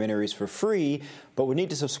documentaries for free, but would need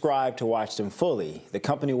to subscribe to watch them fully. The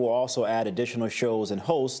company will also add additional shows and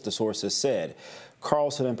hosts, the sources said.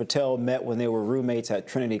 Carlson and Patel met when they were roommates at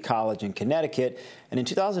Trinity College in Connecticut, and in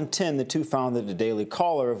 2010, the two founded the Daily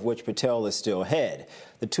Caller, of which Patel is still head.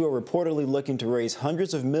 The two are reportedly looking to raise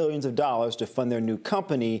hundreds of millions of dollars to fund their new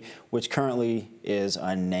company, which currently is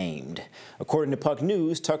unnamed. According to Puck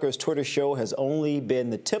News, Tucker's Twitter show has only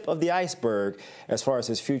been the tip of the iceberg as far as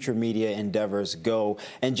his future media endeavors go.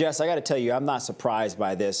 And Jess, I got to tell you, I'm not surprised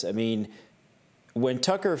by this. I mean, when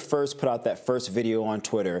Tucker first put out that first video on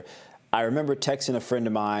Twitter, I remember texting a friend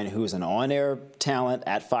of mine who's an on-air talent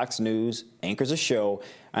at Fox News, anchors a show,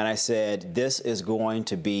 and I said, this is going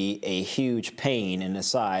to be a huge pain in the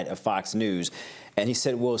side of Fox News. And he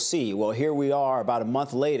said, we'll see. Well, here we are about a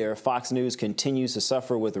month later. Fox News continues to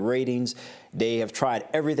suffer with ratings. They have tried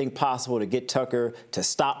everything possible to get Tucker to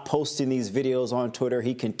stop posting these videos on Twitter.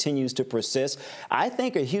 He continues to persist. I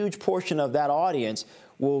think a huge portion of that audience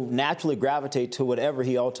will naturally gravitate to whatever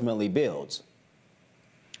he ultimately builds.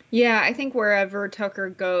 Yeah, I think wherever Tucker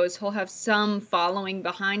goes, he'll have some following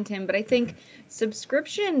behind him. But I think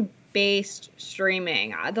subscription-based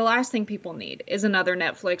streaming, the last thing people need is another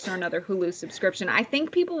Netflix or another Hulu subscription. I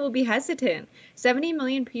think people will be hesitant. 70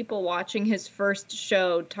 million people watching his first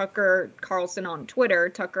show, Tucker Carlson on Twitter,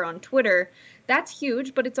 Tucker on Twitter. That's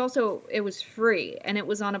huge, but it was free, and it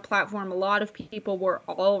was on a platform a lot of people were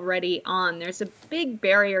already on. There's a big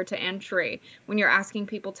barrier to entry when you're asking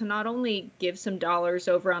people to not only give some dollars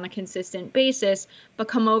over on a consistent basis, but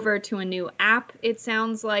come over to a new app. It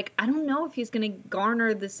sounds like, I don't know if he's going to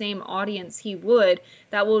garner the same audience he would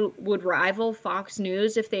that would rival Fox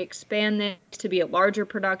News if they expand this to be a larger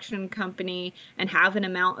production company and have an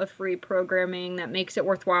amount of free programming that makes it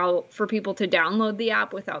worthwhile for people to download the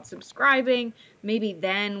app without subscribing. Maybe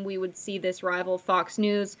then we would see this rival Fox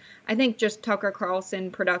News. I think just Tucker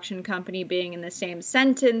Carlson production company being in the same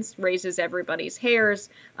sentence raises everybody's hairs.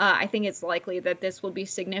 I think it's likely that this will be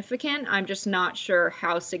significant. I'm just not sure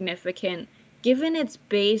how significant, given it's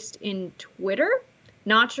based in Twitter.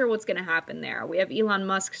 Not sure what's going to happen there. We have Elon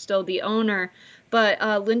Musk still the owner,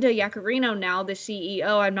 but Linda Yaccarino now the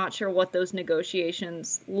CEO. I'm not sure what those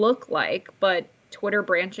negotiations look like, but Twitter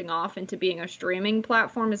branching off into being a streaming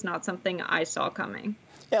platform is not something I saw coming.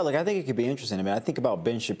 Yeah, look, I think it could be interesting. I mean, I think about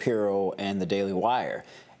Ben Shapiro and the Daily Wire,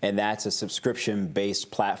 and that's a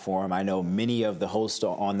subscription-based platform. I know many of the hosts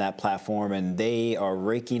are on that platform, and they are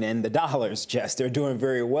raking in the dollars, Jess. They're doing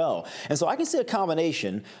very well. And so I can see a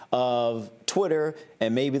combination of Twitter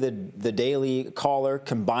and maybe the Daily Caller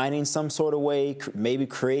combining some sort of way, maybe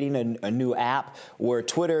creating a new app where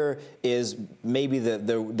Twitter is maybe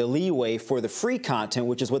the leeway for the free content,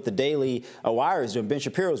 which is what the Daily Wire is doing. Ben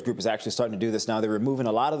Shapiro's group is actually starting to do this now. They're removing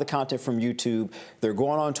a lot of the content from YouTube. They're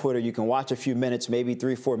going on Twitter. You can watch a few minutes, maybe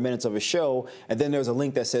 3-4 minutes of a show, and then there's a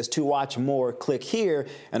link that says to watch more, click here.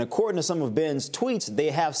 And according to some of Ben's tweets, they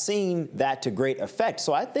have seen that to great effect.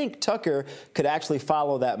 So I think Tucker could actually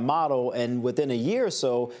follow that model and within a year or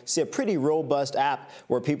so see a pretty robust app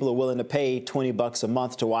where people are willing to pay $20 a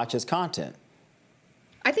month to watch his content.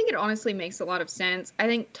 I think it honestly makes a lot of sense. I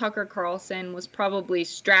think Tucker Carlson was probably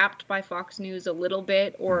strapped by Fox News a little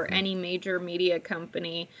bit, or any major media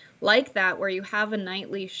company like that, where you have a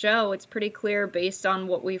nightly show. It's pretty clear based on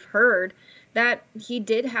what we've heard that he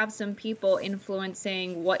did have some people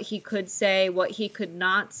influencing what he could say, what he could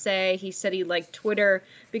not say. He said he liked Twitter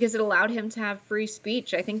because it allowed him to have free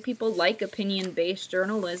speech. I think people like opinion-based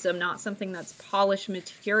journalism, not something that's polished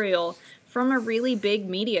material from a really big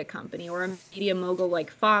media company or a media mogul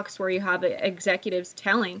like Fox, where you have executives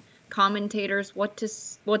telling commentators what to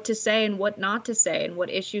say and what not to say, and what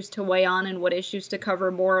issues to weigh on and what issues to cover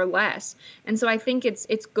more or less. And so I think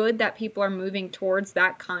it's good that people are moving towards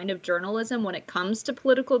that kind of journalism when it comes to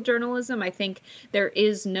political journalism. I think there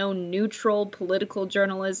is no neutral political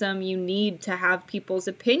journalism. You need to have people's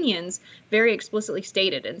opinions very explicitly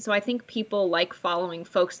stated. And so I think people like following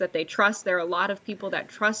folks that they trust. There are a lot of people that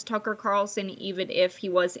trust Tucker Carlson, even if he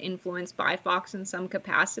was influenced by Fox in some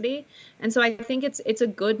capacity. And so I think it's a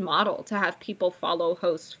good model to have people follow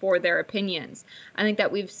hosts for their opinions. I think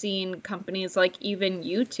that we've seen companies like even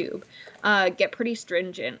YouTube get pretty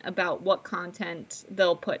stringent about what content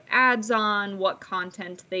they'll put ads on, what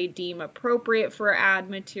content they deem appropriate for ad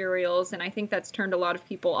materials. And I think that's turned a lot of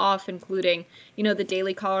people off, including, the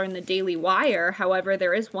Daily Caller and the Daily Wire. However,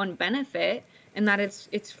 there is one benefit, and that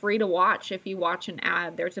it's free to watch if you watch an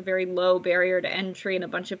ad. There's a very low barrier to entry, and a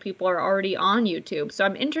bunch of people are already on YouTube. So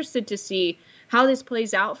I'm interested to see how this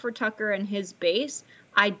plays out for Tucker and his base.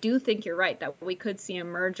 I do think you're right that we could see a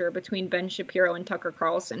merger between Ben Shapiro and Tucker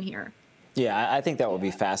Carlson here. Yeah, I think that would be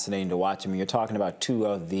fascinating to watch. I mean, you're talking about two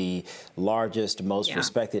of the largest, most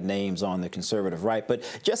respected names on the conservative right. But,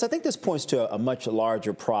 Jess, I think this points to a much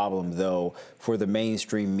larger problem, though, for the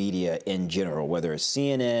mainstream media in general, whether it's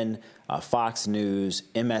CNN, Fox News,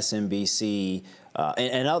 MSNBC,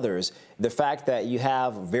 and others. The fact that you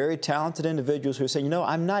have very talented individuals who are saying,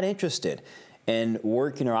 I'm not interested in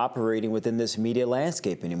working or operating within this media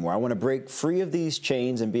landscape anymore. I want to break free of these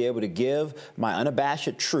chains and be able to give my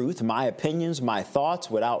unabashed truth, my opinions, my thoughts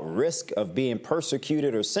without risk of being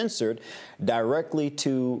persecuted or censored directly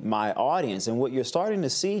to my audience. And what you're starting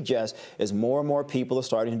to see, Jess, is more and more people are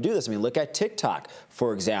starting to do this. I mean, look at TikTok,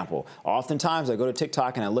 for example. Oftentimes I go to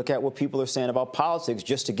TikTok and I look at what people are saying about politics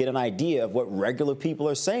just to get an idea of what regular people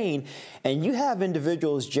are saying. And you have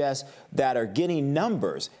individuals, Jess, that are getting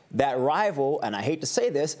numbers that rival, and I hate to say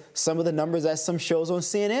this, some of the numbers that some shows on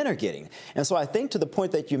CNN are getting. And so I think, to the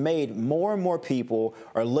point that you made, more and more people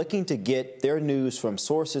are looking to get their news from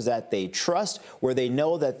sources that they trust, where they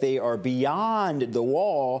know that they are beyond the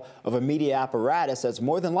wall of a media apparatus that's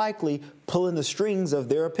more than likely pulling the strings of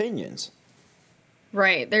their opinions.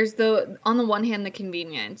 Right. There's on the one hand, the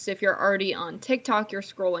convenience. If you're already on TikTok, you're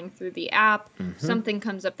scrolling through the app, something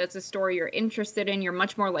comes up that's a story you're interested in, you're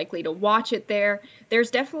much more likely to watch it there. There's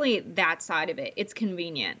definitely that side of it. It's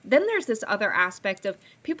convenient. Then there's this other aspect of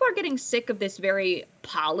people are getting sick of this very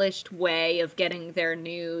polished way of getting their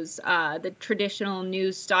news, the traditional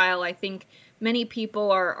news style. I think many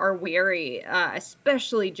people are wary,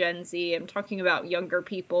 especially Gen Z. I'm talking about younger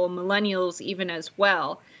people, millennials even as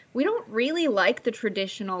well. We don't really like the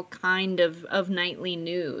traditional kind of nightly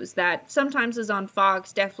news that sometimes is on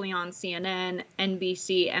Fox, definitely on CNN,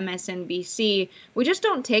 NBC, MSNBC. We just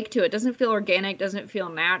don't take to it. Doesn't feel organic, doesn't feel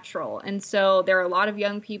natural. And so there are a lot of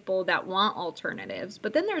young people that want alternatives.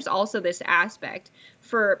 But then there's also this aspect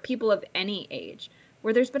for people of any age,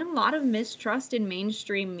 where there's been a lot of mistrust in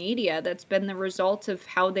mainstream media that's been the result of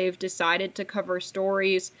how they've decided to cover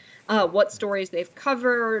stories, what stories they've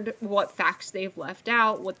covered, what facts they've left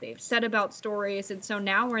out, what they've said about stories. And so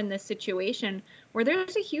now we're in this situation where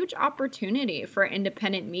there's a huge opportunity for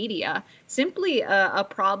independent media, simply a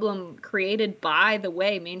problem created by the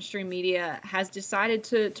way mainstream media has decided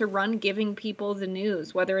to run giving people the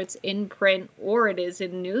news, whether it's in print or it is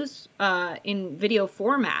in news, in video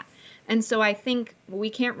format. And so I think we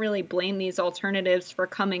can't really blame these alternatives for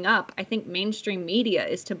coming up. I think mainstream media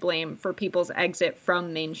is to blame for people's exit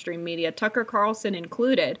from mainstream media, Tucker Carlson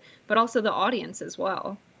included, but also the audience as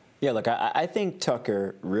well. Yeah, look, I think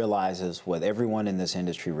Tucker realizes what everyone in this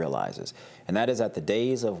industry realizes, and that is that the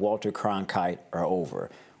days of Walter Cronkite are over.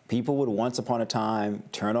 People would once upon a time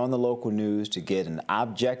turn on the local news to get an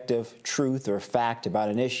objective truth or fact about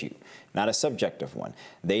an issue, not a subjective one.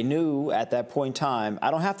 They knew at that point in time,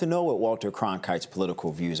 I don't have to know what Walter Cronkite's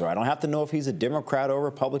political views are. I don't have to know if he's a Democrat or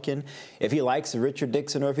Republican, if he likes Richard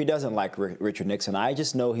Nixon or if he doesn't like Richard Nixon. I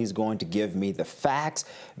just know he's going to give me the facts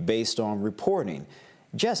based on reporting.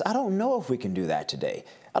 Jess, I don't know if we can do that today.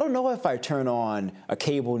 I don't know if I turn on a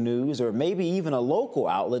cable news or maybe even a local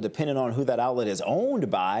outlet, depending on who that outlet is owned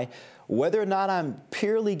by, whether or not I'm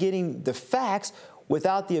purely getting the facts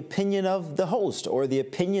without the opinion of the host or the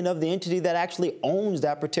opinion of the entity that actually owns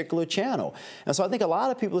that particular channel. And so I think a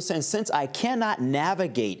lot of people are saying, since I cannot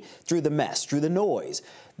navigate through the mess, through the noise,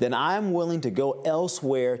 then I'm willing to go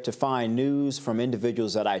elsewhere to find news from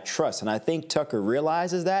individuals that I trust. And I think Tucker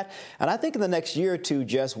realizes that. And I think in the next year or two,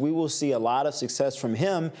 Jess, we will see a lot of success from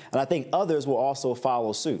him. And I think others will also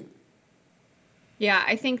follow suit. Yeah,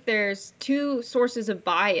 I think there's two sources of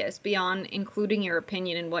bias beyond including your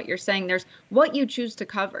opinion in what you're saying. There's what you choose to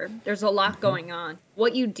cover. There's a lot going on.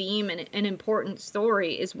 What you deem an important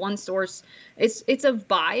story is one source. It's of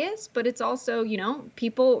bias, but it's also,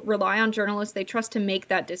 people rely on journalists they trust to make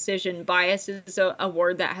that decision. Bias is a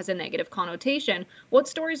word that has a negative connotation. What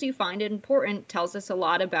stories you find important tells us a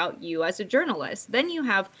lot about you as a journalist. Then you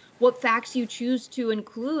have what facts you choose to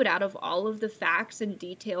include out of all of the facts and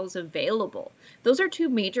details available. Those are two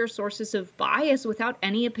major sources of bias without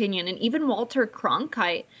any opinion. And even Walter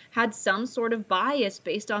Cronkite had some sort of bias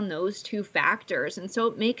based on those two factors. And so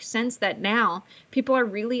it makes sense that now people are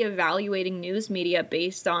really evaluating news media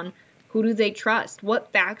based on who do they trust?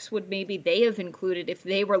 What facts would maybe they have included if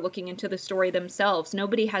they were looking into the story themselves?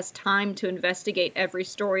 Nobody has time to investigate every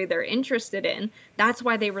story they're interested in. That's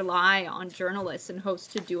why they rely on journalists and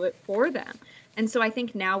hosts to do it for them. And so I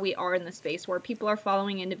think now we are in the space where people are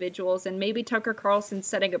following individuals, and maybe Tucker Carlson's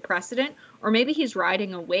setting a precedent, or maybe he's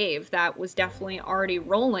riding a wave that was definitely already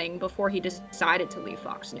rolling before he decided to leave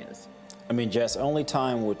Fox News. I mean, Jess, only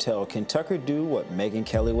time will tell. Can Tucker do what Megyn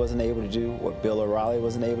Kelly wasn't able to do, what Bill O'Reilly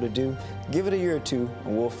wasn't able to do? Give it a year or two,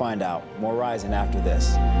 and we'll find out. More Rising after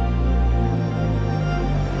this.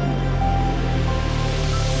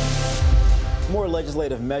 More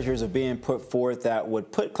legislative measures are being put forth that would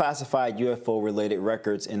put classified UFO-related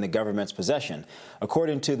records in the government's possession.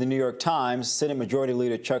 According to the New York Times, Senate Majority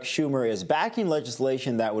Leader Chuck Schumer is backing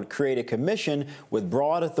legislation that would create a commission with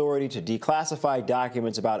broad authority to declassify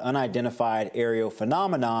documents about unidentified aerial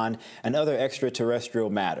phenomenon and other extraterrestrial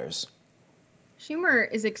matters. Schumer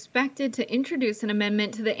is expected to introduce an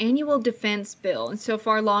amendment to the annual defense bill, and so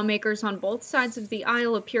far lawmakers on both sides of the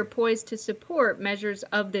aisle appear poised to support measures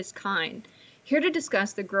of this kind. Here to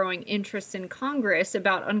discuss the growing interest in Congress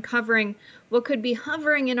about uncovering what could be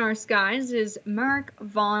hovering in our skies is Mark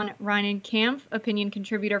von Reinenkampf, opinion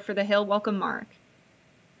contributor for The Hill. Welcome, Mark.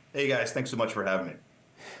 Hey, guys. Thanks so much for having me.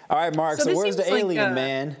 All right, Mark. So where's the alien, like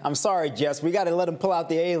man? I'm sorry, Jess. We got to let him pull out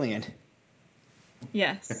the alien.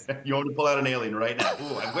 Yes. You want to pull out an alien right now?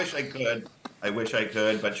 Ooh, I wish I could.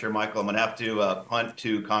 But sure, Michael, I'm going to have to punt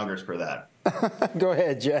to Congress for that. Go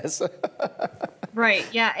ahead, Jess. Right.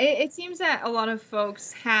 Yeah. It seems that a lot of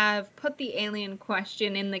folks have put the alien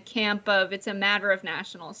question in the camp of it's a matter of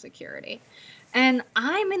national security. And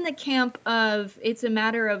I'm in the camp of it's a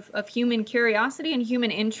matter of human curiosity and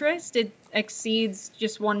human interest. It exceeds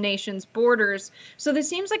just one nation's borders. So this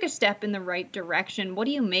seems like a step in the right direction. What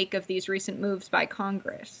do you make of these recent moves by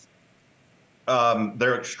Congress?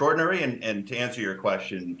 They're extraordinary, and to answer your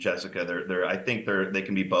question, Jessica, I think they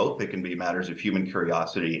can be both. They can be matters of human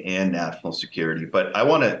curiosity and national security. But I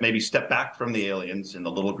want to maybe step back from the aliens and the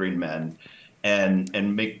little green men,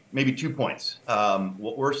 and make maybe 2 points.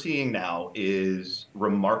 What we're seeing now is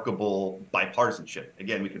remarkable bipartisanship.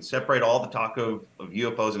 Again, we can separate all the talk of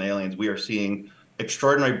UFOs and aliens. We are seeing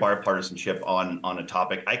extraordinary bipartisanship on a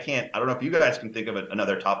topic. I don't know if you guys can think of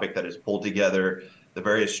another topic that has pulled together the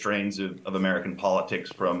various strains of American politics,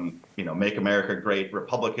 from Make America Great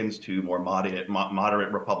Republicans to more moderate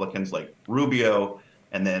Republicans like Rubio,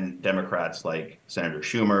 and then Democrats like Senator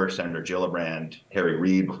Schumer, Senator Gillibrand, Harry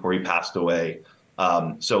Reid before he passed away.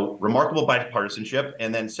 So remarkable bipartisanship.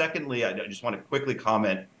 And then secondly, I just want to quickly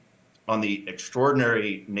comment on the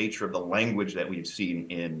extraordinary nature of the language that we've seen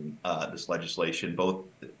in this legislation, both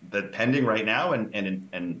the pending right now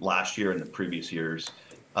and last year and the previous years.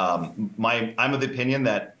 I'm of the opinion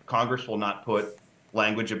that Congress will not put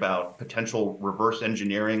language about potential reverse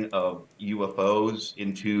engineering of UFOs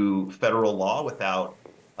into federal law without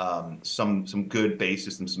some good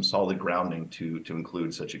basis and some solid grounding to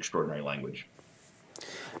include such extraordinary language.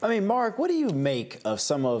 I mean, Mark, what do you make of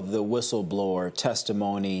some of the whistleblower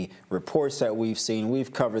testimony reports that we've seen?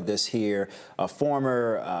 We've covered this here. A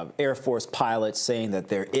former Air Force pilot saying that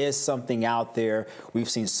there is something out there. We've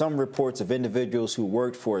seen some reports of individuals who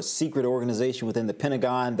worked for a secret organization within the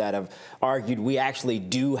Pentagon that have argued we actually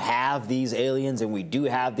do have these aliens and we do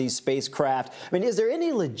have these spacecraft. I mean, is there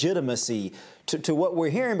any legitimacy to what we're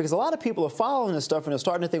hearing? Because a lot of people are following this stuff and are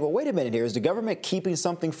starting to think, well, wait a minute here. Is the government keeping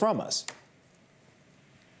something from us?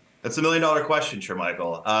 That's $1 million question,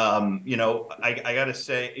 Michael. I got to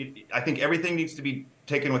say, I think everything needs to be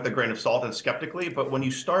taken with a grain of salt and skeptically. But when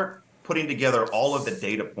you start putting together all of the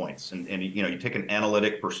data points and you take an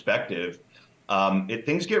analytic perspective,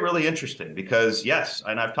 things get really interesting. Because yes,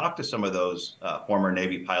 and I've talked to some of those former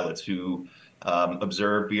Navy pilots who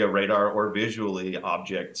observe via radar or visually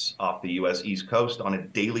objects off the U.S. East Coast on a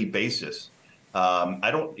daily basis.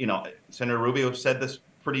 Senator Rubio said this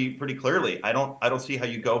pretty clearly. I don't see how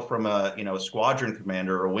you go from a squadron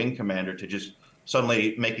commander or a wing commander to just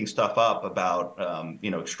suddenly making stuff up about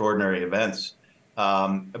extraordinary events.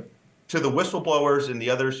 To the whistleblowers and the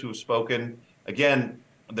others who have spoken, again,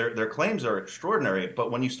 their claims are extraordinary.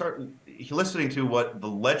 But when you start listening to what the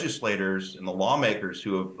legislators and the lawmakers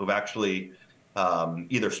who have actually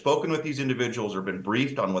either spoken with these individuals or been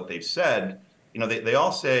briefed on what they've said, they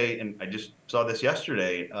all say, and I just saw this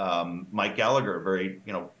yesterday, Mike Gallagher, a very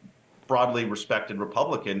broadly respected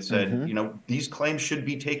Republican, said, these claims should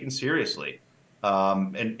be taken seriously.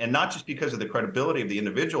 And not just because of the credibility of the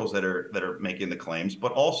individuals that are making the claims,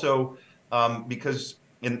 but also because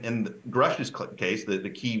in Gresh's case, the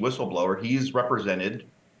key whistleblower, he's represented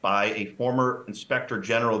by a former inspector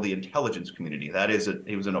general of the intelligence community. That is,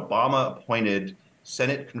 he was an Obama-appointed,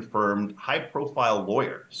 Senate-confirmed, high-profile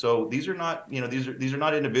lawyer. So these are not, these are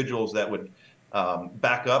not individuals that would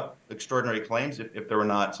back up extraordinary claims if there were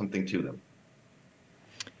not something to them.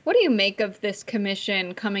 What do you make of this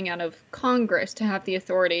commission coming out of Congress to have the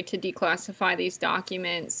authority to declassify these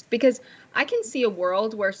documents? Because I can see a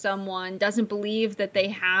world where someone doesn't believe that they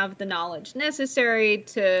have the knowledge necessary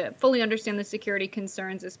to fully understand the security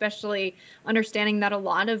concerns, especially understanding that a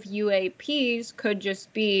lot of UAPs could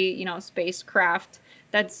just be, spacecraft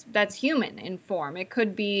that's human in form. It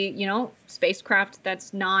could be, spacecraft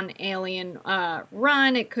that's non-alien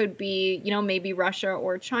run. It could be, maybe Russia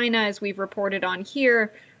or China, as we've reported on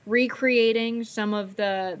here, recreating some of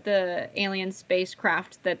the alien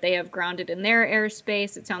spacecraft that they have grounded in their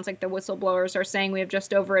airspace. It sounds like the whistleblowers are saying we have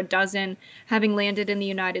just over a dozen having landed in the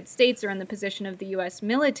United States or in the position of the U.S.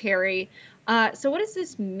 military. So what does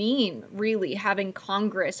this mean, really, having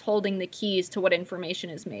Congress holding the keys to what information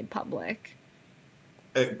is made public?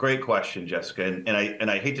 Great question, Jessica. And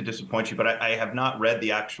I hate to disappoint you, but I have not read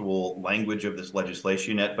the actual language of this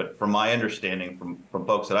legislation yet. But from my understanding, from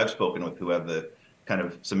folks that I've spoken with who have the kind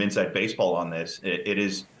of some inside baseball on this, it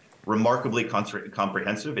is remarkably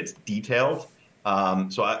comprehensive. It's detailed.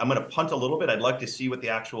 So I'm going to punt a little bit. I'd like to see what the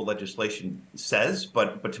actual legislation says,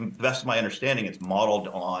 but to the best of my understanding, it's modeled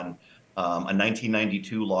on a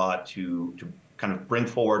 1992 law to kind of bring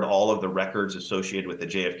forward all of the records associated with the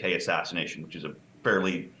JFK assassination, which is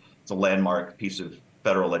it's a landmark piece of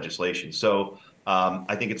federal legislation. So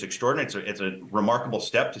I think it's extraordinary. It's a remarkable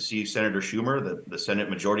step to see Senator Schumer, the Senate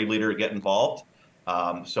Majority Leader, get involved.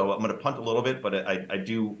 So I'm going to punt a little bit, but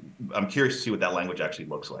I'm curious to see what that language actually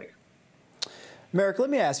looks like. Merrick,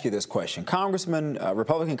 let me ask you this question.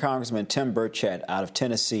 Republican Congressman Tim Burchett out of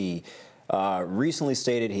Tennessee recently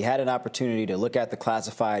stated he had an opportunity to look at the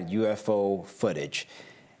classified UFO footage,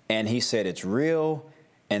 and he said it's real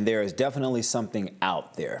and there is definitely something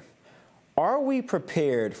out there. Are we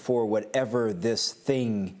prepared for whatever this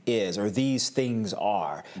thing is or these things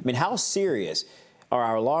are? I mean, how serious are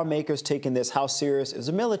our lawmakers taking this? How serious is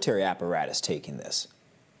the military apparatus taking this?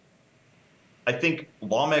 I think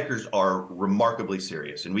lawmakers are remarkably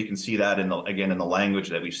serious, and we can see that in the language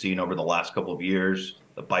that we've seen over the last couple of years.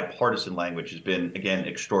 The bipartisan language has been, again,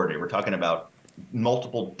 extraordinary. We're talking about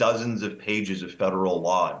multiple dozens of pages of federal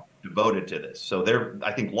law devoted to this. So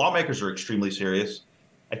I think lawmakers are extremely serious.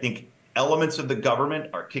 I think elements of the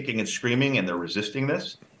government are kicking and screaming, and they're resisting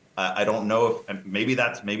this. I don't know if maybe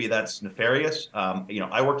that's nefarious.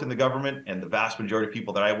 I worked in the government, and the vast majority of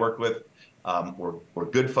people that I worked with were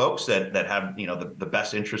good folks that have the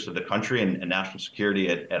best interest of the country and national security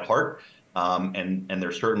at heart. And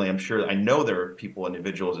there's certainly, I know there are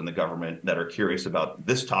individuals in the government that are curious about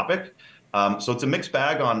this topic. So it's a mixed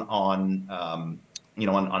bag on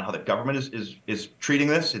how the government is treating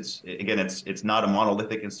this. It's not a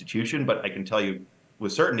monolithic institution, but I can tell you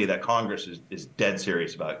with certainty that Congress is dead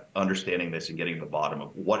serious about understanding this and getting to the bottom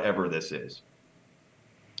of whatever this is.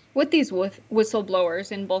 With these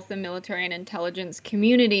whistleblowers in both the military and intelligence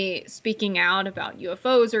community speaking out about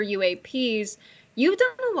UFOs or UAPs, you've done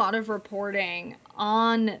a lot of reporting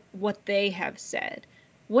on what they have said.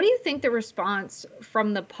 What do you think the response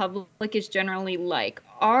from the public is generally like?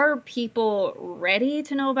 Are people ready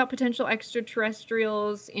to know about potential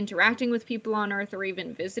extraterrestrials interacting with people on Earth or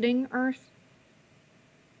even visiting Earth?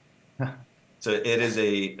 So that is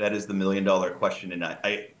the $1 million question. And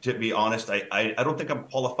to be honest, I don't think I'm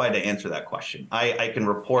qualified to answer that question. I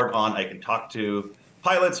can talk to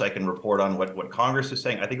pilots. I can report on what Congress is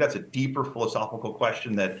saying. I think that's a deeper philosophical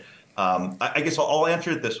question that I guess I'll answer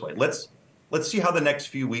it this way. Let's see how the next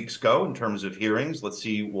few weeks go in terms of hearings. Let's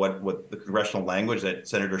see what the congressional language that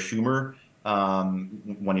Senator Schumer,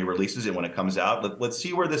 when he releases it, when it comes out, let's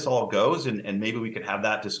see where this all goes, and maybe we could have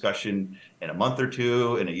that discussion in a month or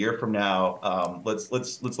two, in a year from now. Let's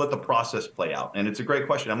let the process play out. And it's a great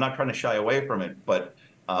question. I'm not trying to shy away from it, but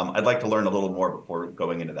I'd like to learn a little more before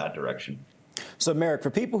going into that direction. So, Merrick, for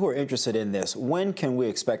people who are interested in this, when can we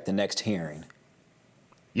expect the next hearing?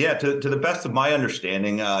 Yeah, to the best of my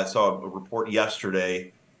understanding, I saw a report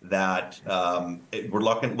yesterday that we're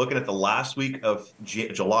looking at the last week of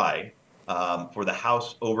July for the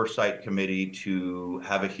House Oversight Committee to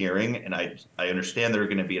have a hearing, and I understand there are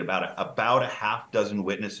going to be about a half dozen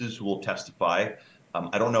witnesses who will testify.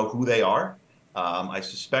 I don't know who they are. I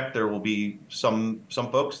suspect there will be some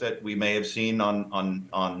folks that we may have seen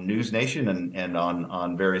on News Nation and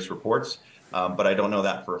on various reports. But I don't know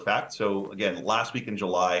that for a fact. So again, last week in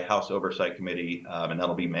July, House Oversight Committee, and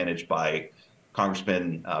that'll be managed by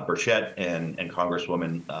Congressman Burchett and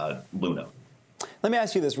Congresswoman Luna. Let me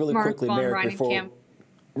ask you this really quickly, Merrick,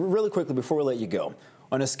 before we let you go.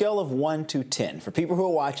 On a scale of 1 to 10, for people who are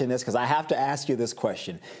watching this, because I have to ask you this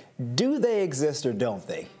question, do they exist or don't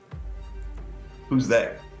they? Who's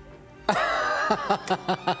they?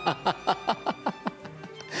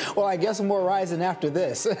 Well, I guess more rising after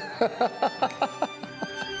this. In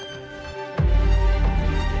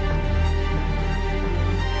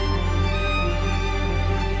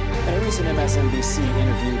a recent MSNBC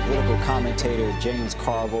interview, political commentator James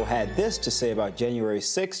Carville had this to say about January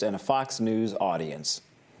 6th and a Fox News audience.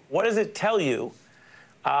 What does it tell you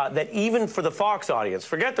that even for the Fox audience,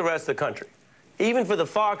 forget the rest of the country, even for the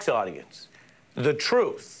Fox audience, the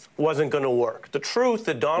truth wasn't going to work? The truth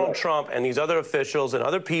that Donald Trump and these other officials and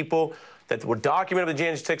other people that were documented by the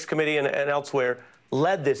January 6th committee and elsewhere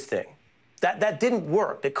led this thing. That didn't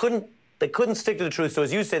work. They couldn't stick to the truth. So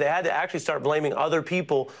as you say, they had to actually start blaming other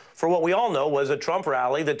people for what we all know was a Trump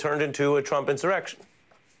rally that turned into a Trump insurrection.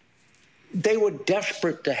 They were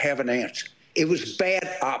desperate to have an answer. It was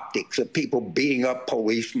bad optics of people beating up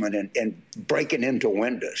policemen and breaking into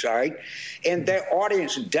windows, all right? And their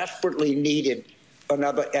audience desperately needed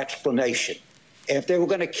another explanation. And if they were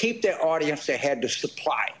going to keep their audience, they had to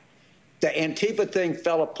supply. The Antifa thing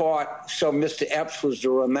fell apart, so Mr. Epps was the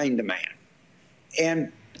remainder man.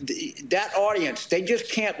 And that audience, they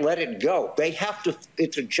just can't let it go. They have to,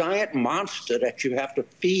 it's a giant monster that you have to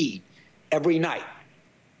feed every night.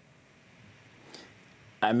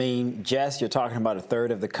 I mean, Jess, you're talking about a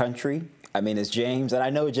third of the country. I mean, is James, and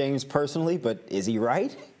I know James personally, but is he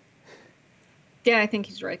right? Yeah, I think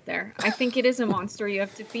he's right there. I think it is a monster you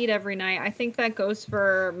have to feed every night. I think that goes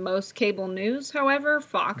for most cable news. However,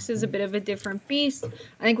 Fox is a bit of a different beast.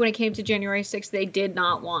 I think when it came to January 6th, they did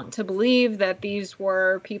not want to believe that these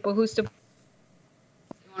were people who they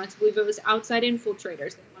wanted to believe it was outside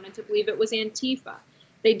infiltrators. They wanted to believe it was Antifa.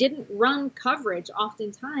 They didn't run coverage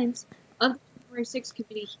oftentimes of the January 6th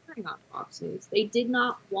committee hearing on Fox News. They did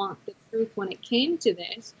not want the truth when it came to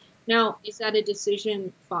this. Now, is that a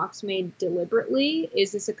decision Fox made deliberately?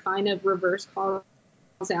 Is this a kind of reverse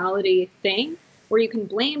causality thing where you can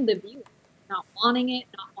blame the viewer for not wanting it,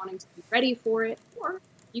 not wanting to be ready for it, or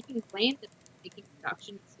you can blame the making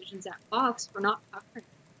production decisions at Fox for not covering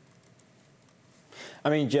it?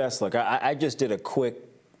 I mean, Jess, look, I just did a quick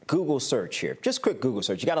Google search here. Just quick Google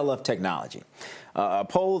search. You got to love technology. A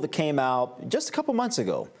poll that came out just a couple months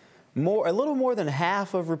ago. A little more than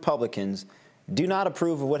half of Republicans do not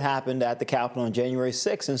approve of what happened at the Capitol on January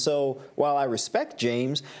 6th. And so while I respect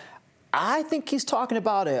James, I think he's talking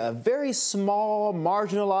about a very small,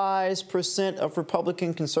 marginalized percent of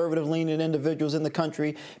Republican conservative-leaning individuals in the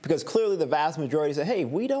country, because clearly the vast majority say, hey,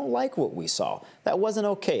 we don't like what we saw. That wasn't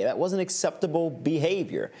okay. That wasn't acceptable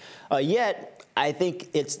behavior. Yet, I think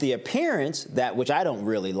it's the appearance that, which I don't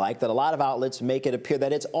really like, that a lot of outlets make it appear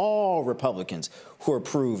that it's all Republicans who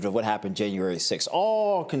approved of what happened January 6th.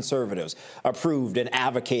 All conservatives approved and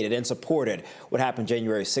advocated and supported what happened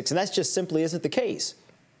January 6th. And that just simply isn't the case.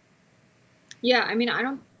 Yeah, I mean, I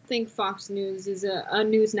don't think Fox News is a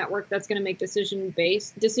news network that's going to make decisions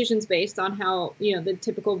based on how, the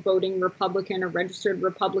typical voting Republican or registered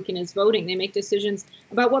Republican is voting. They make decisions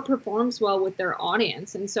about what performs well with their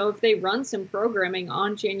audience. And so if they run some programming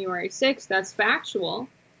on January 6th that's factual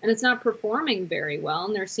and it's not performing very well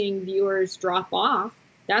and they're seeing viewers drop off,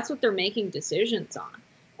 that's what they're making decisions on.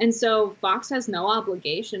 And so Fox has no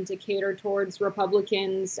obligation to cater towards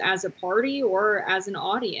Republicans as a party or as an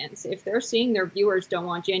audience. If they're seeing their viewers don't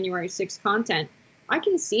want January 6th content, I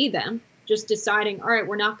can see them just deciding, all right,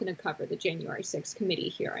 we're not going to cover the January 6th committee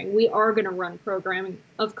hearing. We are going to run programming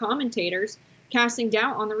of commentators casting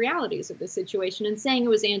doubt on the realities of the situation and saying it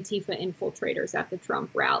was Antifa infiltrators at the Trump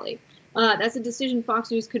rally. That's a decision Fox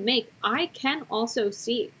News could make. I can also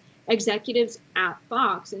see executives at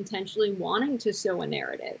Fox intentionally wanting to sow a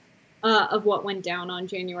narrative of what went down on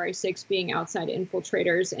January 6th being outside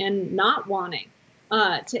infiltrators and not wanting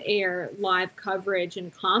to air live coverage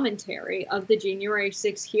and commentary of the January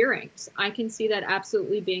 6 hearings. I can see that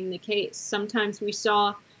absolutely being the case. Sometimes we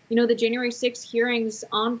saw, the January 6 hearings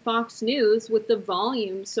on Fox News with the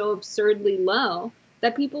volume so absurdly low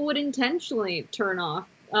that people would intentionally turn off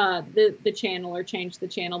the channel or change the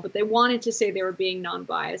channel, but they wanted to say they were being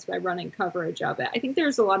non-biased by running coverage of it. I think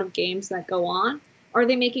there's a lot of games that go on. Are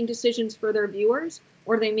they making decisions for their viewers,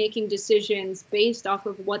 or are they making decisions based off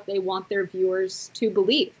of what they want their viewers to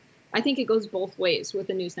believe? I think it goes both ways with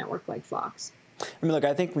a news network like Fox. I mean, look,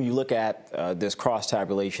 I think when you look at this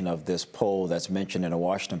cross-tabulation of this poll that's mentioned in a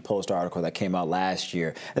Washington Post article that came out last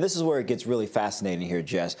year, and this is where it gets really fascinating here,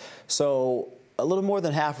 Jess. So a little more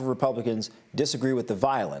than half of Republicans disagree with the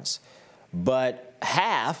violence, but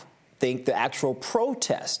half think the actual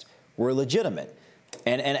protests were legitimate.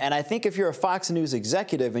 And I think if you're a Fox News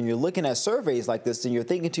executive and you're looking at surveys like this, then you're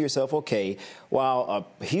thinking to yourself, okay, while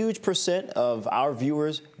a huge percent of our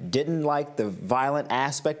viewers didn't like the violent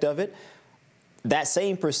aspect of it, that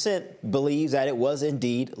same percent believes that it was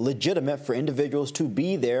indeed legitimate for individuals to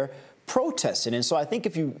be there protesting. And so I think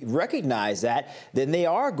if you recognize that, then they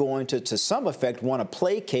are going to some effect want to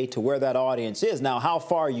placate to where that audience is. Now, how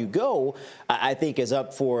far you go, I think is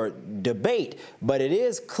up for debate. But it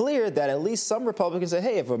is clear that at least some Republicans say,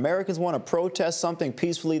 hey, if Americans want to protest something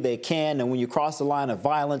peacefully, they can. And when you cross the line of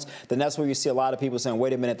violence, then that's where you see a lot of people saying,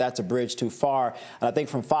 wait a minute, that's a bridge too far. And I think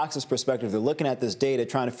from Fox's perspective, they're looking at this data,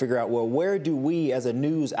 trying to figure out, well, where do we as a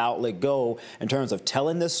news outlet go in terms of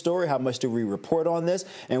telling this story? How much do we report on this?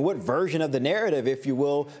 And what version of the narrative, if you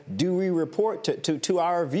will, do we report to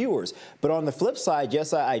our viewers? But on the flip side,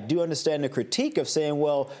 yes, I do understand the critique of saying,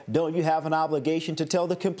 well, don't you have an obligation to tell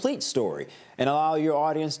the complete story and allow your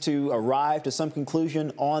audience to arrive to some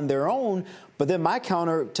conclusion on their own? But then my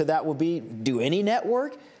counter to that would be, do any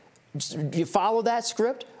network you follow that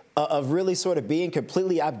script of really sort of being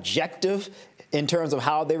completely objective in terms of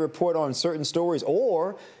how they report on certain stories?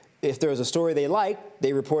 Or if there's a story they like,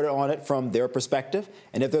 they report on it from their perspective.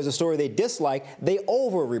 And if there's a story they dislike, they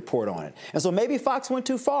over-report on it. And so maybe Fox went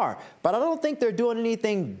too far. But I don't think they're doing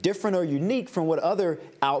anything different or unique from what other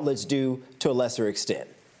outlets do to a lesser extent.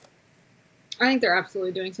 I think they're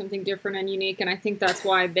absolutely doing something different and unique. And I think that's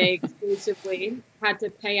why they exclusively had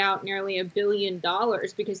to pay out nearly $1 billion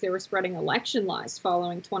because they were spreading election lies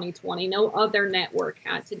following 2020. No other network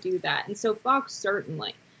had to do that. And so Fox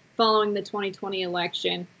certainly, following the 2020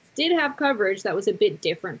 election, did have coverage that was a bit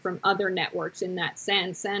different from other networks in that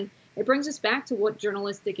sense. And it brings us back to what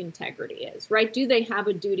journalistic integrity is, right? Do they have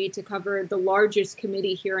a duty to cover the largest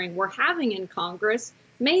committee hearing we're having in Congress?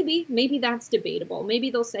 Maybe that's debatable.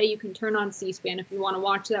 Maybe they'll say you can turn on C-SPAN if you want to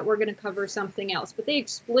watch that. We're going to cover something else. But they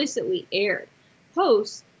explicitly aired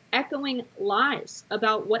posts echoing lies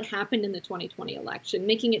about what happened in the 2020 election,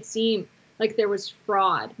 making it seem like there was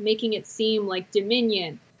fraud, making it seem like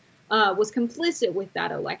Dominion was complicit with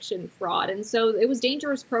that election fraud. And so it was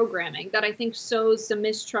dangerous programming that I think sows some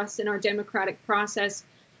mistrust in our democratic process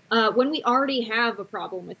when we already have a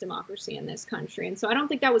problem with democracy in this country. And so I don't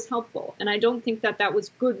think that was helpful. And I don't think that that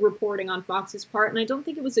was good reporting on Fox's part. And I don't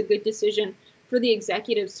think it was a good decision for the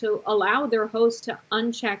executives to allow their hosts to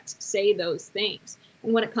unchecked say those things.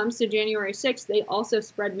 And when it comes to January 6th, they also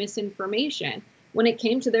spread misinformation when it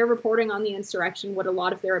came to their reporting on the insurrection, what a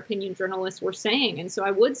lot of their opinion journalists were saying. And so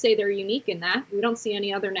I would say they're unique in that. We don't see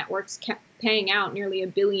any other networks paying out nearly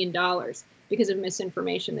 $1 billion because of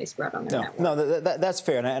misinformation they spread on their network. No, that's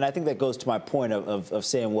fair. And I think that goes to my point of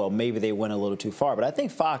saying, well, maybe they went a little too far. But I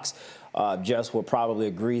think Fox, Jess, will probably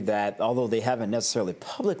agree that although they haven't necessarily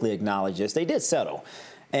publicly acknowledged this, they did settle.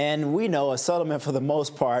 And we know a settlement, for the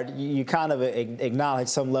most part, you kind of acknowledge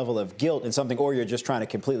some level of guilt in something, or you're just trying to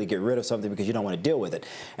completely get rid of something because you don't want to deal with it.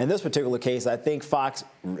 In this particular case, I think Fox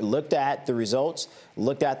looked at the results,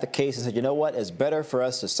 looked at the case and said, you know what, it's better for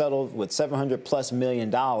us to settle with $700+ million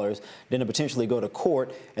than to potentially go to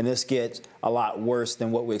court, and this gets a lot worse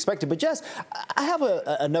than what we expected. But Jess, I have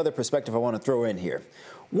another perspective I want to throw in here.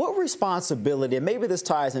 What responsibility, and maybe this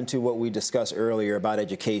ties into what we discussed earlier about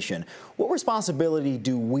education, what responsibility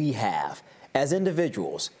do we have as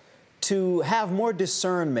individuals to have more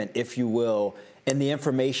discernment, if you will, in the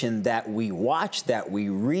information that we watch, that we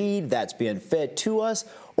read, that's being fed to us,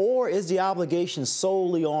 or is the obligation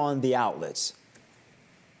solely on the outlets?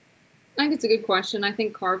 I think it's a good question. I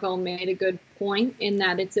think Carville made a good point in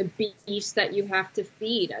that it's a beast that you have to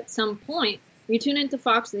feed at some point. You tune into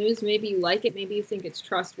Fox News, maybe you like it, maybe you think it's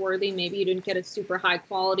trustworthy, maybe you didn't get a super high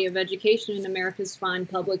quality of education in America's fine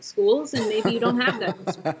public schools, and maybe you don't have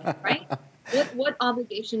that, right? What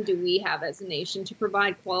obligation do we have as a nation to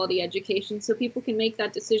provide quality education so people can make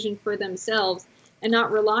that decision for themselves and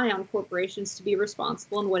not rely on corporations to be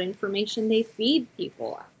responsible in what information they feed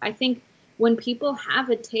people. I think when people have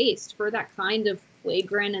a taste for that kind of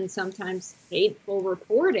flagrant and sometimes hateful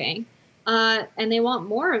reporting, and they want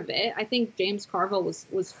more of it, I think James Carville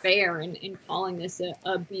was fair in calling this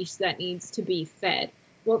a beast that needs to be fed.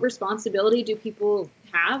 What responsibility do people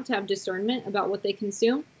have to have discernment about what they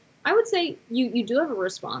consume? I would say you do have a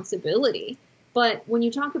responsibility. But when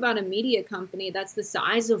you talk about a media company that's the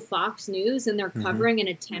size of Fox News and they're covering an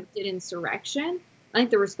attempted insurrection, I think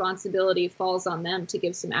the responsibility falls on them to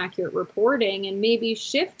give some accurate reporting and maybe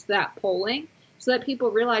shift that polling so that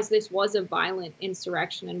people realize this was a violent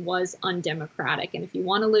insurrection and was undemocratic. And if you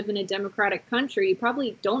want to live in a democratic country, you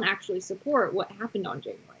probably don't actually support what happened on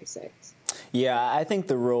January 6th. Yeah, I think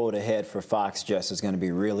the road ahead for Fox, Jess, is going to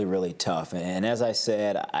be really, really tough. And as I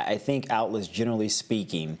said, I think outlets, generally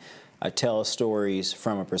speaking, tell stories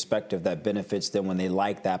from a perspective that benefits them when they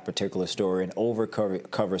like that particular story and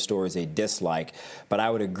cover stories they dislike. But I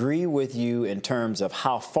would agree with you in terms of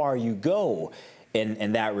how far you go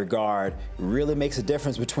in that regard. Really makes a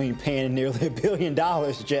difference between paying nearly $1 billion,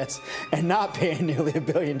 Jess, and not paying nearly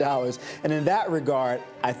 $1 billion. And in that regard,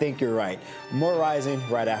 I think you're right. More Rising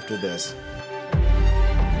right after this.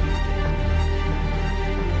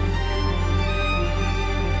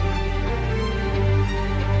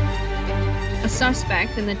 A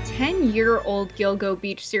suspect in the 10-year-old Gilgo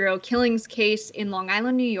Beach serial killings case in Long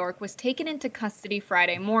Island, New York, was taken into custody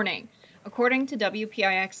Friday morning. According to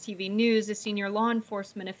WPIX-TV News, a senior law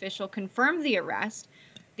enforcement official confirmed the arrest.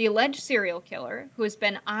 The alleged serial killer, who has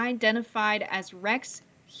been identified as Rex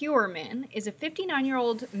Heuermann, is a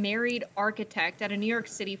 59-year-old married architect at a New York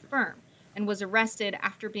City firm and was arrested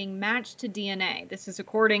after being matched to DNA. This is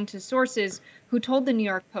according to sources who told the New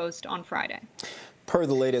York Post on Friday. Per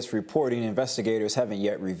the latest reporting, investigators haven't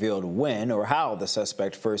yet revealed when or how the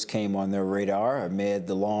suspect first came on their radar amid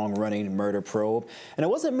the long-running murder probe, and it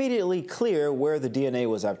wasn't immediately clear where the DNA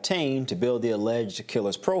was obtained to build the alleged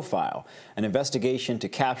killer's profile. An investigation to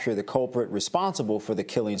capture the culprit responsible for the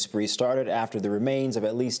killing spree started after the remains of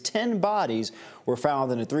at least 10 bodies were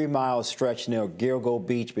found in a 3-mile stretch near Gilgo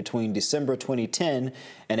Beach between December 2010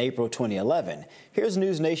 and April 2011. Here's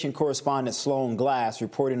News Nation correspondent Sloan Glass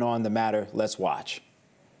reporting on the matter. Let's watch.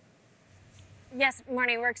 Yes,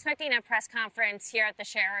 morning. We're expecting a press conference here at the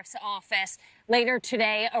sheriff's office later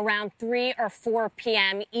today around 3 or 4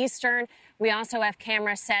 p.m. Eastern. We also have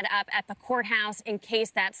cameras set up at the courthouse in case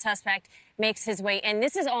that suspect makes his way in.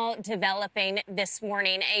 This is all developing this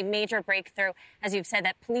morning, a major breakthrough, as you've said,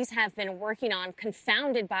 that police have been working on,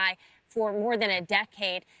 confounded by for more than a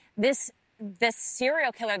decade. This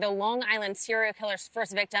serial killer, the Long Island serial killer's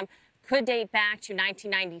first victim, could date back to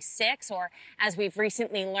 1996, or as we've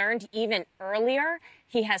recently learned, even earlier.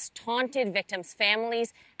 He has taunted victims'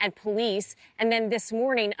 families and police. And then this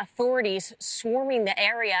morning, authorities swarming the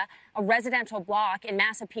area, a residential block in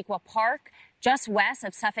Massapequa Park, just west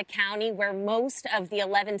of Suffolk County, where most of the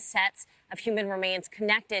 11 sets of human remains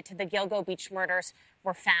connected to the Gilgo Beach murders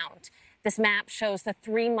were found. This map shows the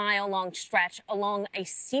 3-mile-long stretch along a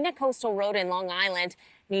scenic coastal road in Long Island,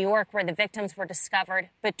 New York, where the victims were discovered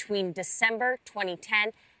between December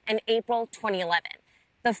 2010 and April 2011.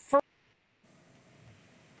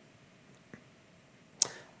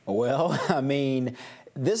 Well, I mean,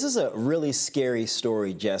 this is a really scary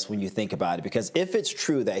story, Jess, when you think about it, because if it's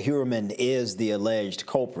true that Heuermann is the alleged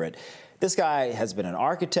culprit, this guy has been an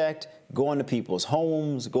architect, going to people's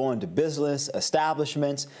homes, going to business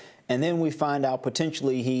establishments, and then we find out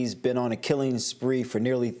potentially he's been on a killing spree for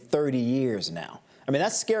nearly 30 years now. I mean,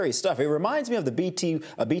 that's scary stuff. It reminds me of the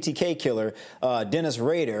BTK killer, Dennis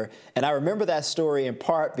Rader. And I remember that story in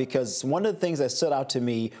part because one of the things that stood out to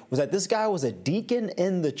me was that this guy was a deacon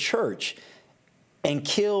in the church and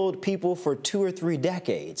killed people for 2 or 3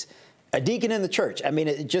 decades. A deacon in the church. I mean,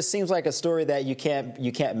 it just seems like a story that you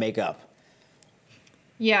can't make up.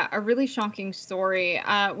 Yeah, a really shocking story.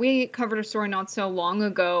 We covered a story not so long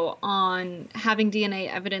ago on having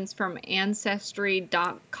DNA evidence from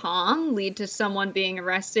Ancestry.com lead to someone being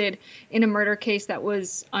arrested in a murder case that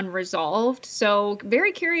was unresolved. So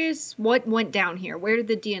very curious what went down here. Where did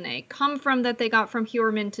the DNA come from that they got from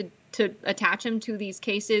Heuermann to attach him to these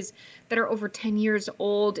cases that are over 10 years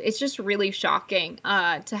old? It's just really shocking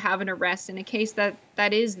to have an arrest in a case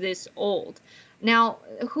that is this old. Now,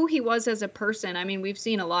 who he was as a person, I mean, we've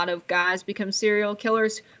seen a lot of guys become serial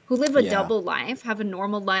killers who live a double life, have a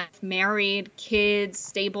normal life, married, kids,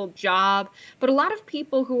 stable job. But a lot of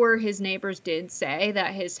people who were his neighbors did say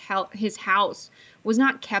that his house was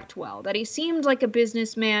not kept well, that he seemed like a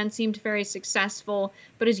businessman, seemed very successful,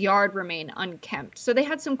 but his yard remained unkempt. So they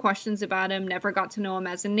had some questions about him, never got to know him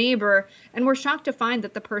as a neighbor, and were shocked to find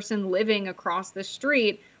that the person living across the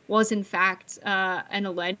street was in fact an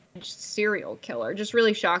alleged serial killer. Just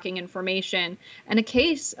really shocking information. And a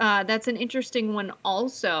case that's an interesting one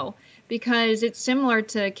also, because it's similar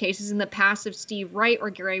to cases in the past of Steve Wright or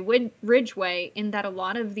Gary Ridgway, in that a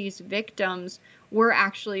lot of these victims were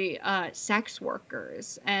actually sex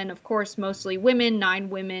workers. And of course, mostly women, 9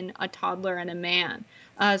 women, a toddler, and a man.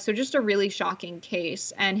 So just a really shocking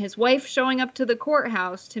case. And his wife showing up to the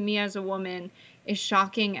courthouse, to me as a woman, is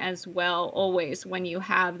shocking as well, always, when you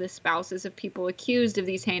have the spouses of people accused of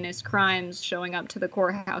these heinous crimes showing up to the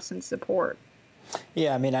courthouse in support.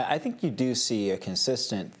 Yeah, I mean, I think you do see a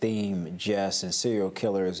consistent theme, Jess, in serial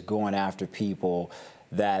killers going after people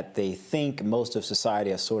that they think most of society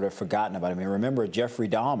has sort of forgotten about. I mean, remember Jeffrey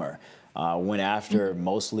Dahmer went after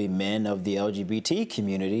mostly men of the LGBT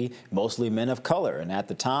community, mostly men of color. And at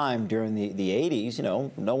the time, during the 80s, you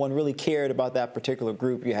know, no one really cared about that particular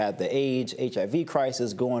group. You had the AIDS, HIV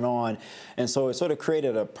crisis going on. And so it sort of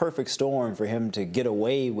created a perfect storm for him to get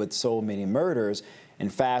away with so many murders.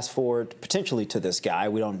 And fast forward potentially to this guy.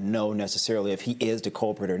 We don't know necessarily if he is the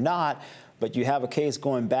culprit or not. But you have a case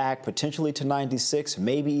going back potentially to 96,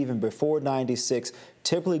 maybe even before 96,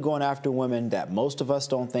 typically going after women that most of us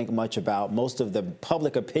don't think much about. Most of the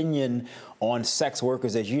public opinion on sex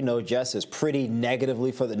workers, as you know, Jess, is pretty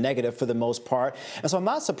negative for the most part. And so I'm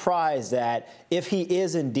not surprised that if he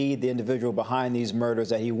is indeed the individual behind these murders,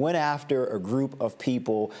 that he went after a group of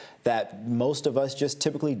people that most of us just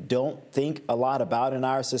typically don't think a lot about in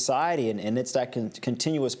our society. And it's that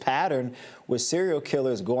continuous pattern with serial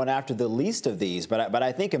killers going after the least of these. But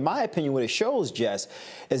I think, in my opinion, what it shows, Jess,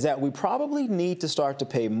 is that we probably need to start to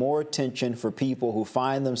pay more attention for people who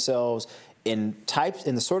find themselves in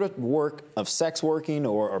the sort of work of sex working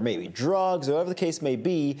or maybe drugs, or whatever the case may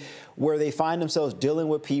be, where they find themselves dealing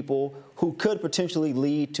with people who could potentially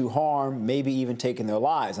lead to harm, maybe even taking their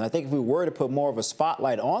lives. And I think if we were to put more of a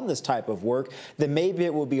spotlight on this type of work, then maybe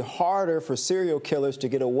it would be harder for serial killers to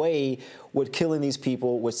get away with killing these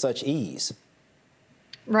people with such ease.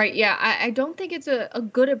 Right. Yeah. I don't think it's a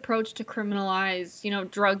good approach to criminalize,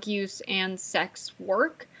 drug use and sex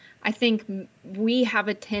work. I think we have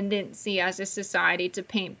a tendency as a society to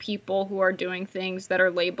paint people who are doing things that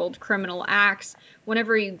are labeled criminal acts.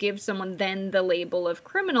 Whenever you give someone then the label of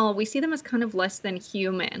criminal, we see them as kind of less than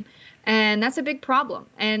human. And that's a big problem.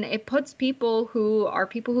 And it puts people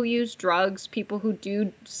who use drugs, people who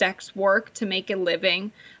do sex work to make a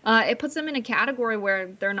living, it puts them in a category where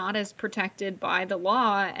they're not as protected by the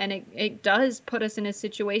law. And it does put us in a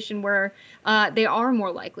situation where they are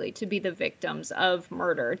more likely to be the victims of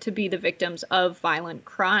murder, to be the victims of violent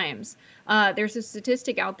crimes. There's a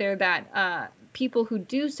statistic out there that people who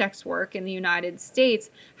do sex work in the United States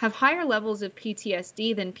have higher levels of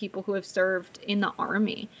PTSD than people who have served in the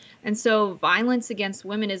Army. And so violence against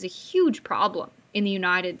women is a huge problem in the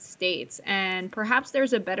United States. And perhaps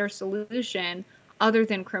there's a better solution other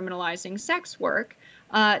than criminalizing sex work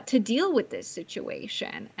to deal with this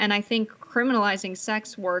situation. And I think criminalizing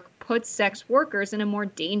sex work puts sex workers in a more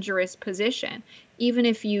dangerous position. Even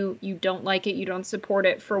if you don't like it, you don't support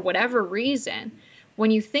it for whatever reason, when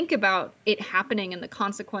you think about it happening and the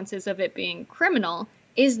consequences of it being criminal,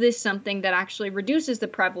 is this something that actually reduces the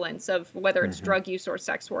prevalence of whether it's drug use or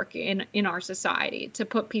sex work in our society? To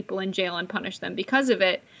put people in jail and punish them because of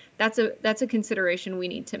it, that's a consideration we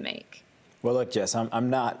need to make. Well, look, Jess, I'm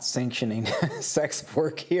not sanctioning sex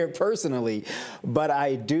work here personally, but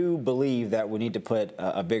I do believe that we need to put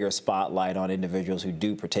a bigger spotlight on individuals who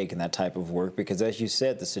do partake in that type of work, because, as you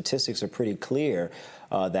said, the statistics are pretty clear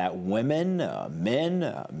that women,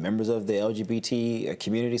 men, members of the LGBT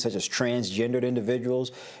community, such as transgendered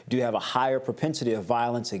individuals, do have a higher propensity of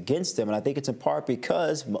violence against them. And I think it's in part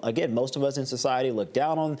because, again, most of us in society look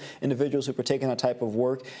down on individuals who partake in that type of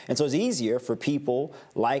work. And so it's easier for people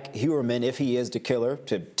like Heuermann, if he is the killer,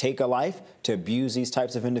 to take a life, to abuse these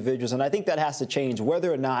types of individuals. And I think that has to change,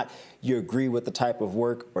 whether or not you agree with the type of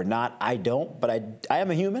work or not. I don't, but I am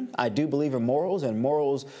a human. I do believe in morals, and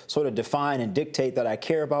morals sort of define and dictate that I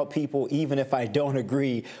care about people even if I don't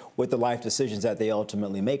agree with the life decisions that they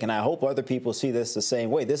ultimately make. And I hope other people see this the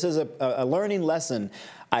same way. This is a learning lesson,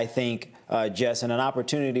 I think, Jess, and an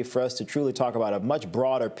opportunity for us to truly talk about a much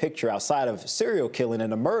broader picture outside of serial killing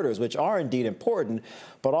and the murders, which are indeed important,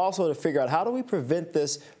 but also to figure out how do we prevent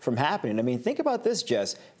this from happening. I mean, think about this,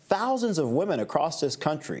 Jess. Thousands of women across this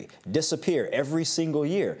country disappear every single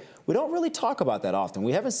year. We don't really talk about that often.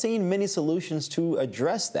 We haven't seen many solutions to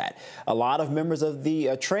address that. A lot of members of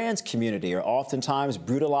the trans community are oftentimes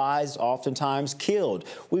brutalized, oftentimes killed.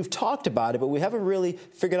 We've talked about it, but we haven't really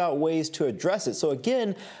figured out ways to address it. So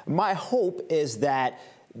again, my hope is that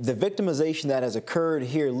the victimization that has occurred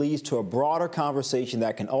here leads to a broader conversation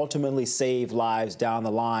that can ultimately save lives down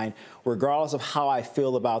the line, regardless of how I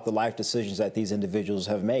feel about the life decisions that these individuals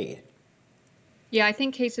have made. Yeah, I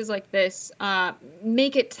think cases like this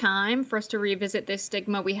make it time for us to revisit this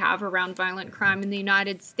stigma we have around violent crime in the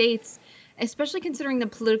United States, especially considering the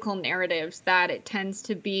political narratives that it tends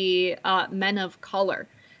to be men of color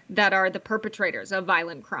that are the perpetrators of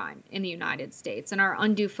violent crime in the United States, and our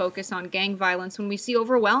undue focus on gang violence when we see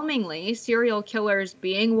overwhelmingly serial killers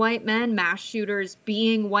being white men, mass shooters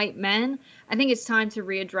being white men. I think it's time to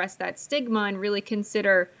readdress that stigma and really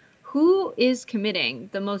consider who is committing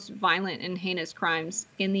the most violent and heinous crimes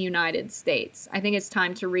in the United States. I think it's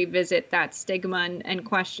time to revisit that stigma and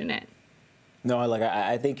question it. No,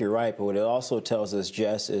 I think you're right, but what it also tells us,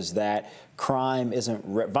 Jess, is that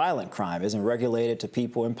violent crime isn't regulated to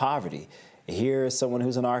people in poverty. Here is someone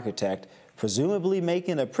who's an architect, presumably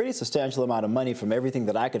making a pretty substantial amount of money from everything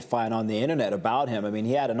that I could find on the internet about him. I mean,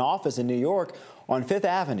 he had an office in New York on Fifth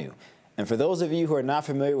Avenue. And for those of you who are not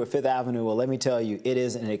familiar with Fifth Avenue, well, let me tell you, it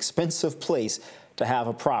is an expensive place to have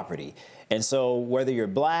a property. And so whether you're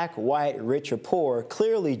black, white, rich, or poor,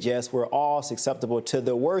 clearly, Jess, we're all susceptible to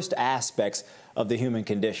the worst aspects of the human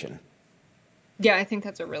condition. Yeah, I think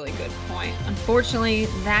that's a really good point. Unfortunately,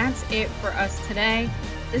 that's it for us today.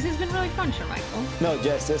 This has been really fun, Shermichael. No,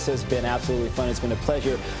 Jess, this has been absolutely fun. It's been a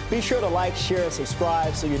pleasure. Be sure to like, share, and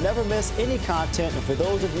subscribe so you never miss any content. And for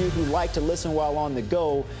those of you who like to listen while on the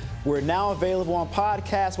go, we're now available on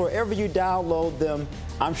podcasts wherever you download them.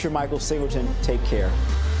 I'm Shermichael Singleton. Take care.